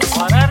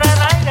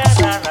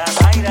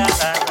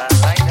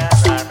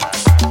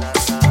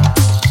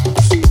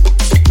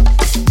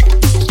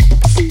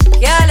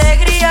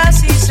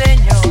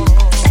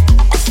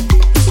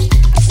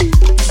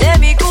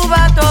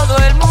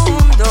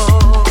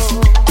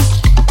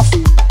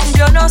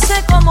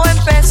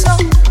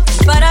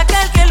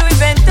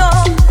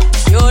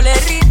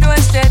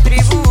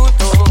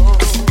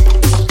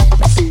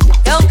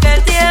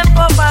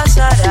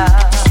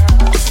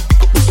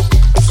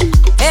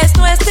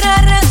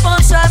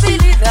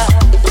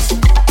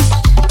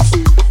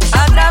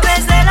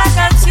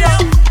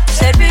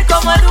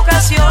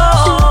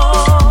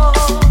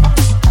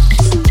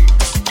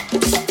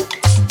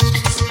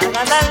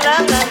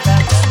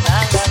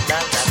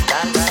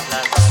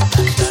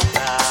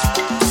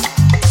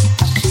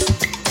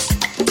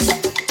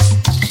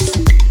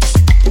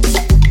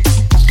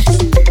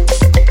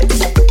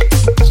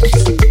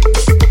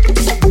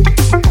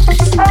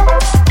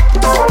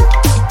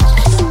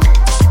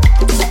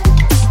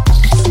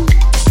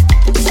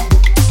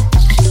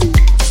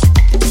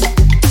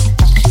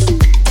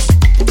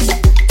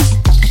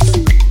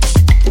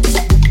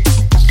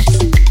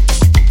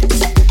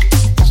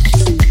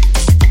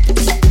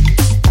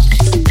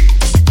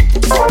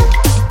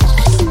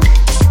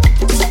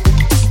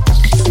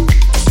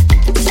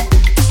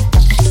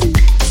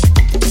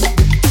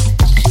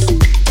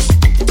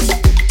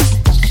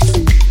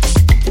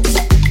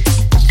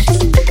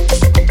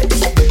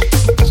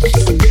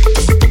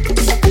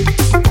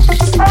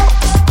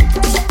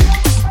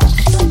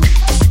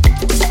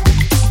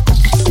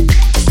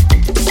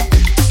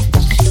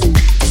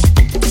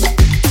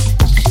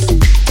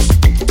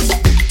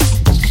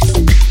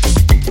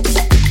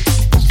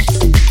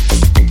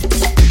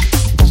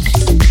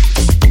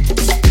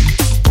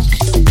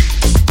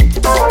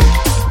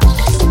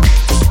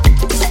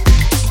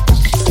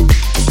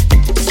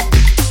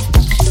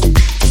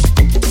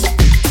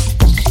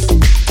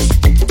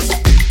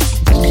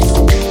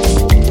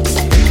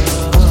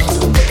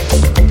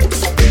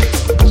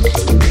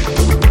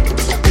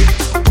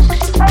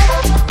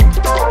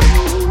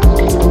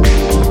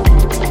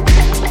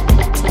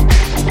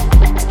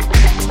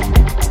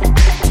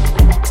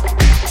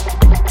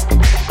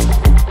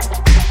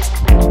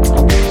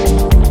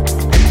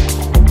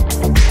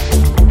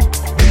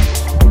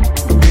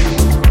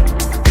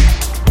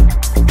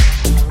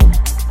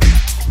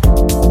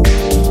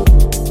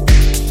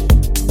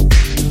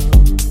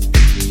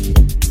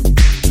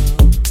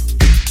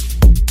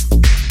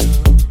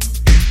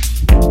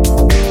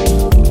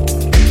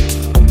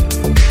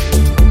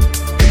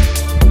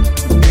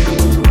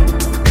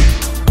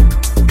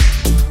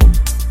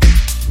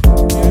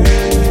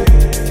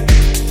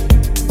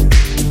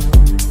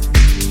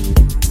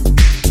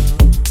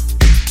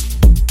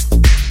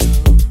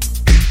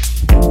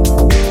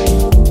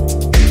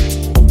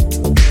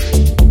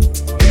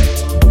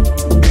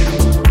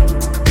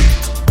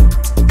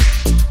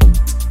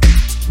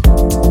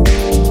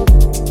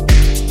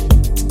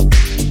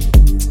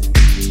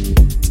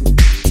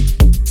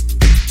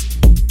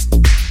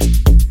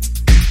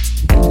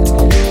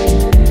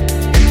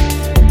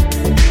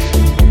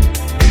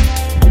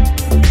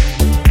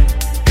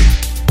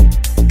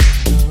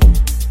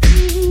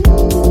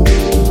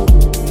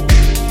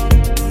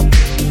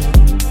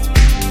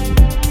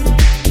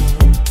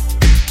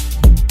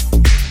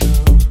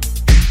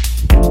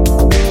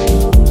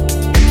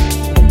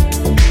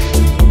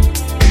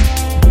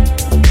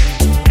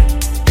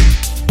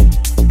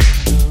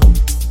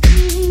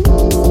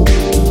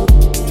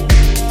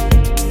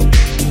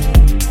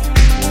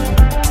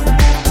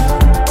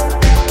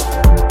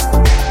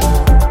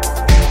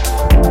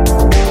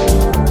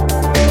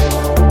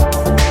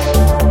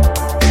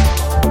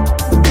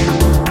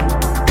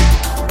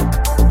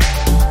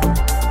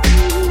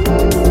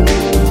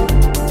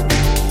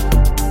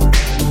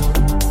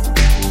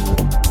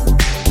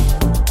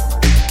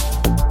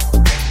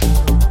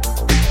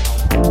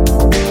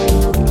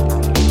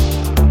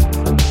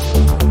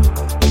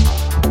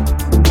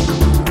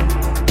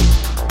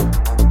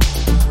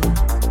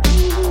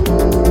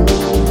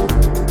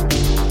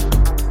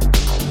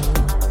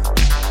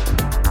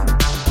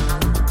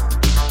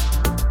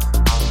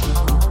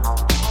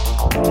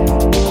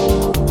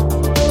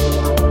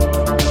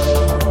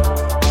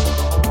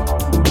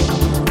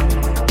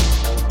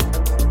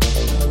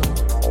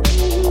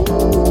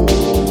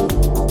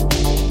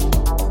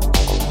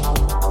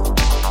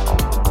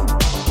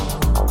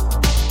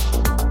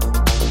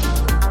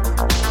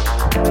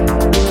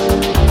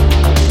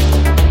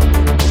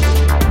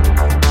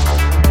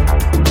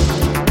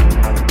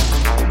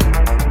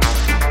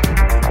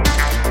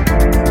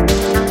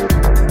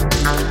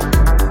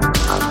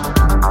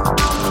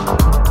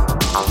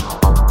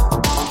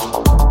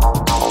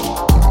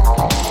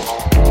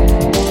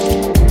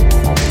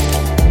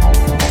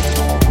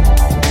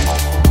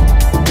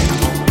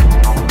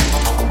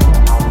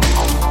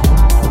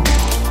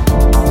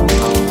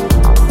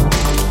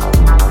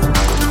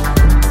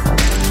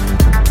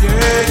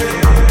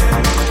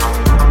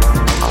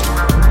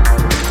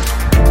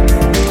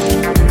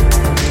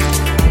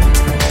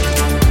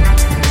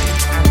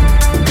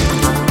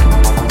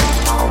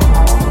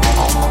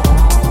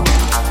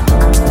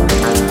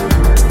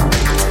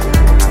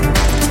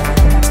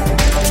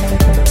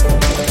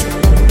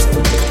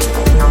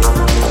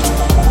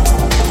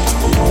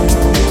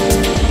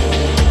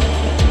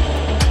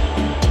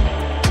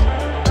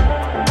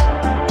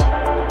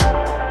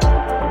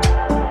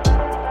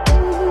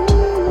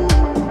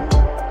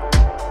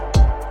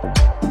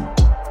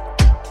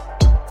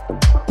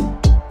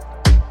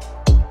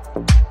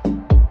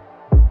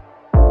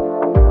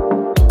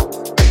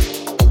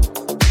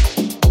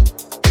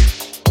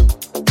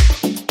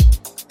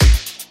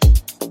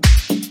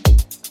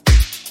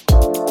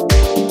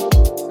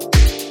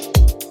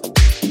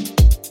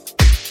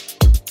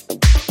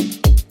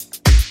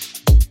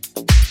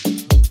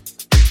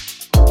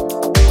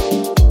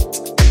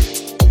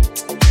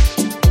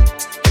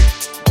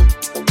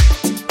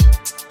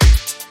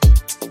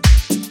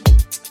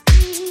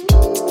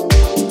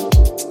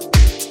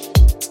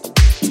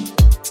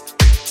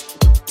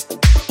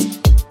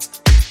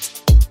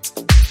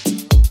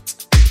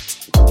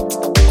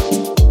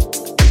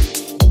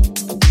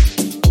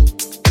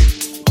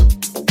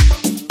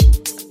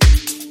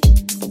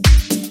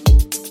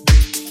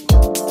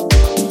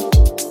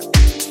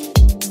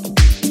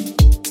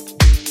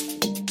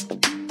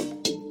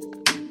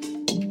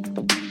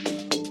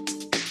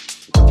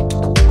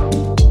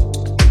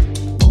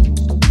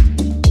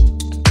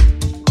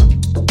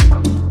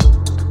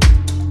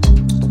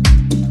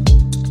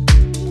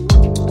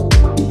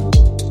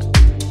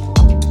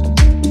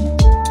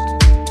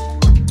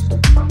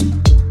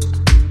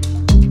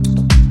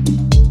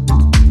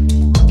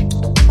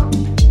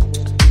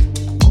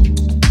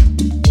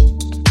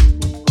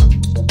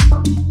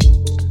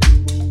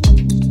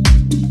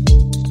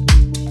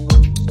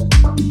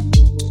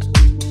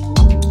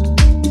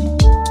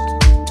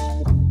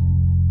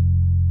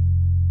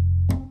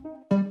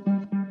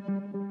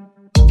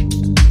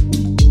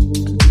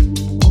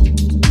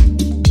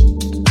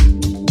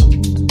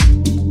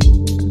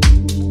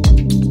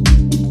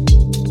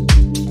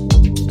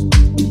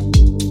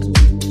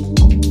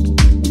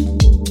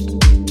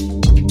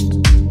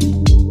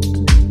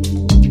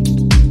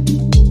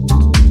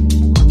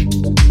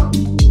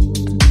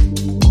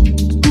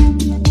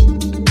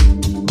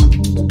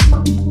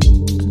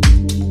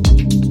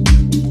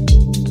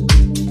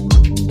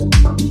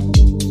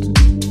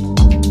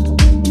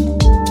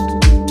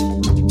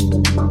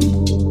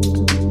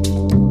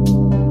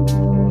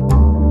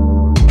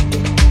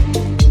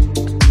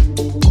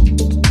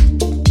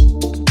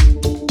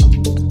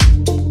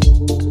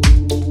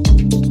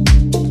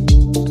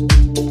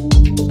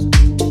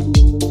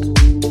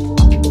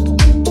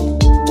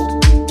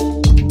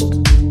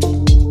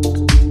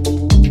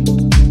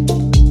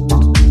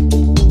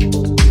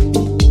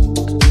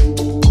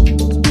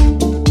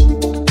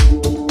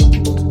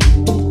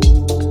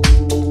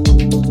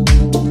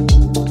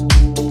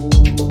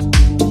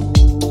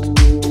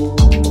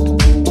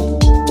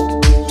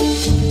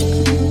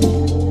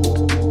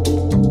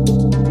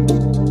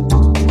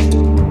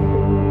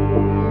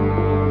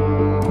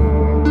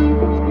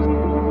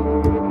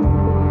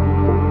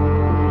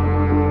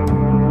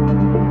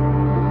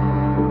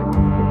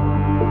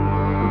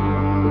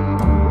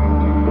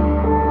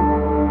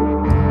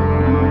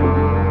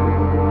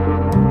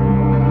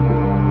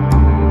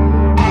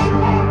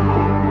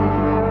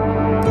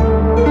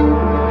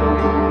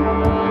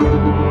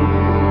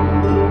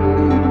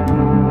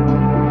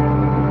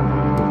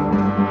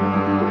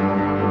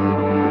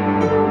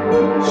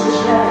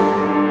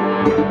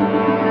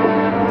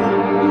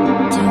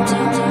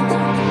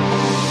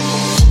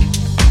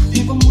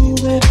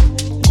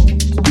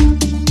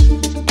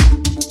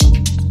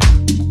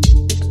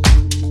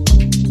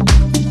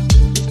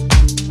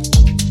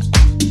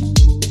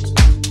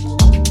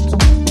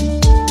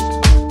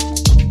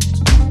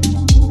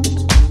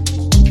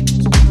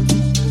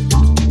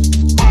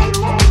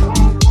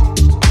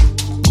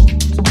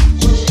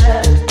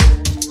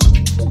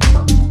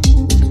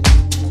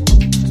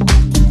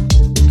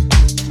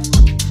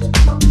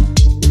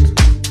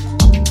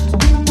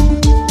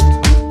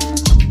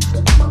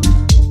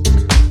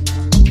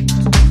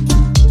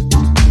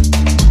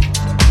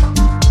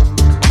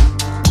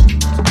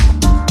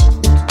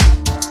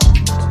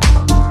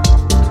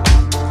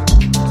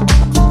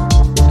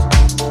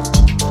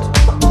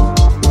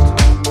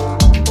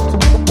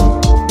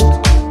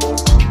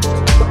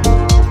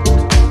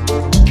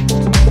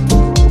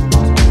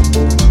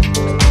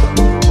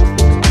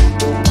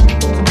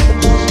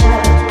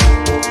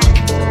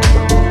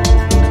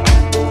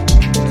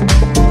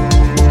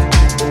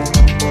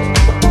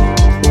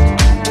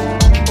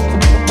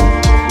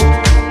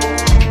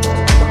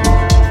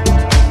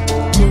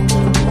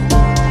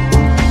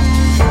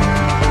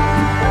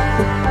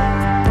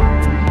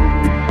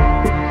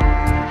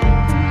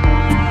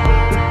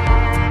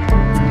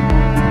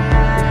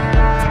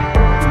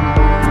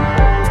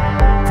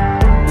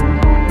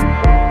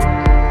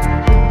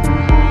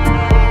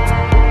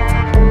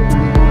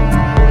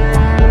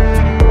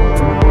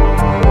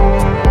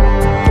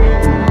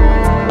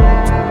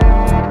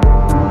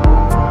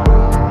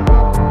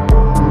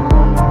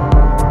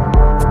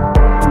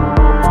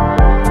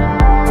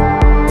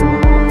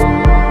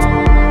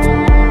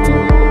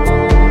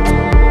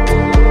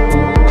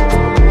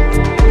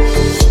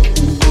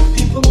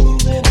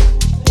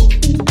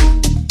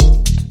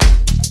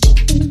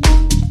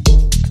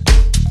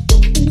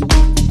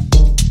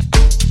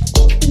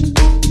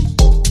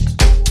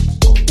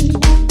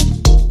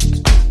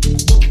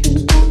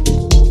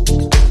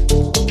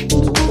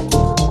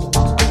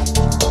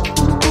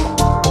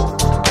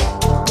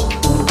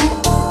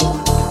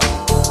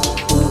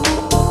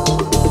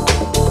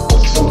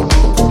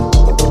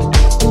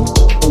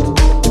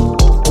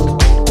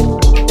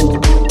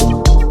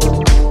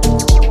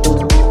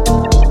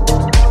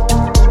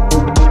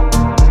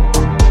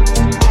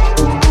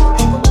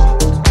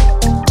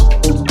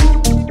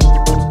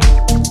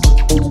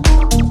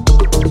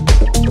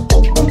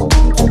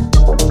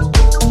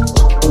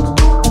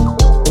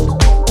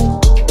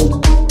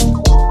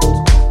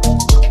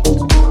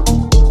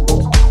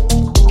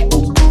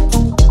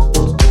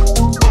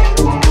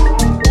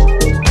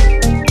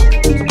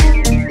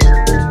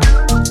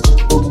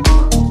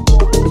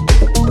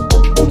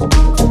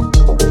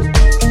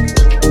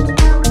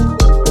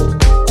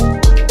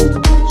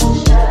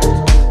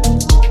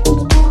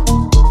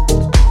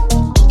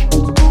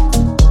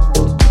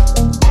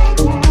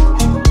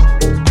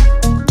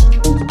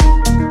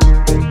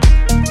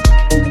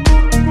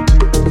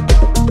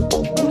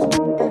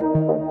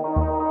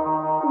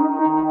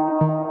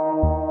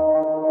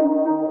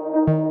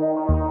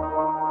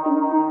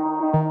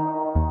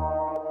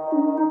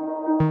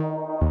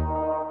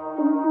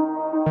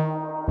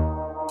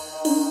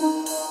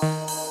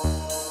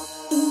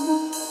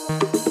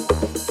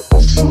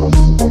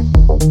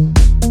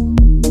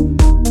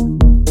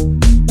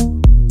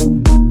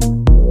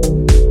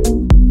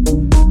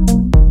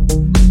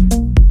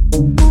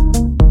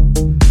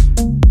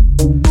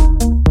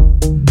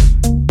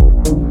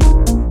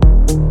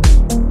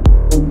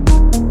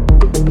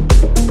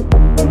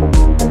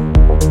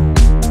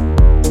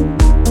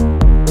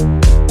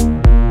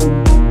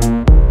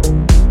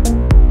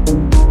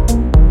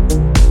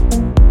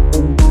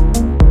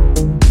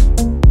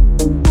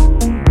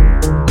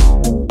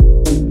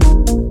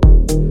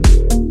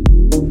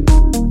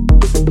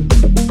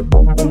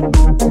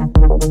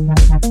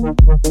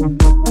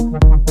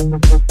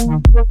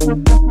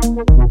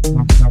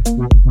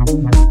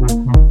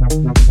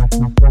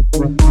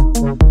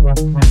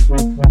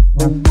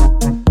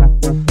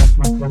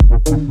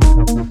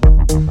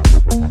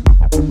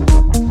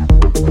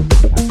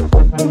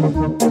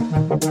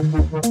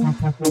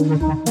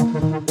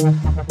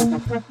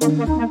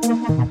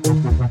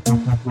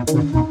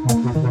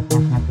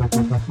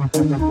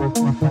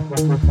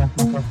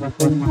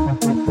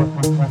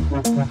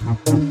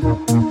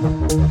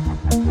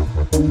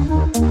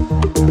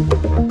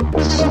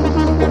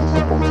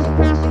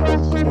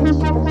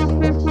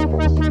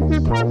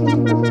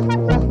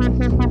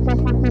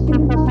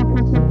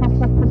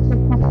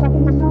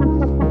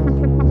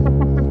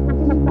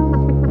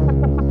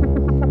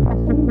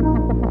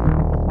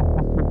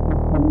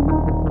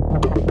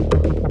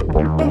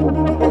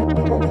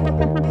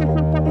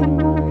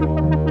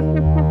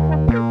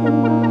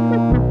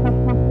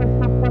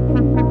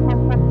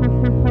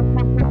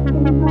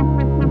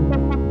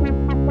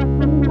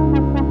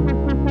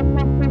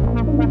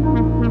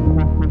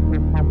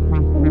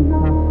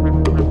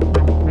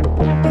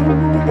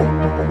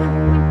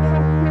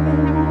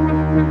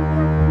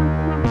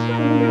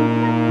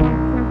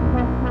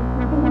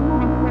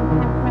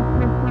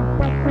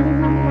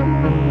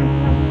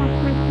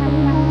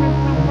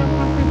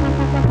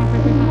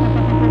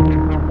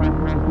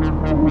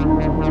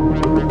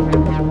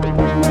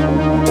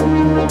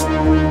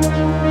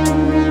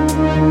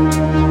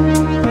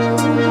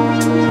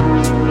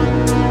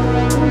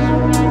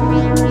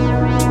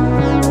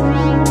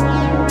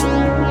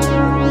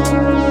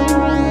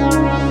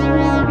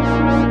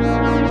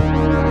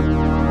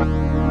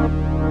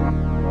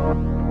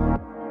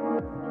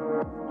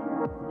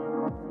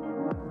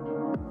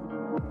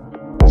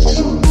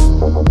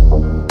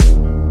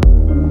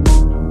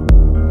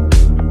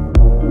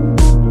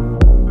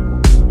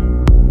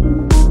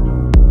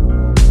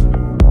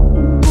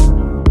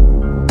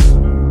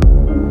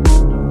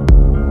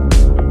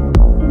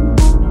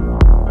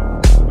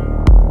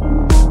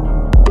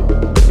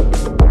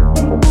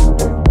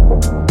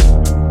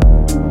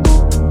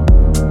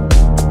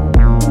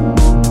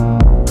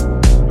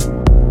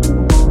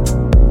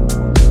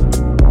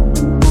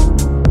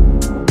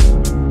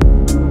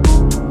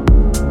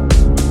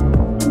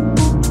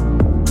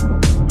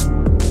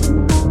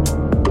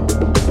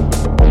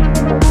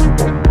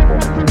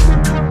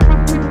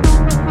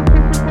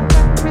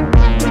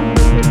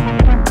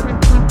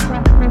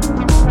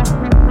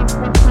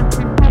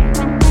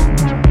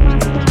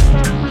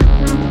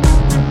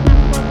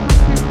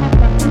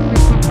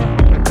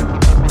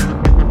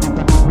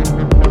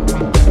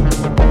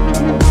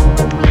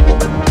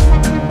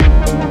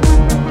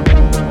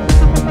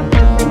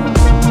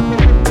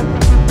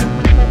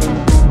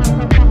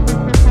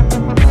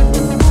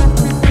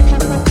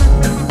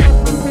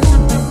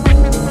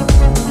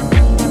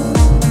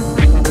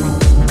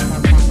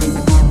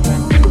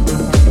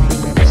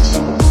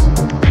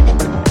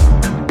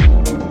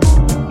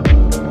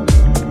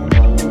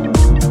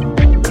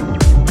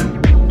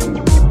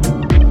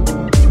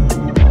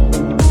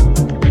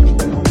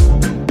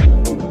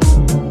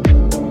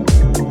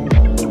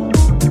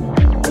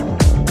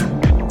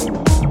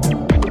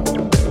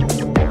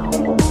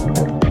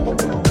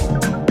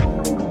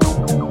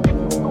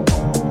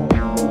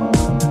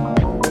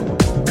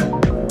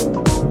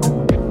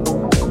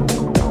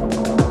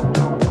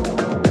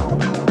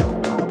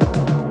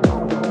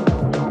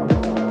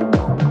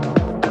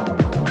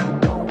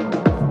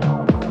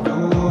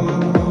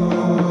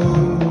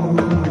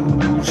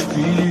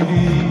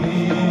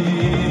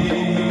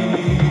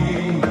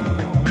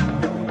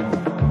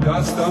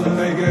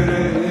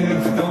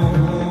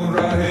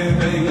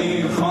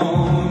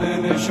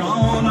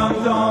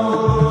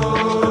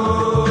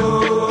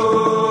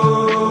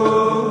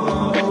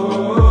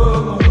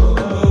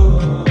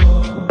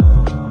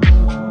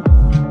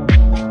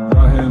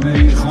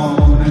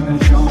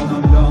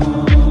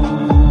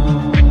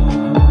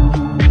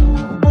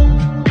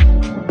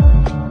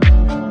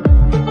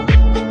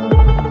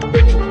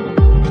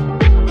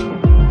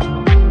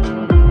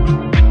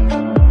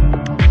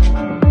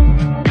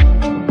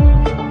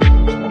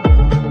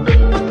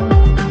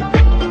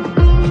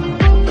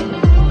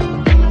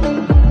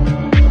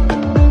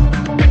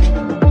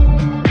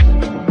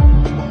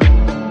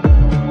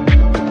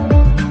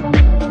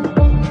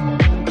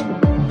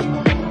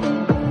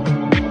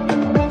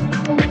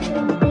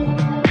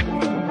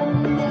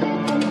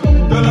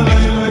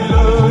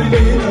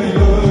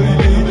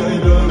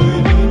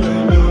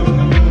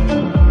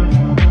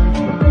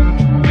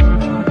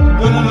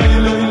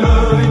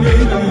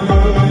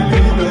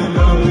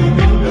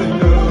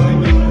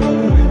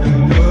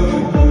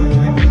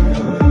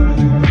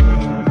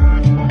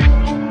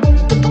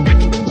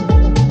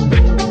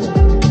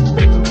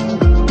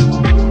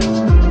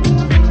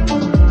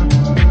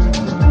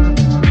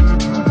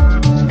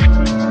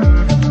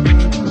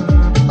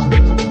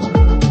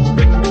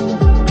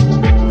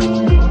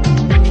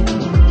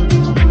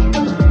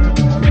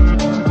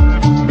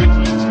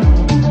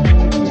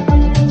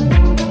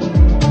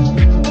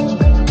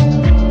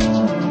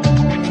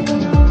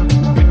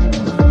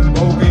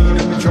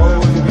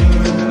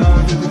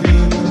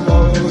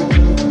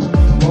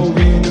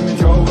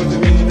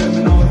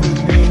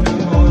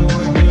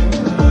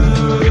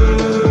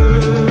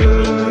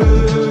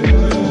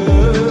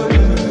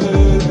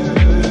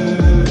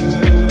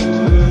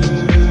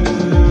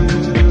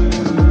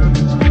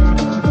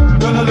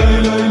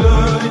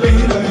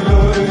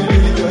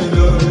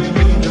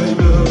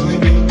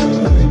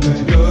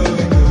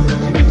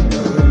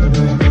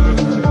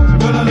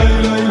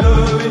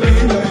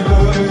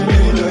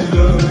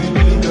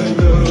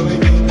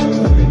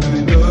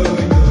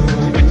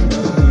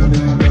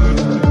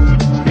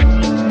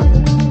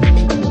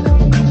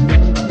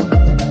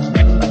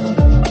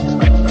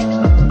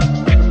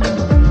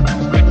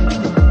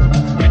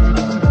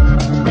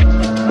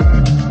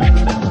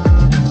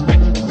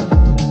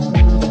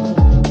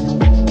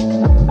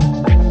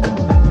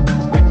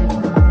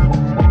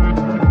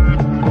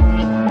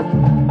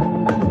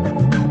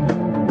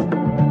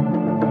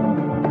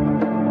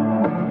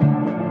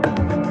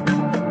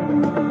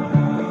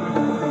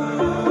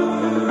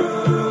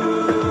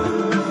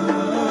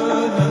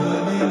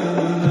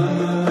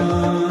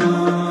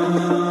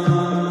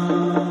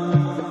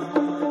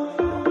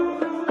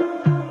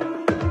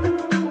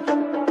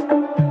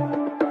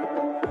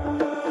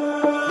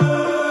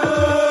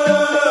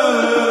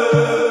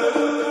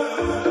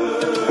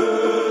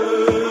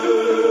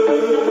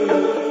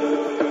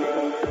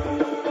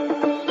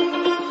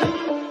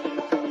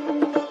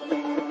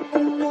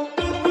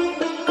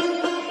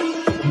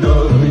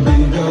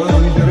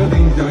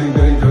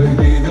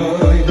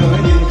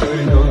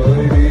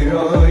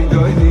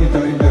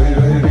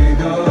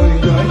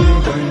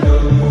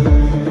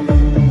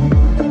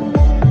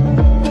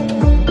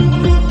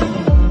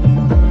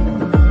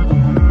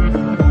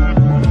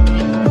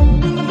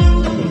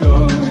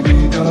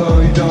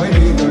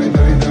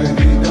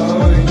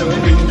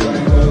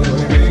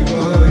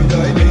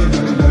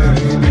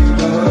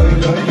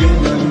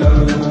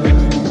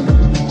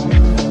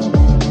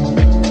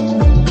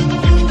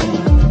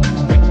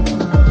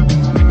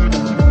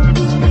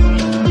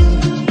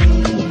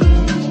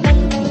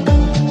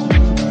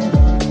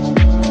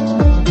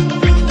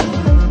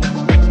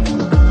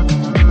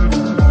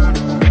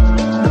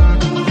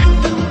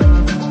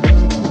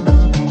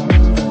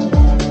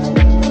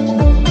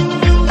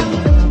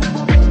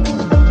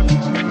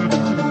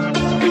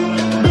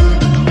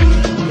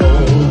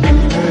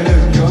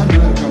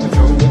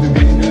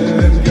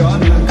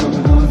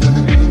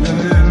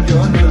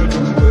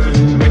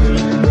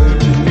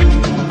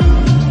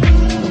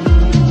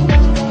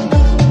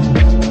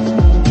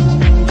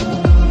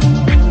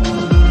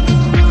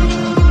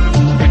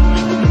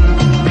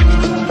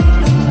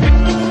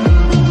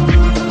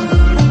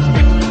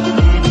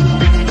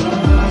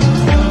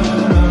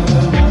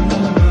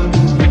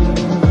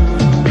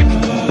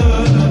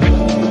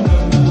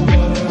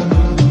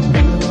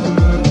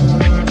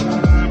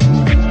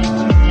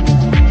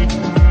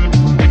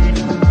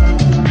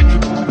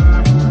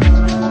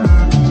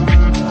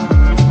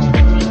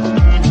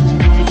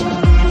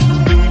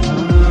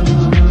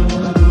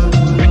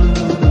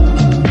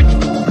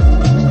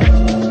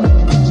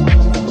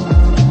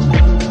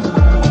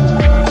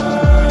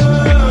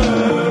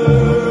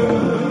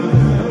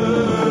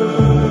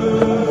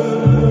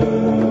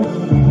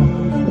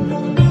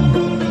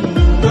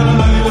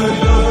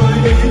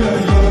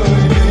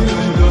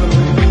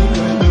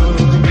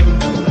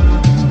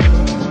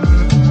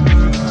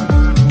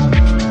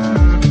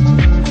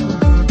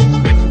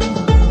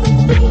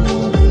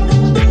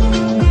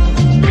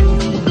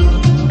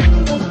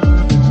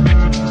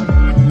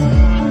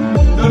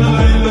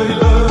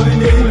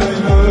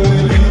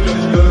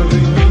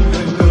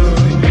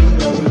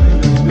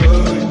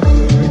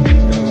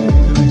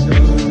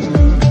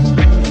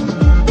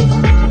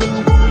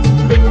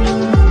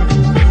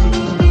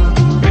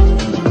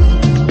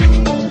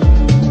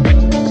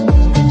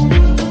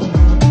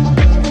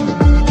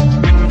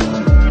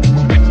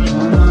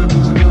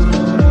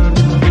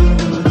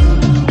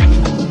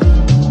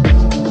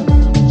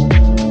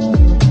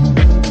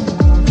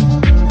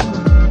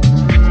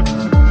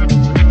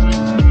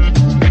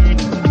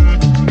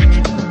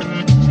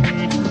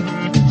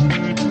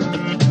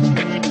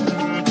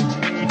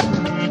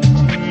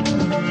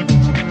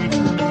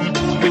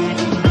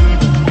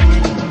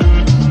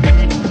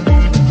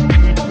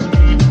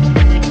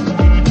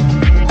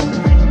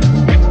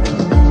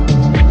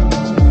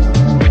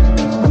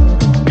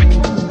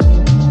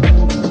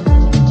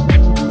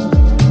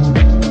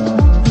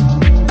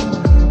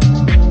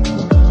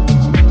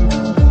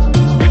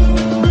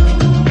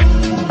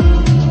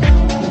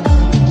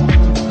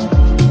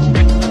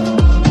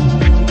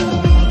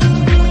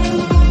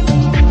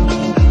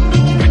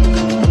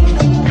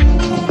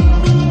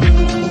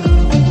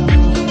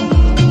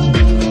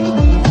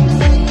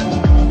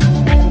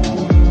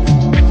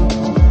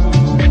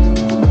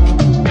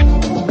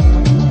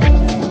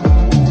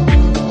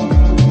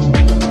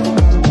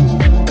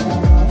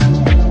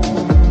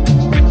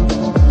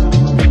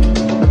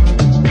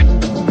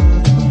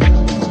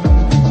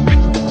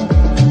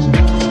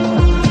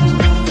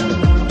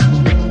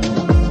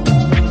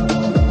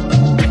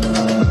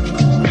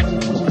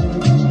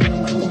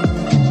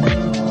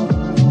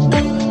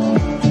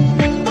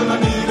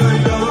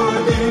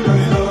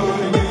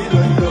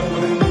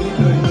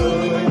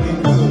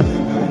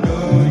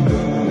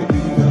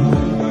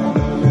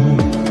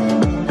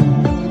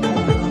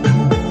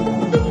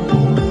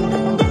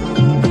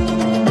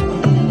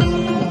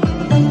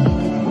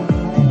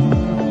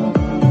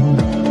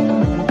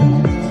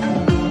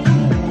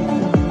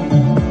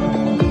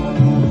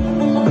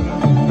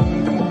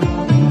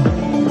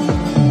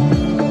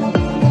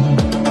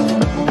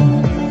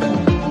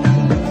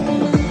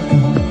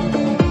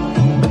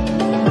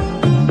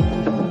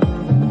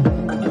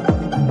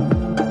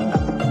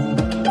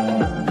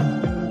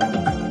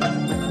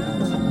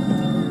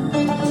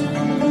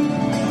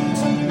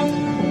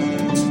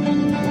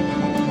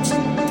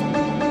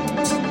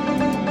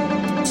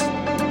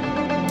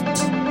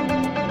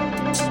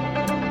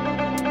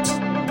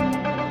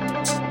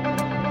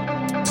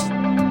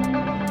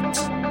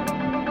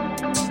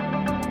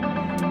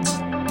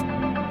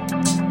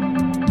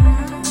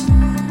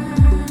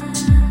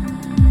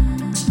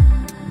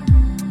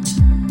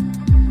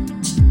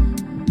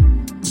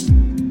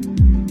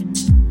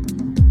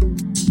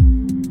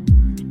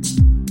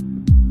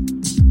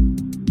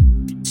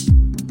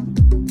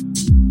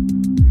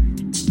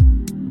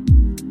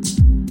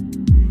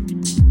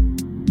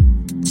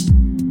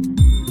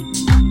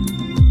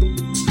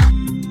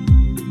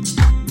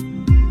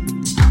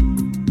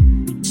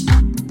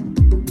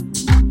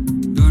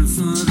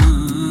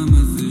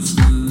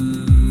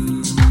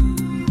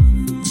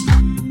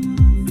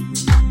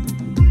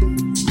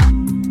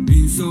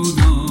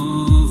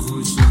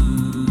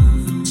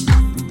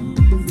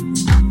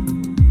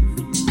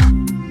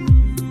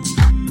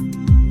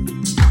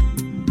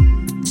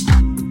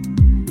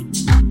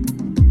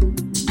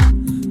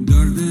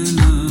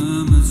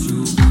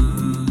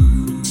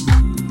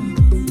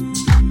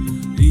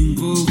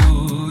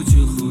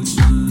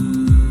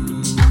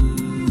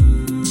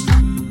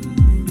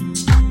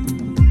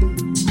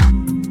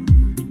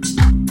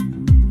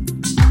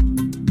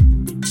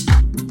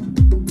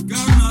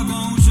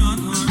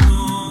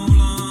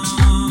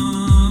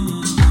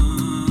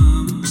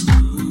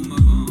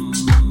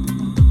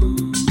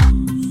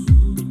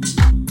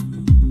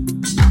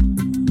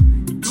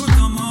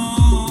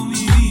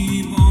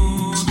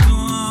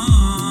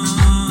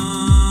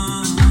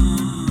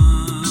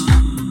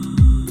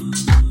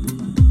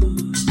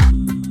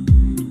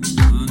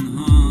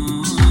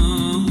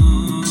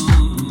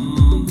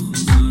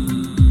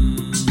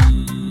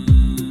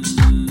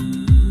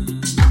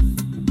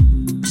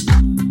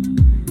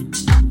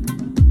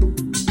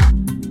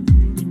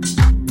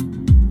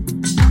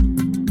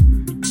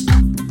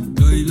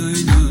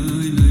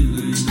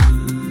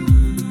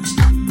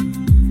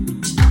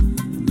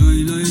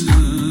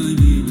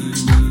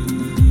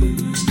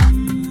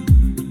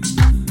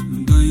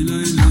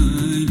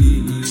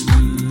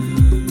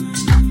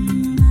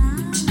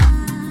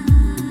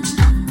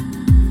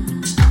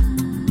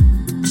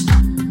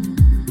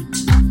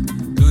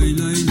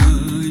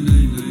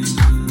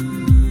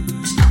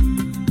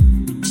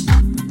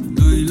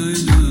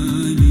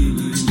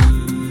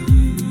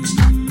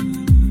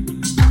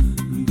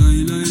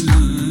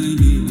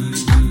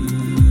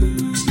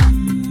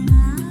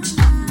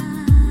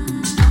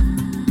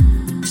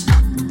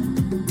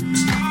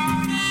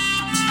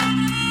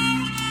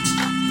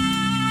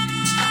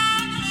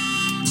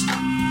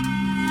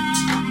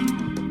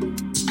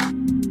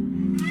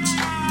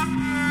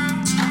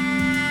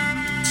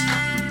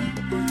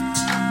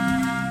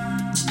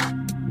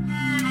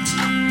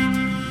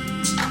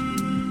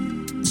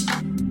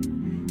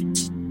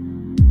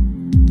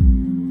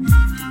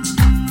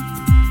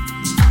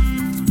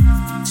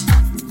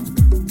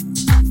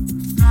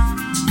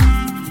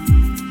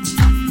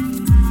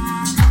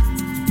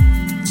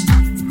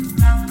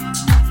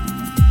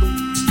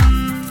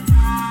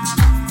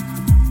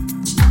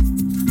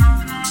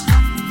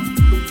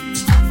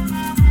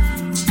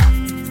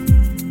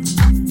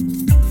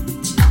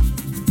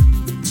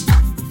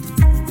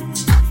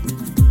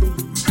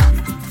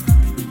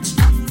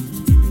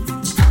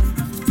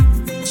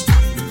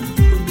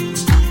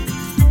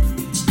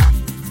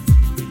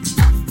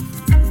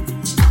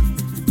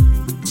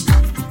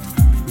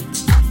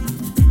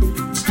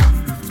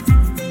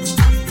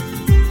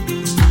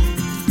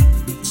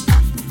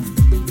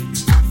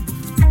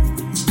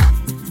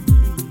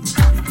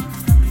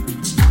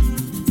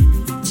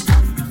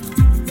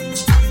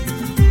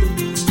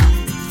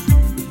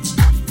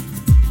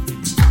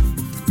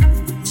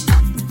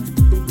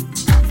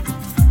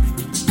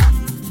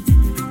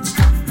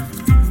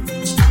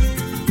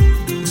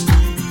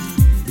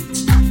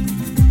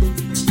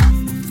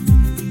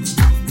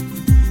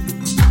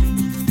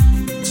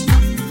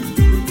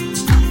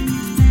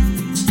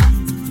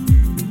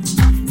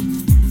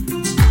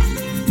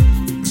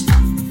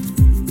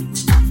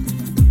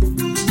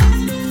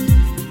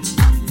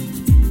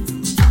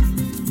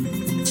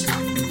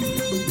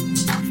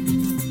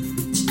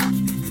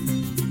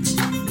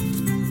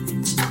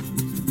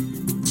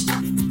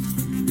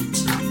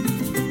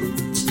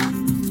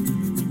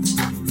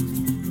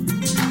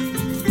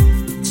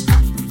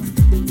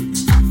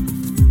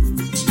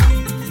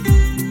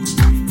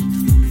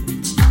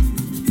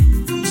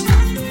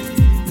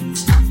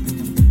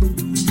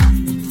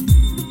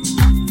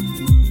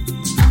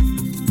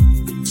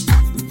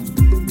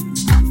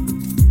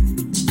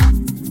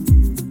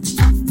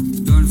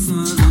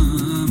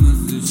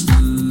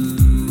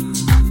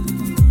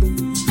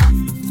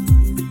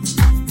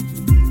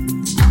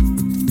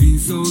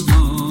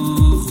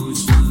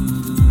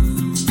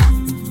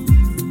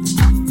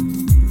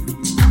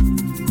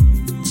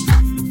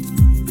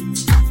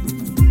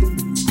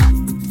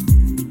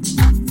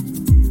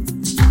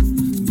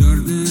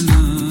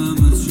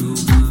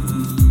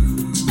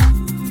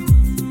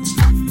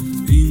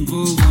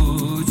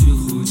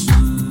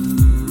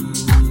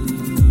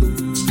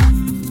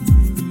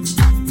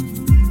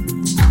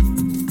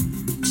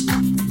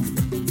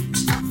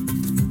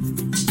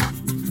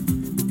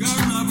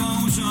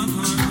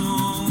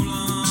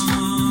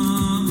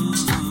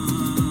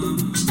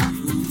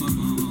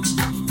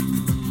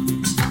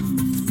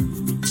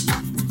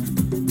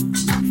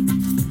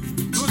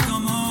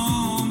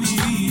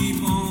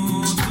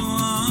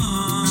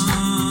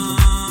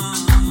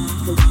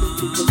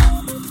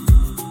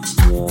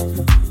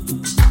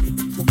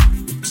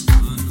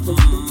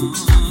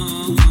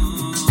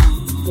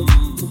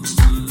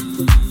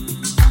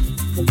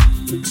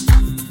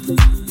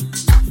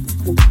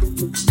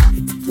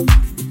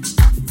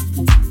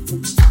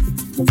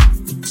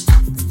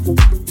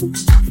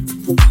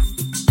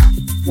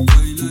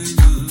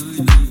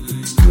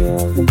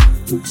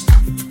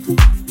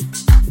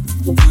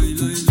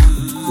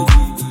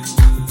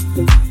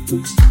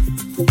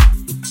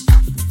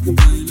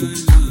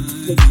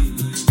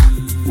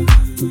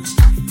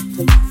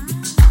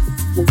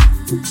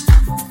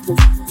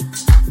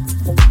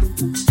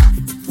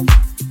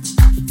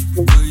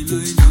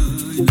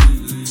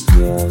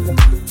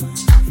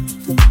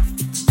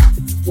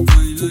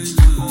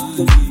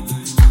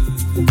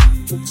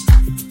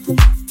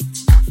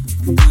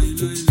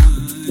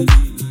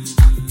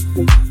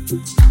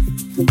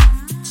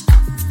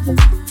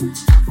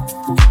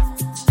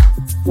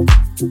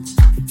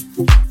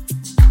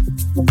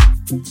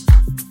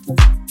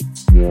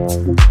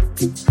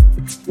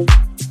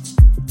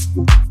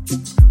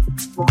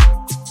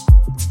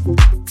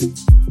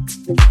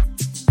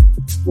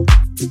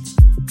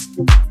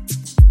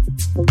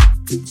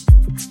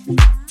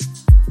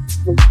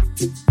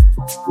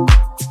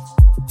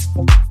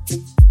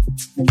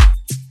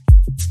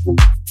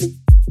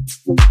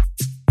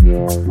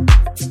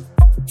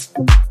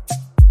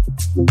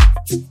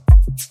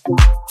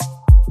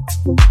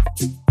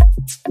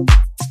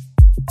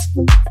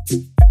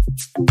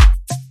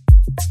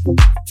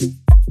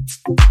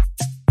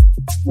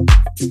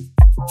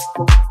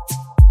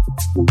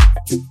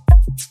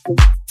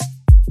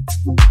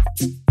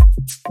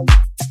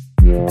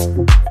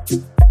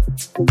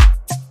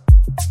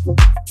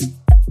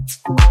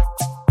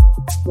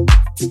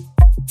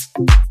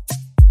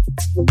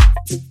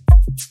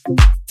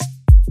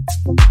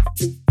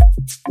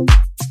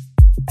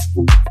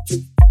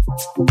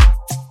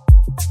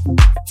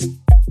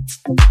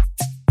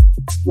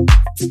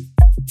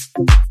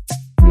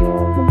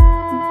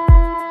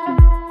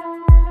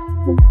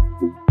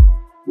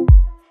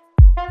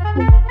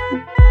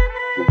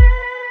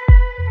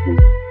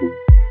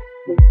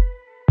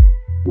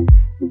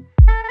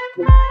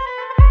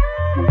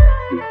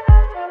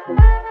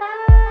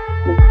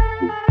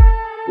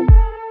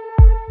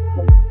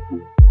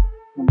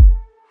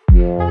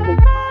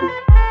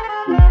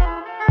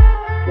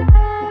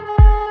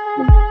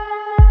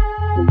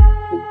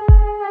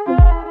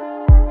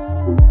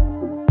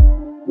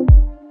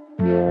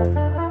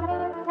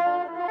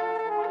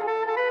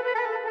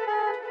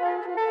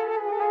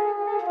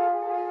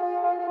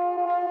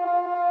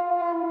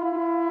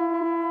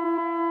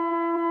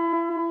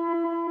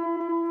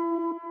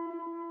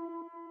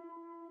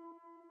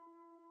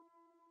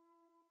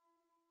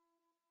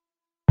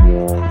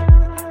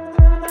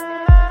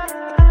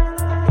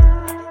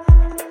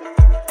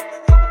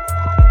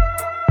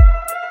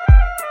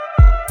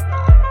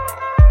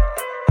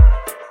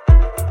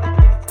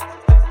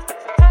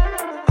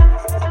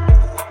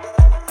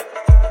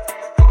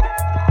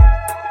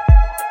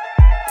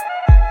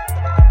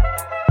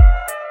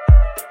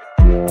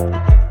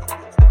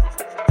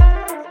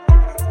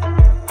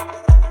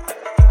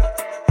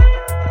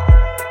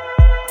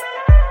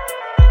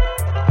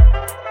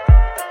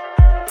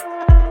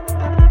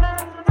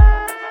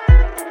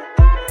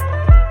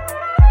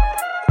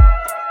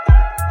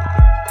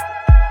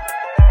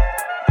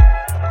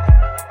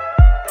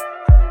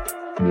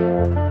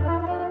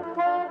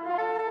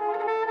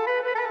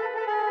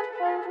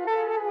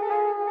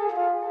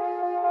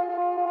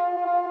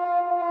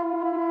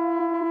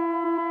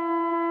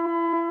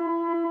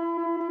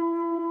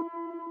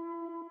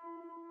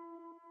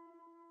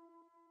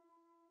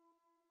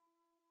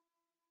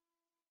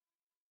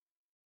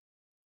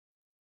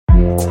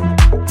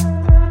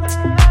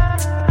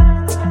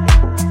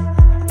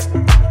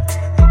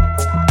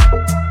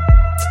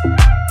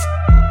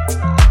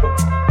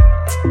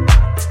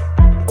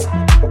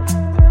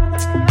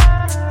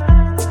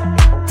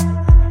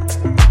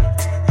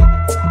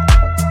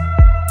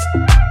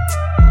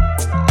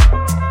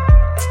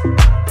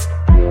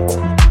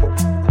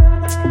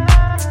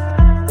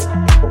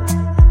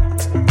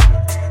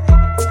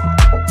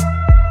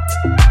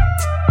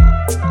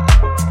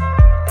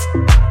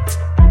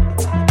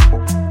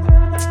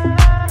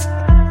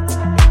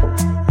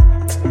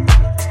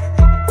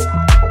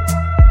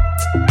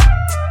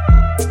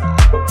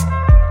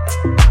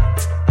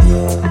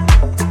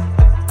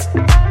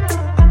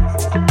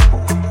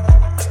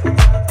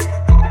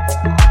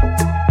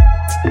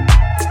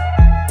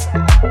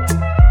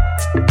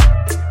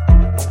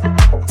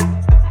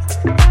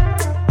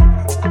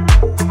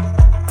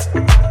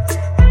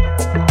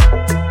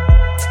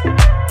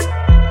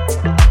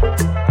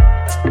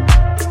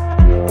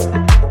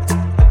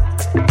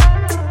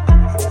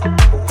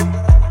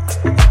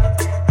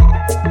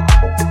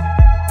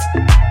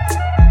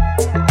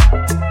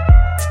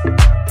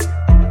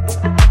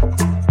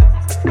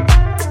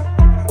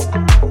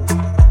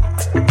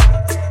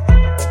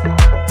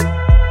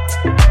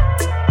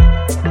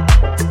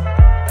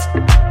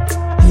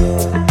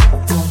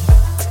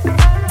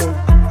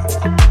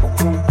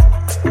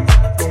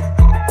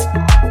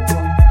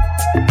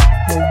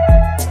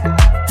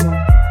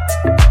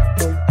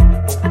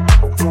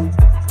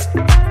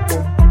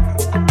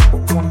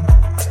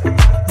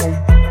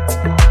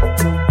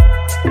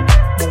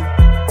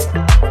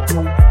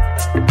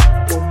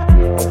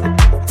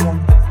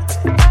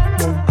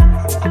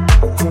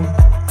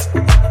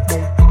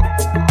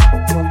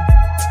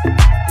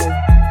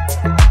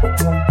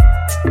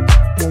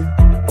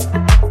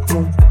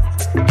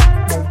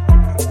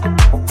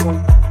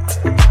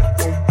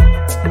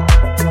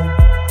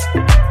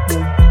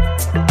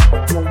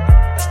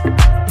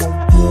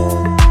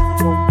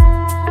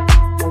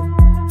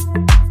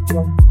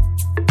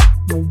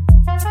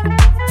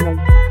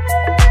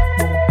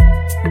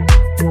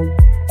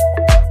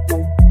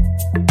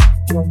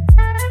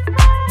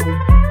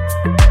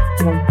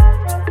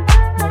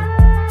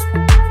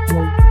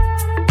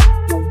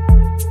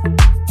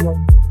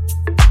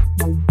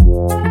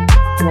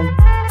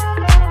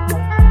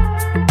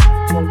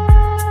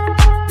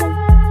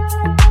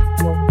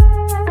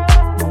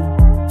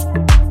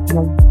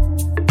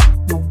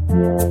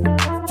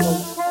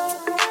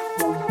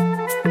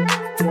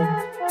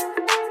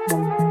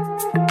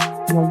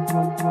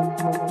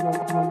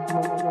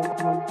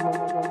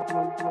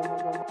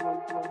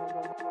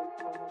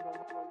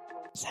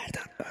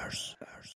 Serdar Örs.